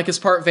know Sonic is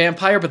part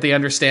vampire, but they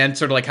understand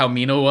sort of like how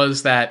Mina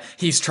was, that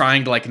he's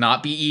trying to, like,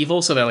 not be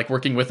evil, so they're, like,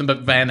 working with him, but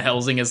Van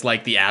Helsing is,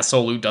 like, the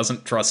asshole who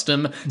doesn't trust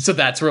him. So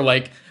that's where,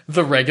 like,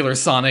 the regular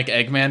Sonic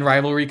Eggman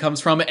rivalry comes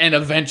from, and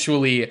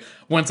eventually,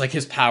 once, like,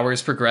 his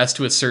powers progress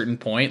to a certain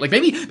point, like,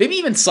 maybe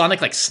even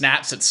Sonic, like,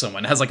 snaps at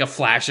someone, has, like, a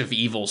flash of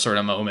evil sort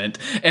of moment,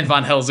 and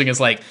Van Helsing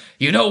is like,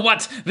 you know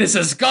what? This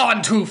has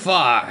gone too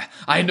far.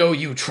 I know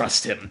you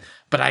trust him,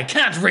 but I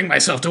can't bring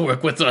myself to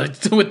work with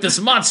this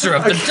monster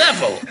of the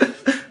devil.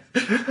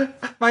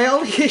 My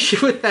only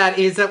issue with that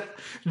is that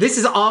this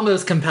is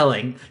almost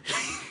compelling.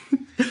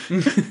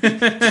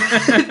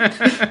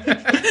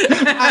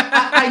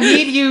 I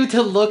need you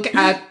to look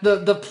at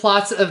the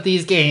plots of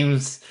these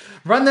games,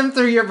 run them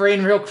through your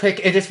brain real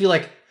quick, and just be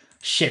like,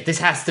 shit, this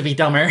has to be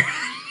dumber.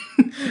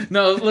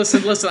 No,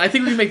 listen, I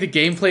think we can make the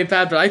gameplay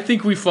bad, but I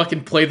think we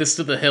fucking play this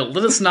to the hill.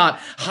 Let us not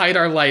hide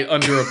our light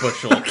under a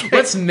bushel. Okay.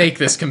 Let's make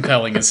this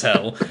compelling as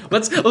hell.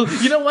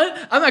 You know what?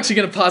 I'm actually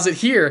going to pause it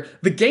here.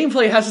 The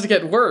gameplay has to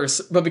get worse,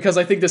 but because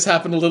I think this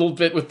happened a little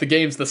bit with the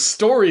games, the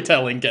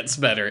storytelling gets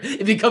better.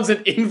 It becomes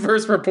an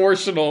inverse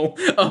proportional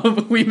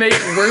of we make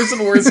worse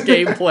and worse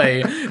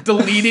gameplay,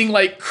 deleting,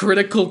 like,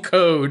 critical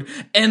code,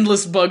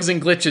 endless bugs and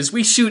glitches.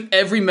 We shoot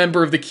every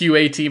member of the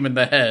QA team in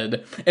the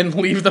head and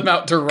leave them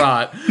out to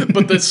rot.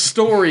 But the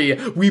story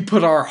we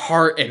put our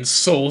heart and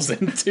souls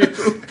into.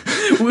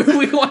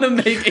 we want to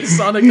make a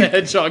Sonic the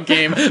Hedgehog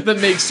game that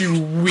makes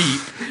you weep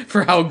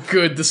for how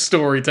good the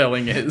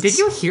storytelling is. Did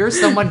you hear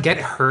someone get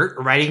hurt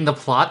writing the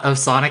plot of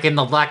Sonic and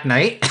the Black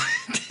Knight?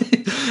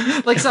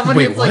 Like someone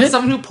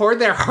who poured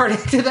their heart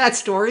into that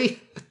story?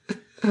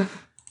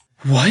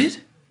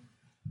 What?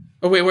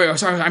 Oh, wait,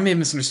 sorry, I may have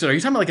misunderstood. Are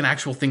you talking about, like, an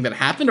actual thing that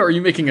happened, or are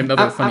you making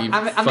another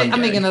I'm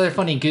making another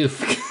funny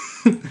goof.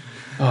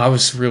 Oh, I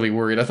was really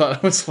worried. I thought, I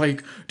was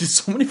like, did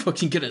somebody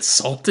fucking get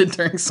assaulted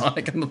during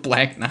Sonic and the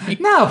Black Knight?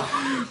 No.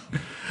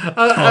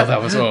 That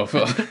was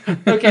awful.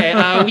 Okay,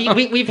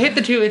 we've hit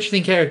the two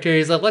interesting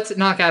characters. Let's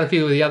knock out a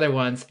few of the other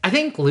ones. I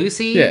think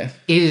Lucy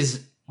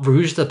is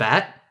Rouge the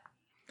Bat.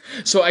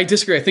 So I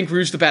disagree. I think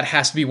Rouge the Bat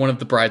has to be one of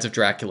the Brides of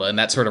Dracula, and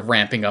that sort of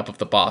ramping up of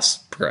the boss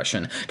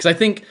progression. Because I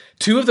think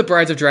two of the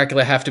Brides of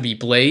Dracula have to be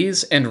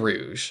Blaze and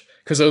Rouge.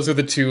 Because those are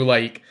the two,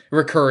 like,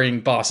 recurring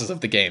bosses of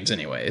the games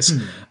anyways.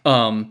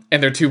 And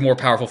they're two more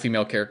powerful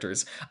female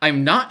characters.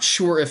 I'm not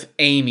sure if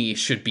Amy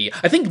should be.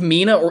 I think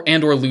Mina or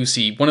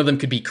Lucy, one of them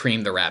could be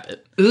Cream the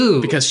Rabbit.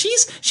 Ooh. Because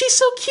she's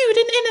so cute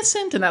and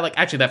innocent. And that, like,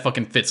 actually that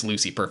fucking fits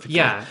Lucy perfectly.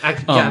 Yeah.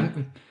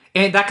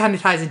 And that kind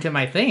of ties into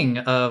my thing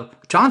of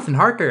Jonathan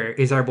Harker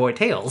is our boy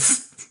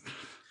Tails.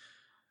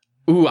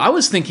 Ooh, I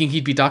was thinking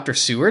he'd be Dr.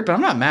 Seward, but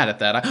I'm not mad at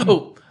that.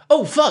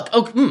 Fuck.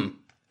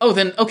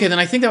 Then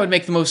I think that would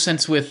make the most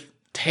sense with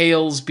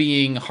Tails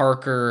being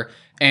Harker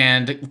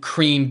and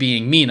Cream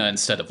being Mina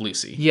instead of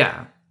Lucy.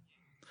 Yeah.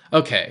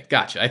 Okay,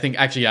 gotcha. I think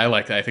actually I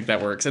like that. I think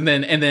that works. And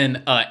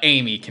then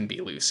Amy can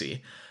be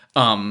Lucy.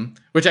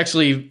 Which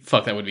actually,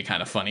 fuck, that would be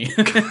kind of funny.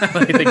 When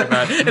I think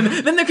about it. And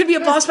then there could be a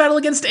boss battle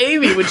against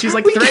Amy when she's,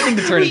 like, threatening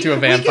to turn into a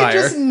vampire. We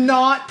could just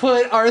not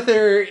put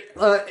Arthur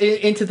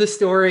into the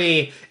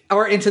story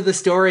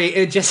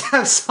and just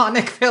have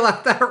Sonic fill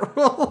out that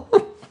role.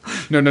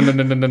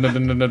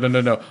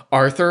 No.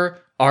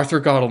 Arthur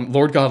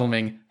Lord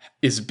Godalming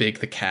is Big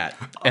the Cat,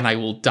 and I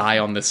will die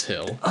on this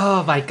hill.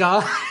 Oh my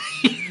god.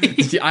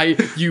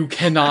 You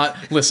cannot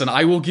listen.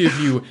 I will give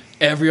you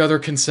every other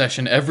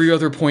concession, every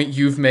other point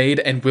you've made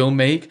and will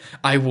make.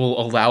 I will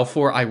allow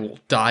for. I will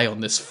die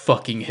on this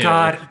fucking hill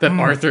that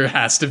Arthur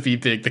has to be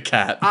Big the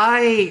Cat.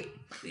 I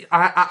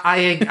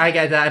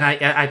get that, and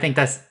I think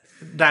that's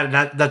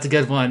a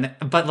good one.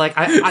 But, like,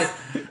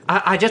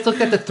 I just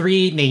looked at the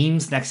three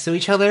names next to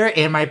each other,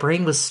 and my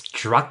brain was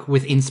struck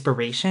with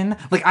inspiration.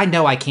 Like, I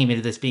know I came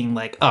into this being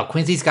like, oh,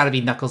 Quincy's got to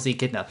be Knuckles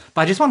Echidna.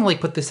 But I just want to,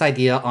 like, put this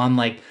idea on,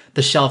 like,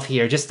 the shelf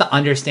here, just to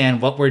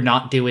understand what we're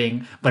not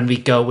doing when we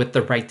go with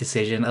the right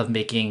decision of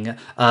making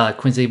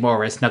Quincy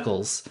Morris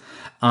Knuckles.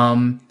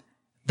 The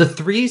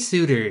three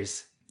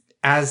suitors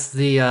as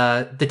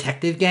the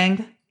detective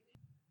gang.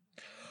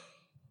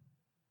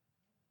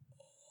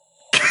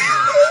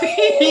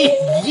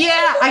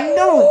 Yeah, I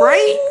know,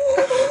 right?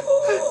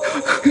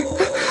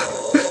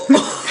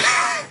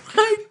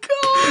 my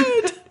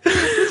god!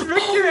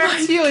 Victor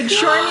X you and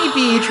Charmy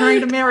B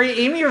trying to marry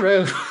Amy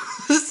Rose.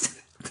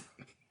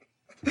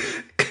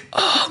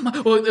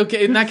 Well,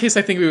 okay, in that case,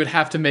 I think we would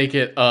have to make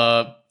it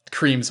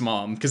Cream's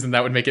mom, because then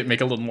that would make a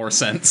little more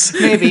sense.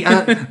 Maybe,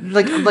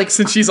 like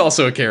since she's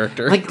also a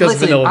character, like because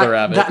Vanilla the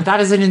Rabbit. That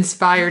is an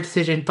inspired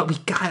decision, but we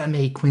gotta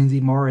make Quincy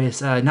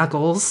Morris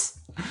Knuckles.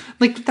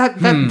 Like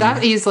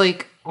that is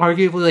like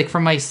arguably like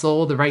from my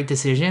soul the right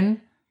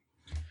decision.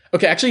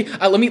 Okay, actually,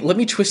 let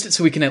me twist it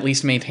so we can at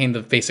least maintain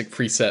the basic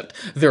precept.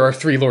 There are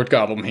 3 Lord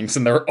Godalmings,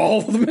 and they're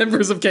all the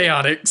members of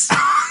Chaotix.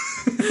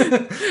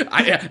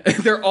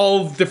 They're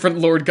all different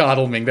Lord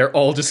Godalming. They're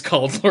all just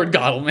called Lord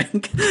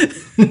Godalming.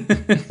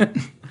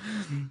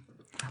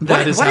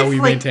 That is how we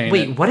maintain it.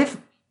 Wait, what if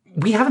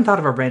we haven't thought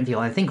of a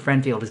Renfield? I think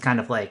Renfield is kind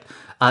of like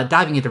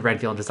diving into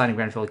Renfield, designing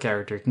Renfield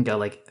character can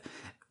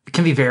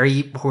be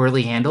very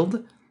poorly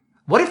handled.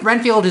 What if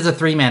Renfield is a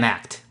 3-man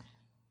act?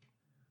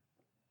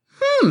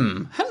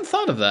 Hadn't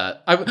thought of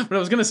that. What I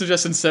was going to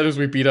suggest instead is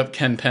we beat up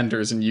Ken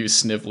Penders and use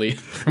Snively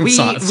from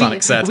Sonic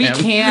Satam. We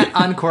can't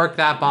uncork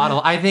that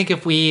bottle. I think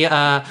if we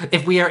are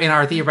in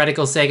our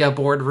theoretical Sega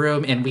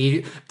boardroom and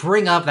we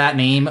bring up that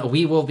name,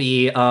 we will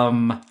be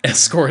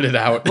escorted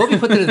out. Will we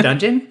put in a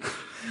dungeon?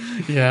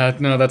 Yeah,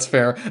 no, that's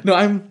fair.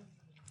 No,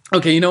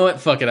 okay. You know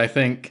what? Fuck it. I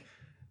think.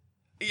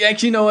 Yeah,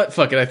 actually, you know what?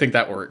 Fuck it. I think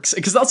that works.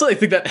 Because also, I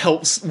think that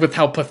helps with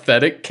how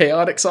pathetic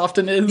Chaotix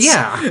often is.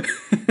 Yeah.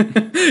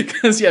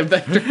 Because,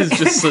 Vector is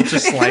just such a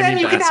slimy bastard. And then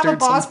you can have a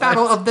boss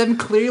battle of them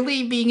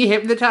clearly being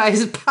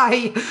hypnotized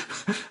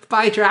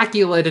by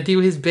Dracula to do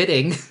his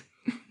bidding.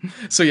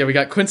 So, we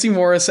got Quincy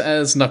Morris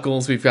as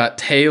Knuckles. We've got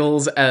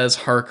Tails as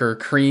Harker.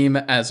 Cream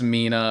as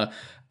Mina.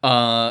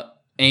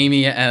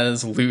 Amy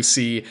as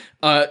Lucy.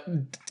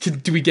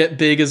 Do we get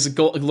Big as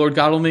Lord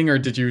Godalming, or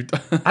did you?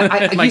 Am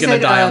I going to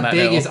die on that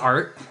Big hill? is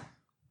Art.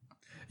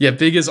 Yeah,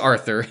 Big is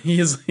Arthur. He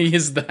is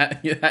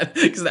that.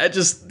 Because that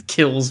just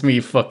kills me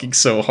fucking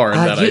so hard.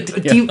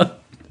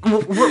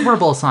 We're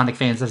both Sonic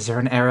fans of a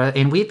certain era,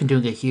 and we've been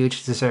doing a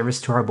huge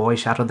disservice to our boy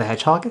Shadow the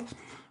Hedgehog.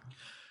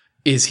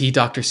 Is he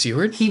Dr.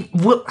 Seward?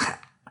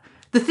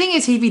 The thing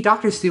is, he'd be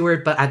Dr.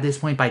 Seward, but at this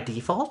point by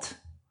default.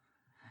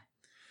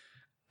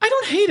 I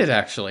don't hate it,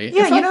 actually.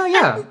 Yeah,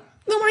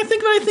 The more I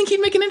think about it, I think he'd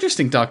make an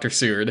interesting Dr.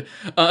 Seward.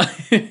 I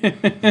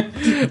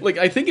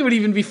think it would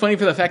even be funny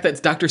for the fact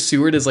that Dr.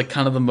 Seward is,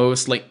 kind of the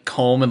most,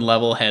 calm and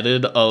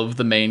level-headed of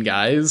the main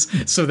guys.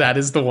 So that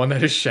is the one that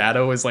his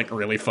shadow is,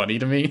 really funny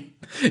to me.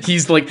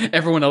 He's,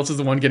 everyone else is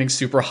the one getting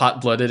super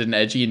hot-blooded and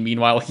edgy, and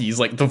meanwhile, he's,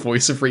 the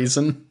voice of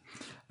reason.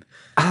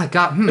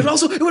 God. It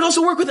would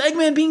also work with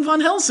Eggman being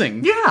Von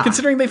Helsing. Yeah.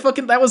 Considering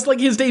that was,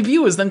 his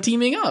debut as them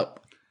teaming up.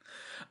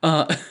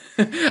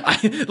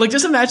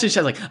 Just imagine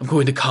Chad I'm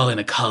going to call in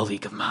a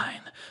colleague of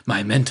mine,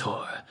 my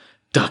mentor,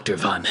 Dr.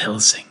 Von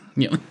Helsing.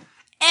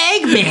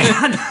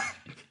 Eggman!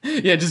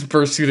 Yeah, just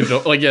burst through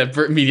the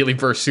door. Immediately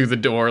burst through the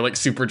door,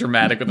 super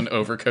dramatic with an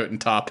overcoat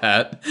and top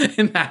hat.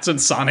 And that's when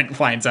Sonic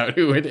finds out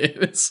who it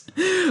is.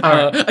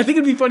 Right. I think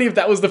it'd be funny if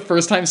that was the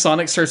first time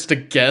Sonic starts to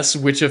guess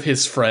which of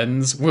his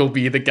friends will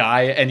be the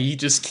guy, and he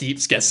just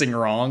keeps guessing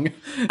wrong.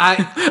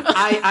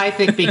 I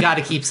think we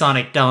gotta keep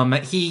Sonic dumb.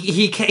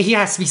 He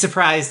has to be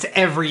surprised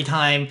every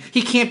time.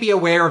 He can't be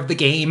aware of the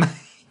game.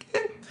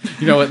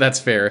 You know what?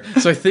 That's fair.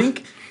 So I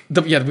think...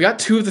 we got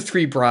 2 of the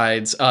 3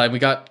 brides. We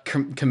got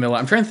Camilla.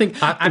 I'm trying to think.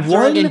 I'm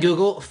throwing in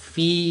Google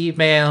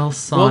female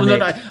Sonic.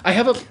 Well, no,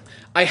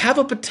 I have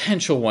a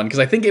potential one because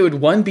I think it would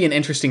 1 be an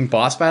interesting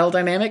boss battle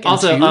dynamic. And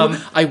also,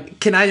 2,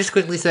 can I just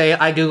quickly say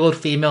I googled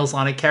female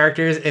Sonic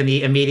characters and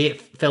the immediate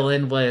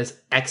fill-in was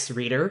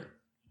X-Reader.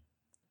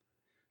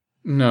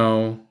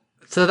 No.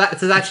 So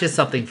that's just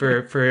something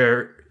for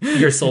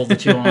your soul to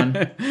chew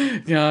on.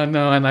 Yeah,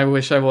 no, and I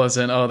wish I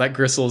wasn't. Oh, that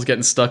gristle is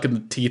getting stuck in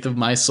the teeth of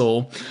my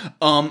soul.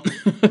 No,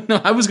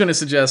 I was going to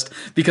suggest,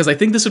 because I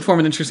think this would form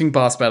an interesting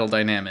boss battle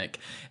dynamic,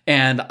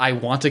 and I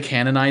want to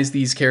canonize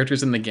these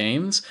characters in the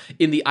games.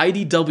 In the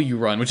IDW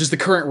run, which is the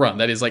current run,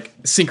 that is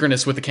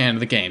synchronous with the canon of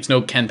the games,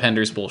 no Ken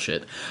Penders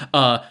bullshit,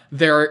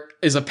 there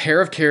is a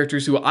pair of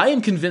characters who I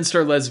am convinced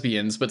are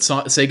lesbians, but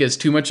Sega is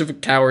too much of a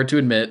coward to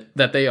admit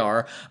that they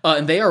are,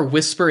 and they are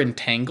Whisper and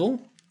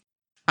Tangle.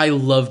 I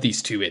love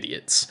these 2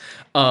 idiots.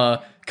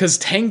 Because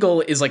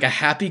Tangle is a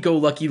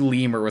happy-go-lucky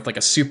lemur with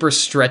a super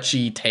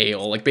stretchy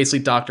tail, basically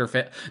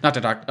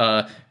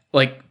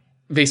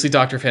basically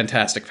Dr.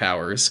 Fantastic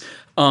powers.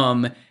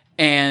 Or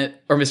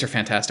Mr.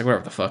 Fantastic,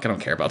 whatever the fuck, I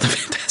don't care about the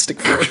Fantastic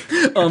Four.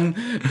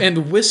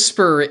 And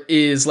Whisper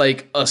is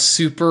a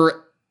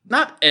super,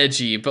 not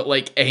edgy, but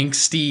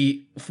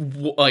angsty,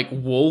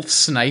 wolf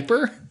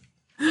sniper.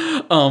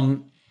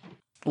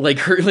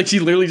 She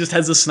literally just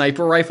has a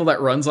sniper rifle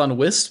that runs on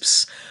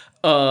wisps.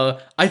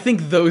 I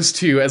think those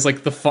 2 as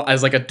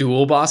a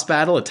dual boss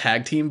battle, a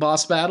tag team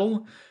boss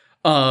battle,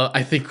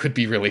 I think could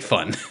be really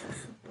fun.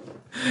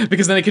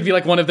 Because then it could be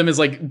one of them is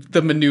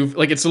the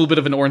maneuver, it's a little bit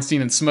of an Ornstein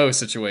and Smo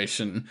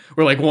situation,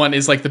 where one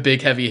is the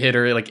big heavy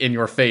hitter in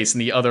your face, and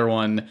the other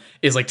one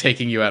is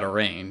taking you out of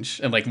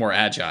range and more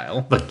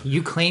agile. Look,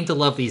 you claim to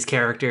love these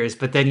characters,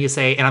 but then you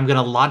say, and I'm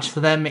gonna launch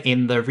them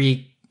in the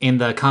in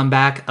the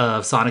comeback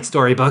of Sonic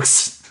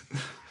Storybooks.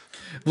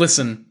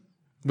 Listen,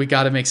 we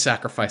got to make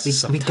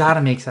sacrifices. We got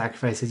to make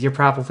sacrifices. You're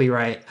probably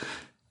right.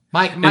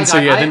 My God, so,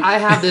 yeah, I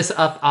have this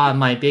up on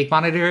my big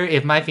monitor.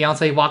 If my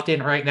fiance walked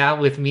in right now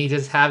with me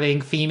just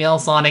having female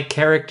Sonic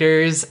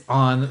characters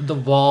on the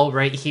wall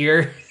right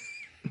here.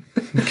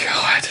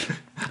 God.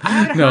 I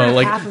haven't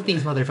heard half of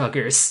these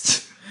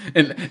motherfuckers.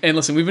 And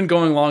listen, we've been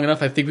going long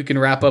enough. I think we can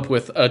wrap up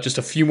with just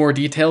a few more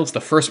details. The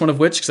first one of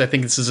which, because I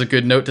think this is a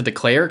good note to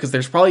declare, because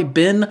there's probably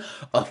been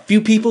a few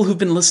people who've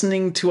been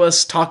listening to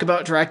us talk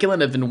about Dracula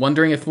and have been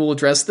wondering if we'll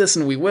address this,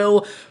 and we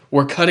will.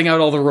 We're cutting out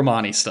all the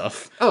Romani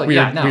stuff. Oh, we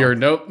yeah, are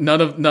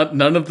none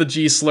of the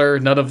G slur,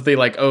 none of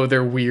the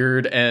they're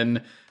weird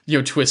and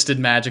twisted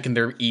magic and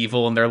they're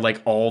evil and they're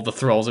like all the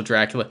thralls of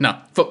Dracula. No,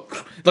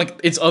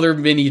 it's other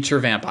miniature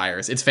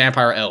vampires. It's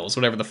vampire elves,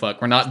 whatever the fuck.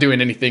 We're not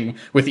doing anything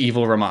with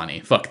evil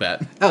Romani. Fuck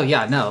that. Oh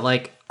yeah, no,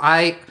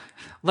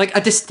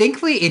 a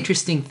distinctly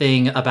interesting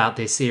thing about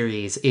this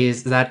series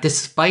is that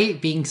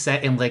despite being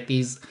set in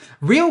these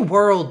real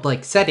world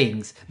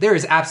settings, there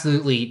is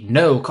absolutely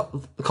no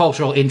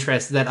cultural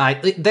interest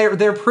that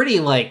they're pretty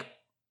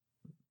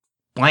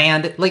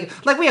bland.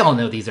 Like we all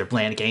know these are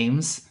bland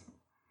games.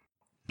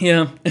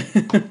 Yeah.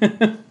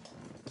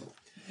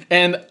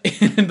 And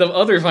the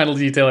other final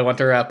detail I want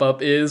to wrap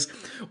up is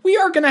we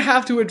are going to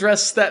have to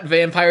address that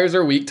vampires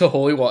are weak to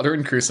holy water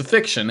and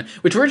crucifixion,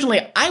 which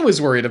originally I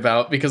was worried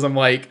about because I'm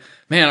like,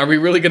 man, are we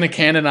really going to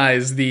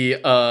canonize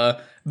the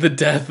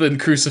death and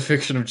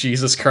crucifixion of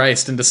Jesus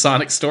Christ into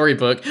Sonic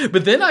Storybook?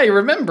 But then I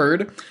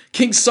remembered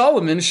King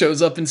Solomon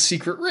shows up in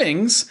Secret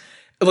Rings,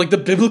 like the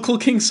biblical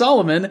King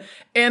Solomon,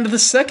 and the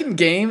second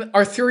game,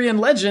 Arthurian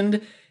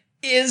Legend,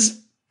 is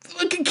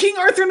King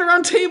Arthur and the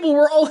Round Table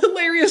were all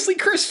hilariously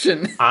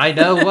Christian. I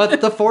know what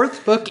the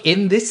fourth book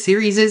in this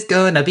series is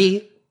gonna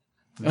be.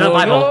 The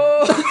Bible.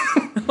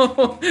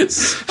 No.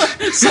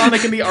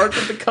 Sonic and the Ark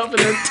of the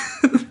Covenant.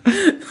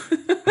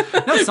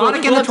 No,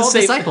 Sonic and the 12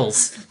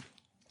 Disciples.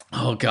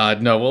 Oh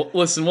God, no. Well,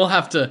 listen, we'll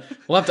have to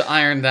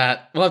iron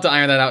that. We'll have to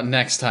iron that out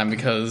next time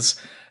because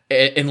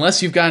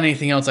unless you've got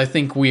anything else, I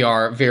think we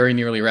are very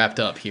nearly wrapped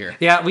up here.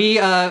 Yeah, we,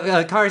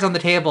 cards on the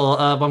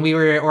table, when we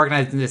were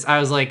organizing this, I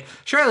was like,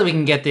 surely we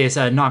can get this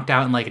knocked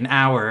out in an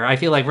hour. I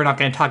feel like we're not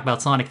going to talk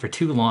about Sonic for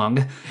too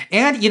long.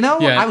 And,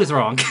 I was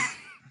wrong.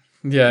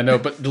 Yeah, no,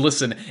 but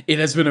listen, it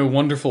has been a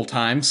wonderful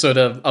time,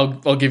 so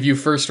I'll give you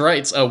first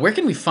rights. Where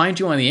can we find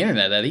you on the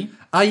internet, Eddie?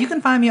 You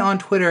can find me on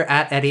Twitter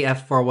at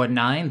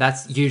EddieF419.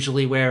 That's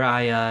usually where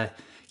I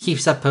keep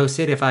stuff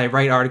posted. If I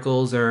write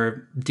articles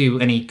or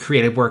do any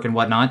creative work and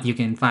whatnot, you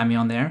can find me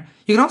on there.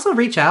 You can also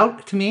reach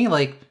out to me,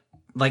 I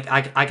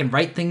can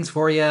write things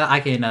for you. I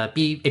can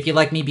be, if you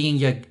like me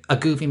being a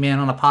goofy man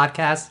on a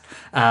podcast,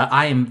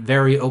 I am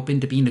very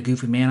open to being a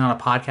goofy man on a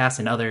podcast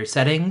in other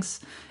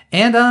settings.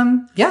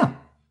 And, yeah.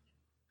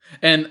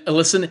 And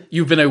listen,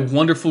 you've been a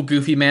wonderful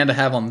goofy man to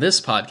have on this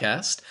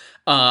podcast.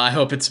 I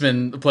hope it's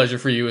been a pleasure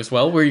for you as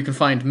well, where you can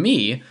find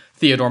me,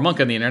 Theodore Monk,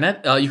 on the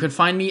internet. You can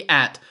find me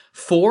at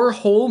 4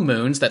 whole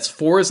moons. That's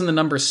 4 as in the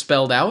number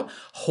spelled out.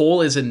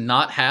 Whole is in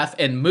not half,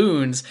 and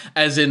moons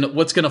as in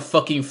what's gonna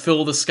fucking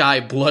fill the sky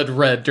blood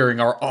red during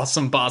our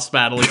awesome boss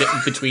battle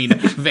between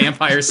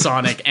Vampire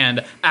Sonic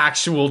and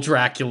actual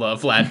Dracula,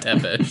 Vlad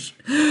Tepes.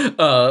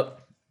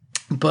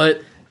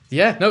 But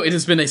yeah, no, it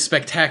has been a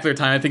spectacular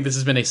time. I think this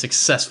has been a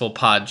successful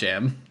pod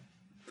jam.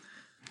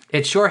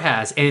 It sure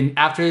has. And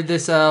after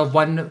this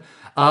one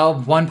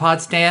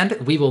pod stand,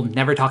 we will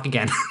never talk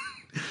again.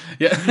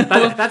 Yeah,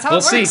 that's how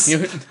it works. See.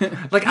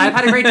 I've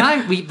had a great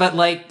time. But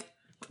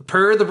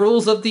per the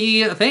rules of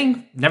the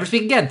thing, never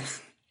speak again.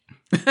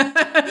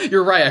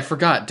 You're right. I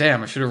forgot.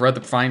 Damn, I should have read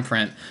the fine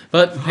print.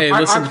 But hey,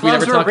 listen, our we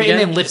never talk again.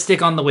 In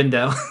lipstick on the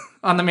window,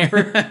 on the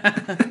mirror.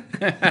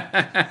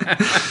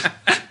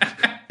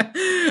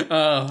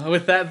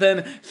 With that,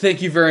 then,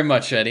 thank you very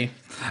much, Eddie.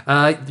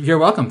 You're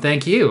welcome.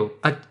 Thank you.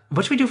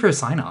 What should we do for a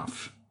sign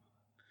off?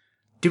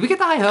 Did we get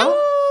the hi ho?